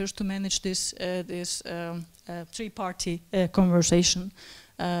characters to manage this three-party conversation,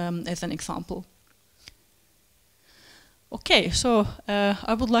 as an example. Okay, so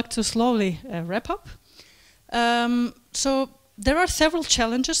I would like to slowly wrap up. So there are several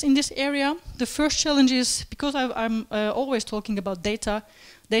challenges in this area. The first challenge is, because I'm always talking about data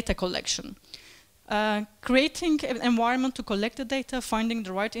collection. Creating an environment to collect the data, finding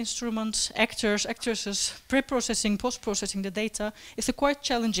the right instruments, actors, actresses, pre-processing, post-processing the data is a quite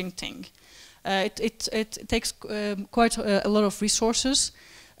challenging thing. It takes quite a lot of resources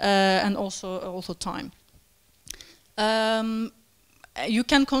and also time. You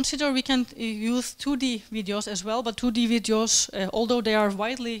can consider we can use 2D videos as well, but 2D videos, although they are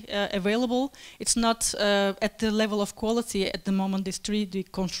widely available, it's not at the level of quality at the moment, these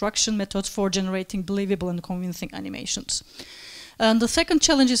 3D construction methods for generating believable and convincing animations. The second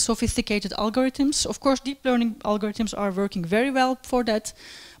challenge is sophisticated algorithms. Of course, deep learning algorithms are working very well for that,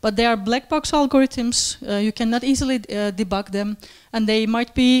 but they are black box algorithms. You cannot easily debug them, and they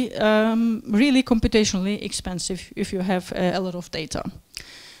might be really computationally expensive if you have a lot of data.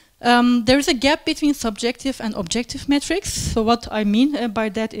 There is a gap between subjective and objective metrics. So what I mean by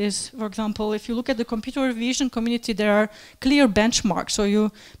that is, for example, if you look at the computer vision community, there are clear benchmarks. So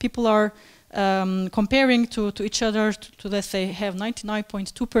people are comparing to each other to let's say have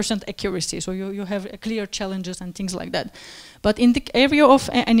 99.2% accuracy. So you have clear challenges and things like that. But in the area of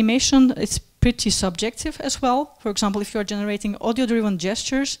animation, it's pretty subjective as well. For example, if you are generating audio-driven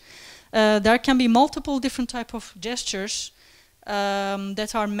gestures, there can be multiple different type of gestures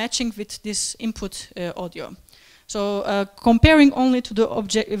that are matching with this input audio. So comparing only to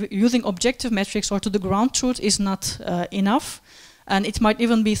the using objective metrics or to the ground truth is not enough. And it might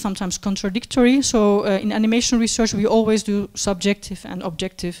even be sometimes contradictory. So in animation research, we always do subjective and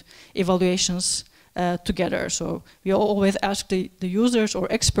objective evaluations together. So we always ask the users or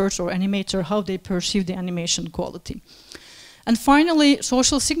experts or animator how they perceive the animation quality. And finally,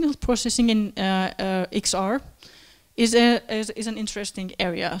 social signal processing in XR is an interesting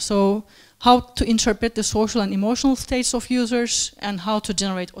area. So how to interpret the social and emotional states of users and how to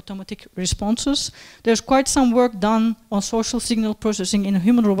generate automatic responses. There's quite some work done on social signal processing in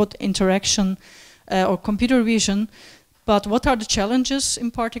human-robot interaction or computer vision. But what are the challenges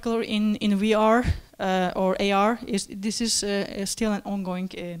in particular in VR or AR? This is still an ongoing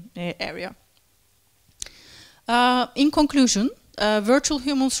area. In conclusion, virtual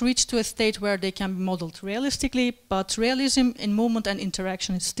humans reach to a state where they can be modeled realistically, but realism in movement and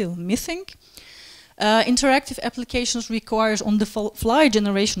interaction is still missing. Interactive applications requires on-the-fly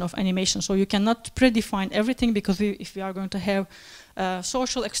generation of animation, so you cannot predefine everything, because if we are going to have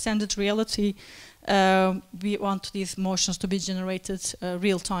social extended reality, we want these motions to be generated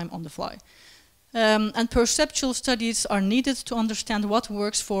real-time on the fly. And perceptual studies are needed to understand what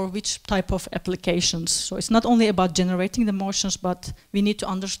works for which type of applications. So it's not only about generating the motions, but we need to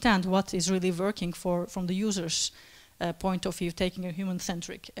understand what is really working from the user's point of view, taking a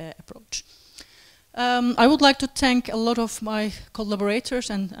human-centric approach. I would like to thank a lot of my collaborators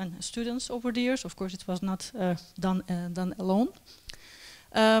and students over the years. Of course, it was not done alone.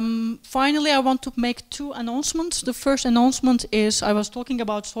 Finally, I want to make two announcements. The first announcement is, I was talking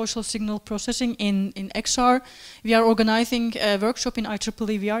about social signal processing in XR. We are organizing a workshop in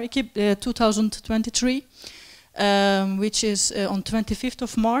IEEE VR Equip 2023, which is on 25th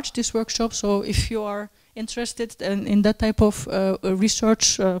of March, this workshop. So if you are interested in that type of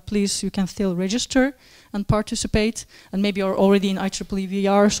research, please, you can still register and participate. And maybe you're already in IEEE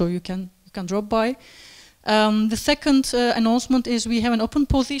VR, so you can drop by. The second announcement is we have an open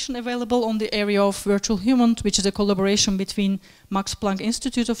position available on the area of virtual humans, which is a collaboration between Max Planck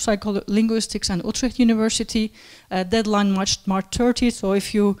Institute of Psycholinguistics and Utrecht University. Deadline March 30th, so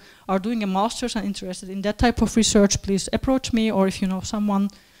if you are doing a master's and interested in that type of research, please approach me, or if you know someone,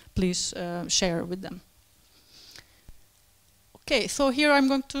 please share with them. Okay, so here I'm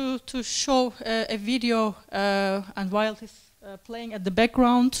going to show a video, and while it's playing at the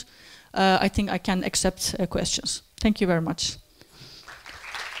background, I think I can accept questions. Thank you very much.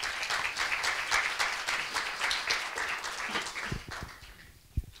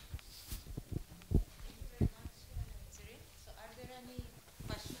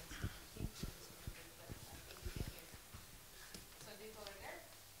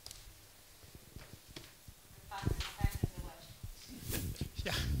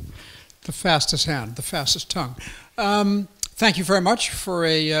 The fastest hand, the fastest tongue. Thank you very much for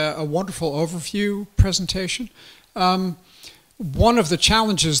a wonderful overview presentation. One of the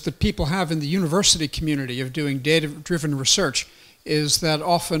challenges that people have in the university community of doing data-driven research is that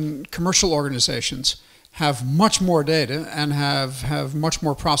often commercial organizations have much more data and have much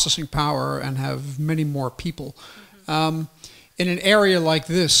more processing power and have many more people. In an area like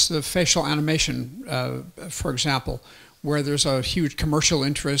this, the facial animation, for example, where there's a huge commercial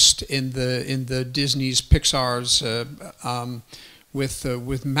interest in the Disney's, Pixar's,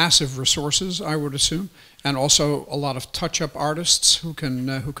 with massive resources, I would assume, and also a lot of touch-up artists who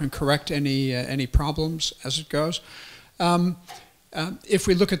can correct any problems as it goes. If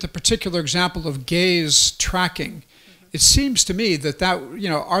we look at the particular example of gaze tracking, it seems to me that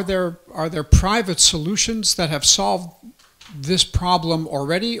are there private solutions that have solved this problem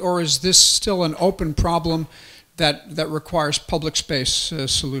already, or is this still an open problem that requires public space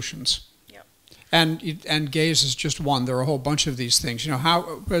solutions? Yep. And gaze is just one. There are a whole bunch of these things.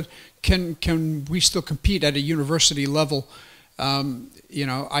 How can we still compete at a university level?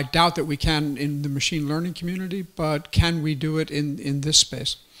 I doubt that we can in the machine learning community, but can we do it in this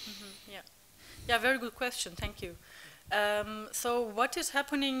space? Yeah, very good question. Thank you. So what is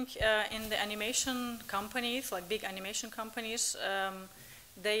happening in the animation companies, like big animation companies?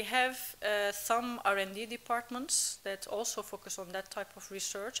 They have some R&D departments that also focus on that type of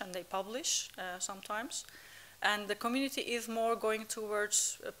research, and they publish sometimes. And the community is more going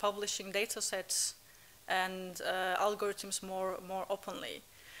towards publishing data sets and algorithms more openly.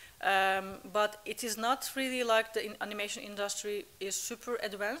 But it is not really like the animation industry is super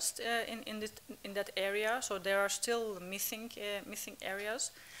advanced in that area, so there are still missing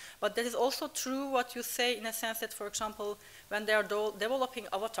areas. But that is also true what you say in a sense that, for example, when they are developing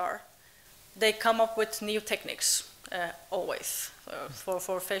Avatar, they come up with new techniques always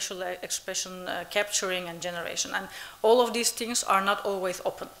for facial expression capturing and generation, and all of these things are not always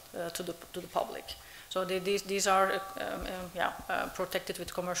open to the public. So these are protected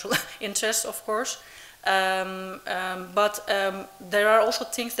with commercial interests, of course. But there are also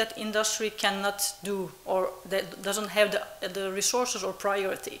things that industry cannot do, or that doesn't have the resources or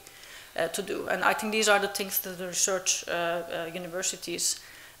priority to do. And I think these are the things that the research universities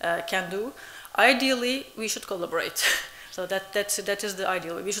can do. Ideally, we should collaborate. So that is the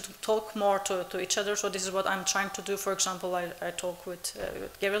ideal. We should talk more to each other. So this is what I'm trying to do. For example, I talk with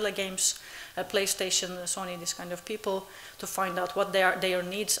Guerrilla Games, PlayStation, Sony, these kind of people, to find out what their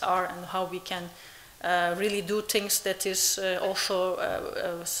needs are and how we can really do things that is also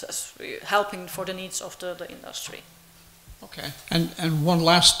helping for the needs of the industry. Okay, and one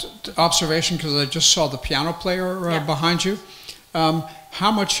last observation, because I just saw the piano player behind you.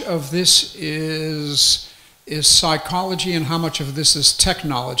 How much of this is psychology and how much of this is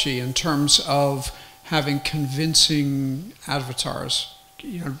technology in terms of having convincing avatars?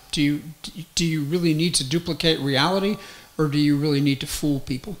 Do you really need to duplicate reality, or do you really need to fool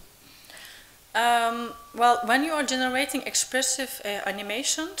people? Well, when you are generating expressive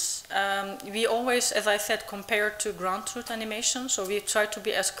animations, we always, as I said, compare to ground truth animation. So we try to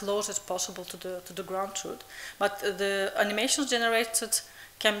be as close as possible to the ground truth. But the animations generated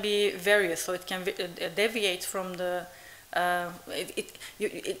can be various, so it can deviate from the.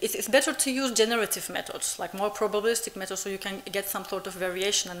 It's better to use generative methods, like more probabilistic methods, so you can get some sort of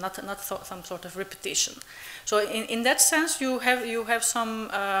variation and not some sort of repetition. So in that sense, you have some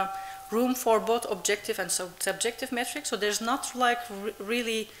room for both objective and subjective metrics. So there's not like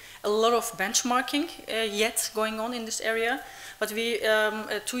really a lot of benchmarking yet going on in this area. But we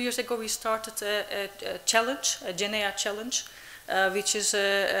 2 years ago we started a challenge, a GenAI challenge. Which is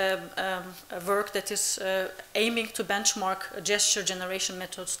a work that is aiming to benchmark gesture generation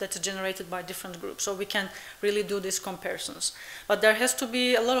methods that is generated by different groups. So we can really do these comparisons. But there has to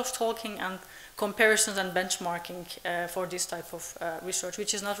be a lot of talking and comparisons and benchmarking for this type of research,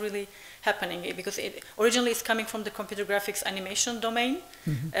 which is not really happening because originally it's coming from the computer graphics animation domain,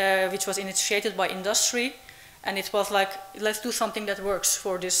 which was initiated by industry. And it was like, let's do something that works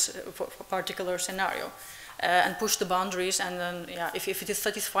for this particular scenario. And push the boundaries, and then if it is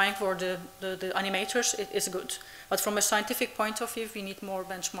satisfying for the animators, it is good. But from a scientific point of view, we need more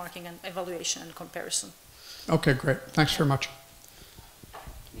benchmarking and evaluation and comparison. Okay, great. Thanks very much.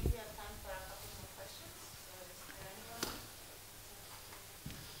 We have time for a couple more questions. Is there anyone?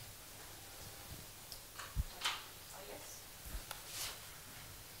 Oh, yes.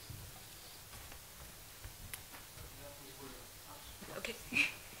 Okay.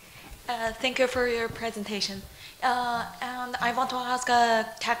 Thank you for your presentation. And I want to ask a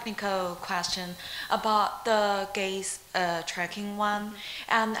technical question about the gaze tracking one.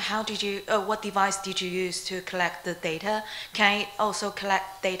 And how did you, what device did you use to collect the data? Can it also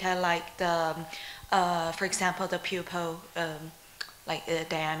collect data like the, for example, the pupil, like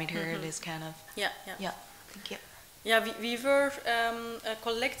diameter, this kind of? Yeah. Yeah, thank you. Yeah, we were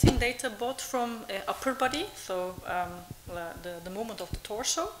collecting data both from upper body, so the movement of the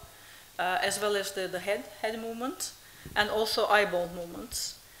torso, as well as the head movement, and also eyeball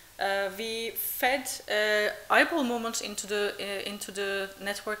movements. We fed eyeball movements into the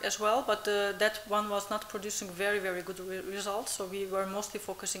network as well, but that one was not producing very good results. So we were mostly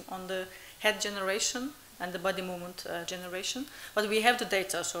focusing on the head generation and the body movement generation. But we have the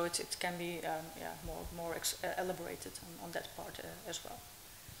data, so it can be more elaborated on that part as well.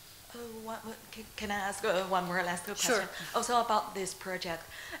 Can I ask one more last question? Sure. Also about this project,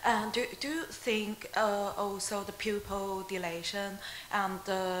 do you think also the pupil dilation and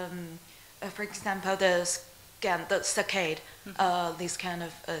for example the saccade, this kind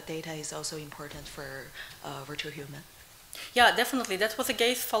of data is also important for virtual human? Yeah, definitely. That was a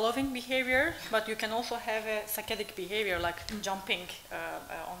gaze following behavior, but you can also have a saccadic behavior like jumping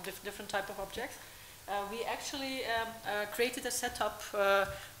on different type of objects. We actually created a setup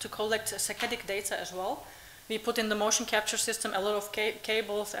to collect saccadic data as well. We put in the motion capture system a lot of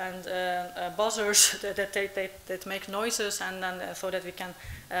cables and buzzers that make noises, and then so that we can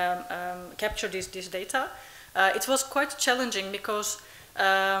capture this data. It was quite challenging because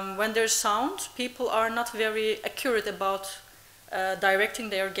when there's sound, people are not very accurate about directing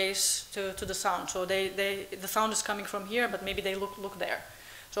their gaze to the sound. So the sound is coming from here, but maybe they look there.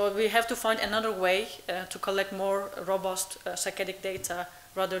 So we have to find another way to collect more robust saccadic data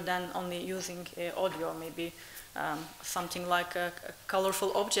rather than only using audio, maybe something like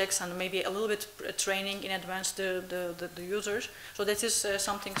colorful objects and maybe a little bit training in advance the users. So that is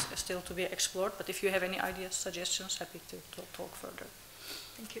something still to be explored, but if you have any ideas, suggestions, happy to talk further.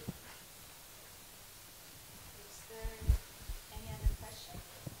 Thank you. Is there any other question?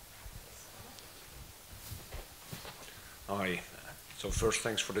 Hi. So first,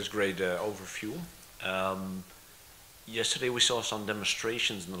 thanks for this great overview. Yesterday we saw some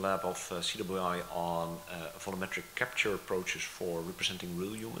demonstrations in the lab of CWI on volumetric capture approaches for representing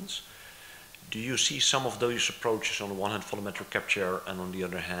real humans. Do you see some of those approaches, on the one hand volumetric capture and on the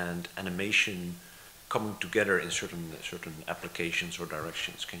other hand animation, coming together in certain applications or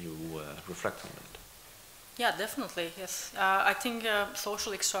directions? Can you reflect on that? Yeah, definitely, yes. I think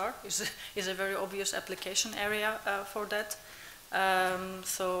social XR is a very obvious application area for that.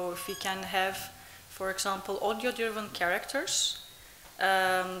 So if we can have, for example, audio-driven characters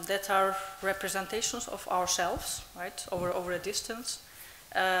that are representations of ourselves, right, over a distance.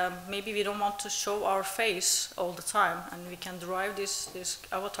 Maybe we don't want to show our face all the time, and we can derive these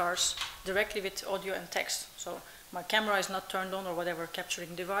avatars directly with audio and text. So my camera is not turned on or whatever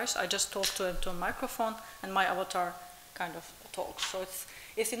capturing device. I just talk to a microphone, and my avatar kind of talks. So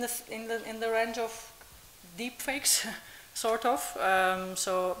it's in the range of deep fakes. Sort of,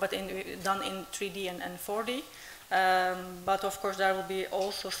 but done in 3D and 4D. But of course there will be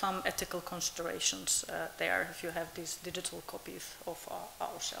also some ethical considerations there if you have these digital copies of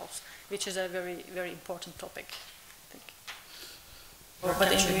ourselves, which is a very important topic, I think.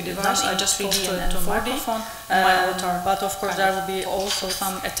 But in the device I just talk to a microphone, my avatar. But of course there will be also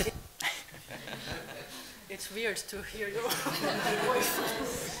some ethical. It's weird to hear your voice.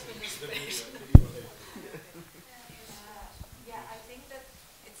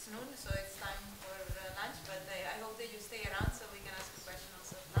 So it's time for lunch, but I hope that you stay around so we can ask a question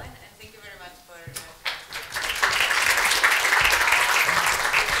also offline. And thank you very much for.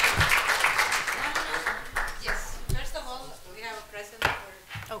 Yes. First of all, we have a present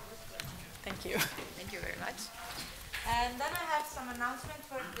for. Oh, thank you. Thank you very much. And then I have some announcement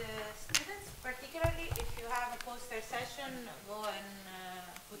for the students, particularly if you have a poster session, go and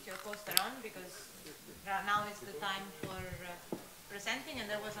put your poster on, because now is the time for. Presenting, and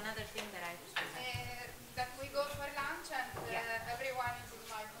there was another thing that I that we go for lunch and everyone is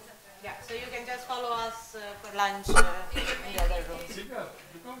invited. Yeah, so you can just follow us for lunch in the other room. Silvia,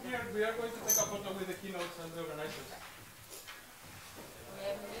 you come here. We are going to take a photo with the keynotes and the organizers.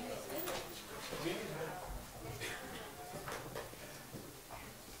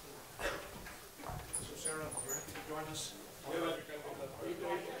 So Sarah, you're happy to join us?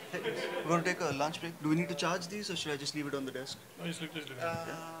 We're going to take a lunch break. Do we need to charge these, or should I just leave it on the desk? No, just leave it.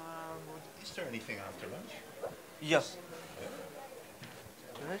 Is there anything after lunch? Yeah.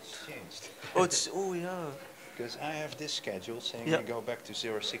 Right. Changed. Oh yeah. Because I have this schedule saying Yeah. we go back to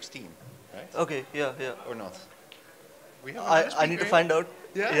 016, right? Okay, yeah. Or not? We have I need to find out.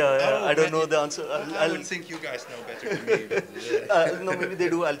 Yeah? Yeah, I don't know the answer. I would think you guys know better than me. But, no, maybe they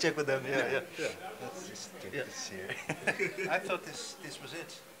do. I'll check with them. Yeah. Let's just get this here. I thought this was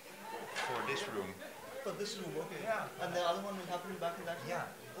it for this room. For this room, okay. Yeah. And the other one will happen back in that room? Yeah.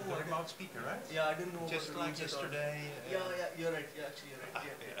 The remote speaker, right? Yeah, I didn't know. Just like yesterday. Yeah, you're right. Yeah, actually, you're right.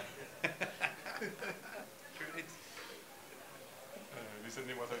 This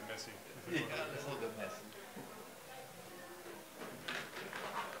ending was like messy. Yeah, a little bit messy.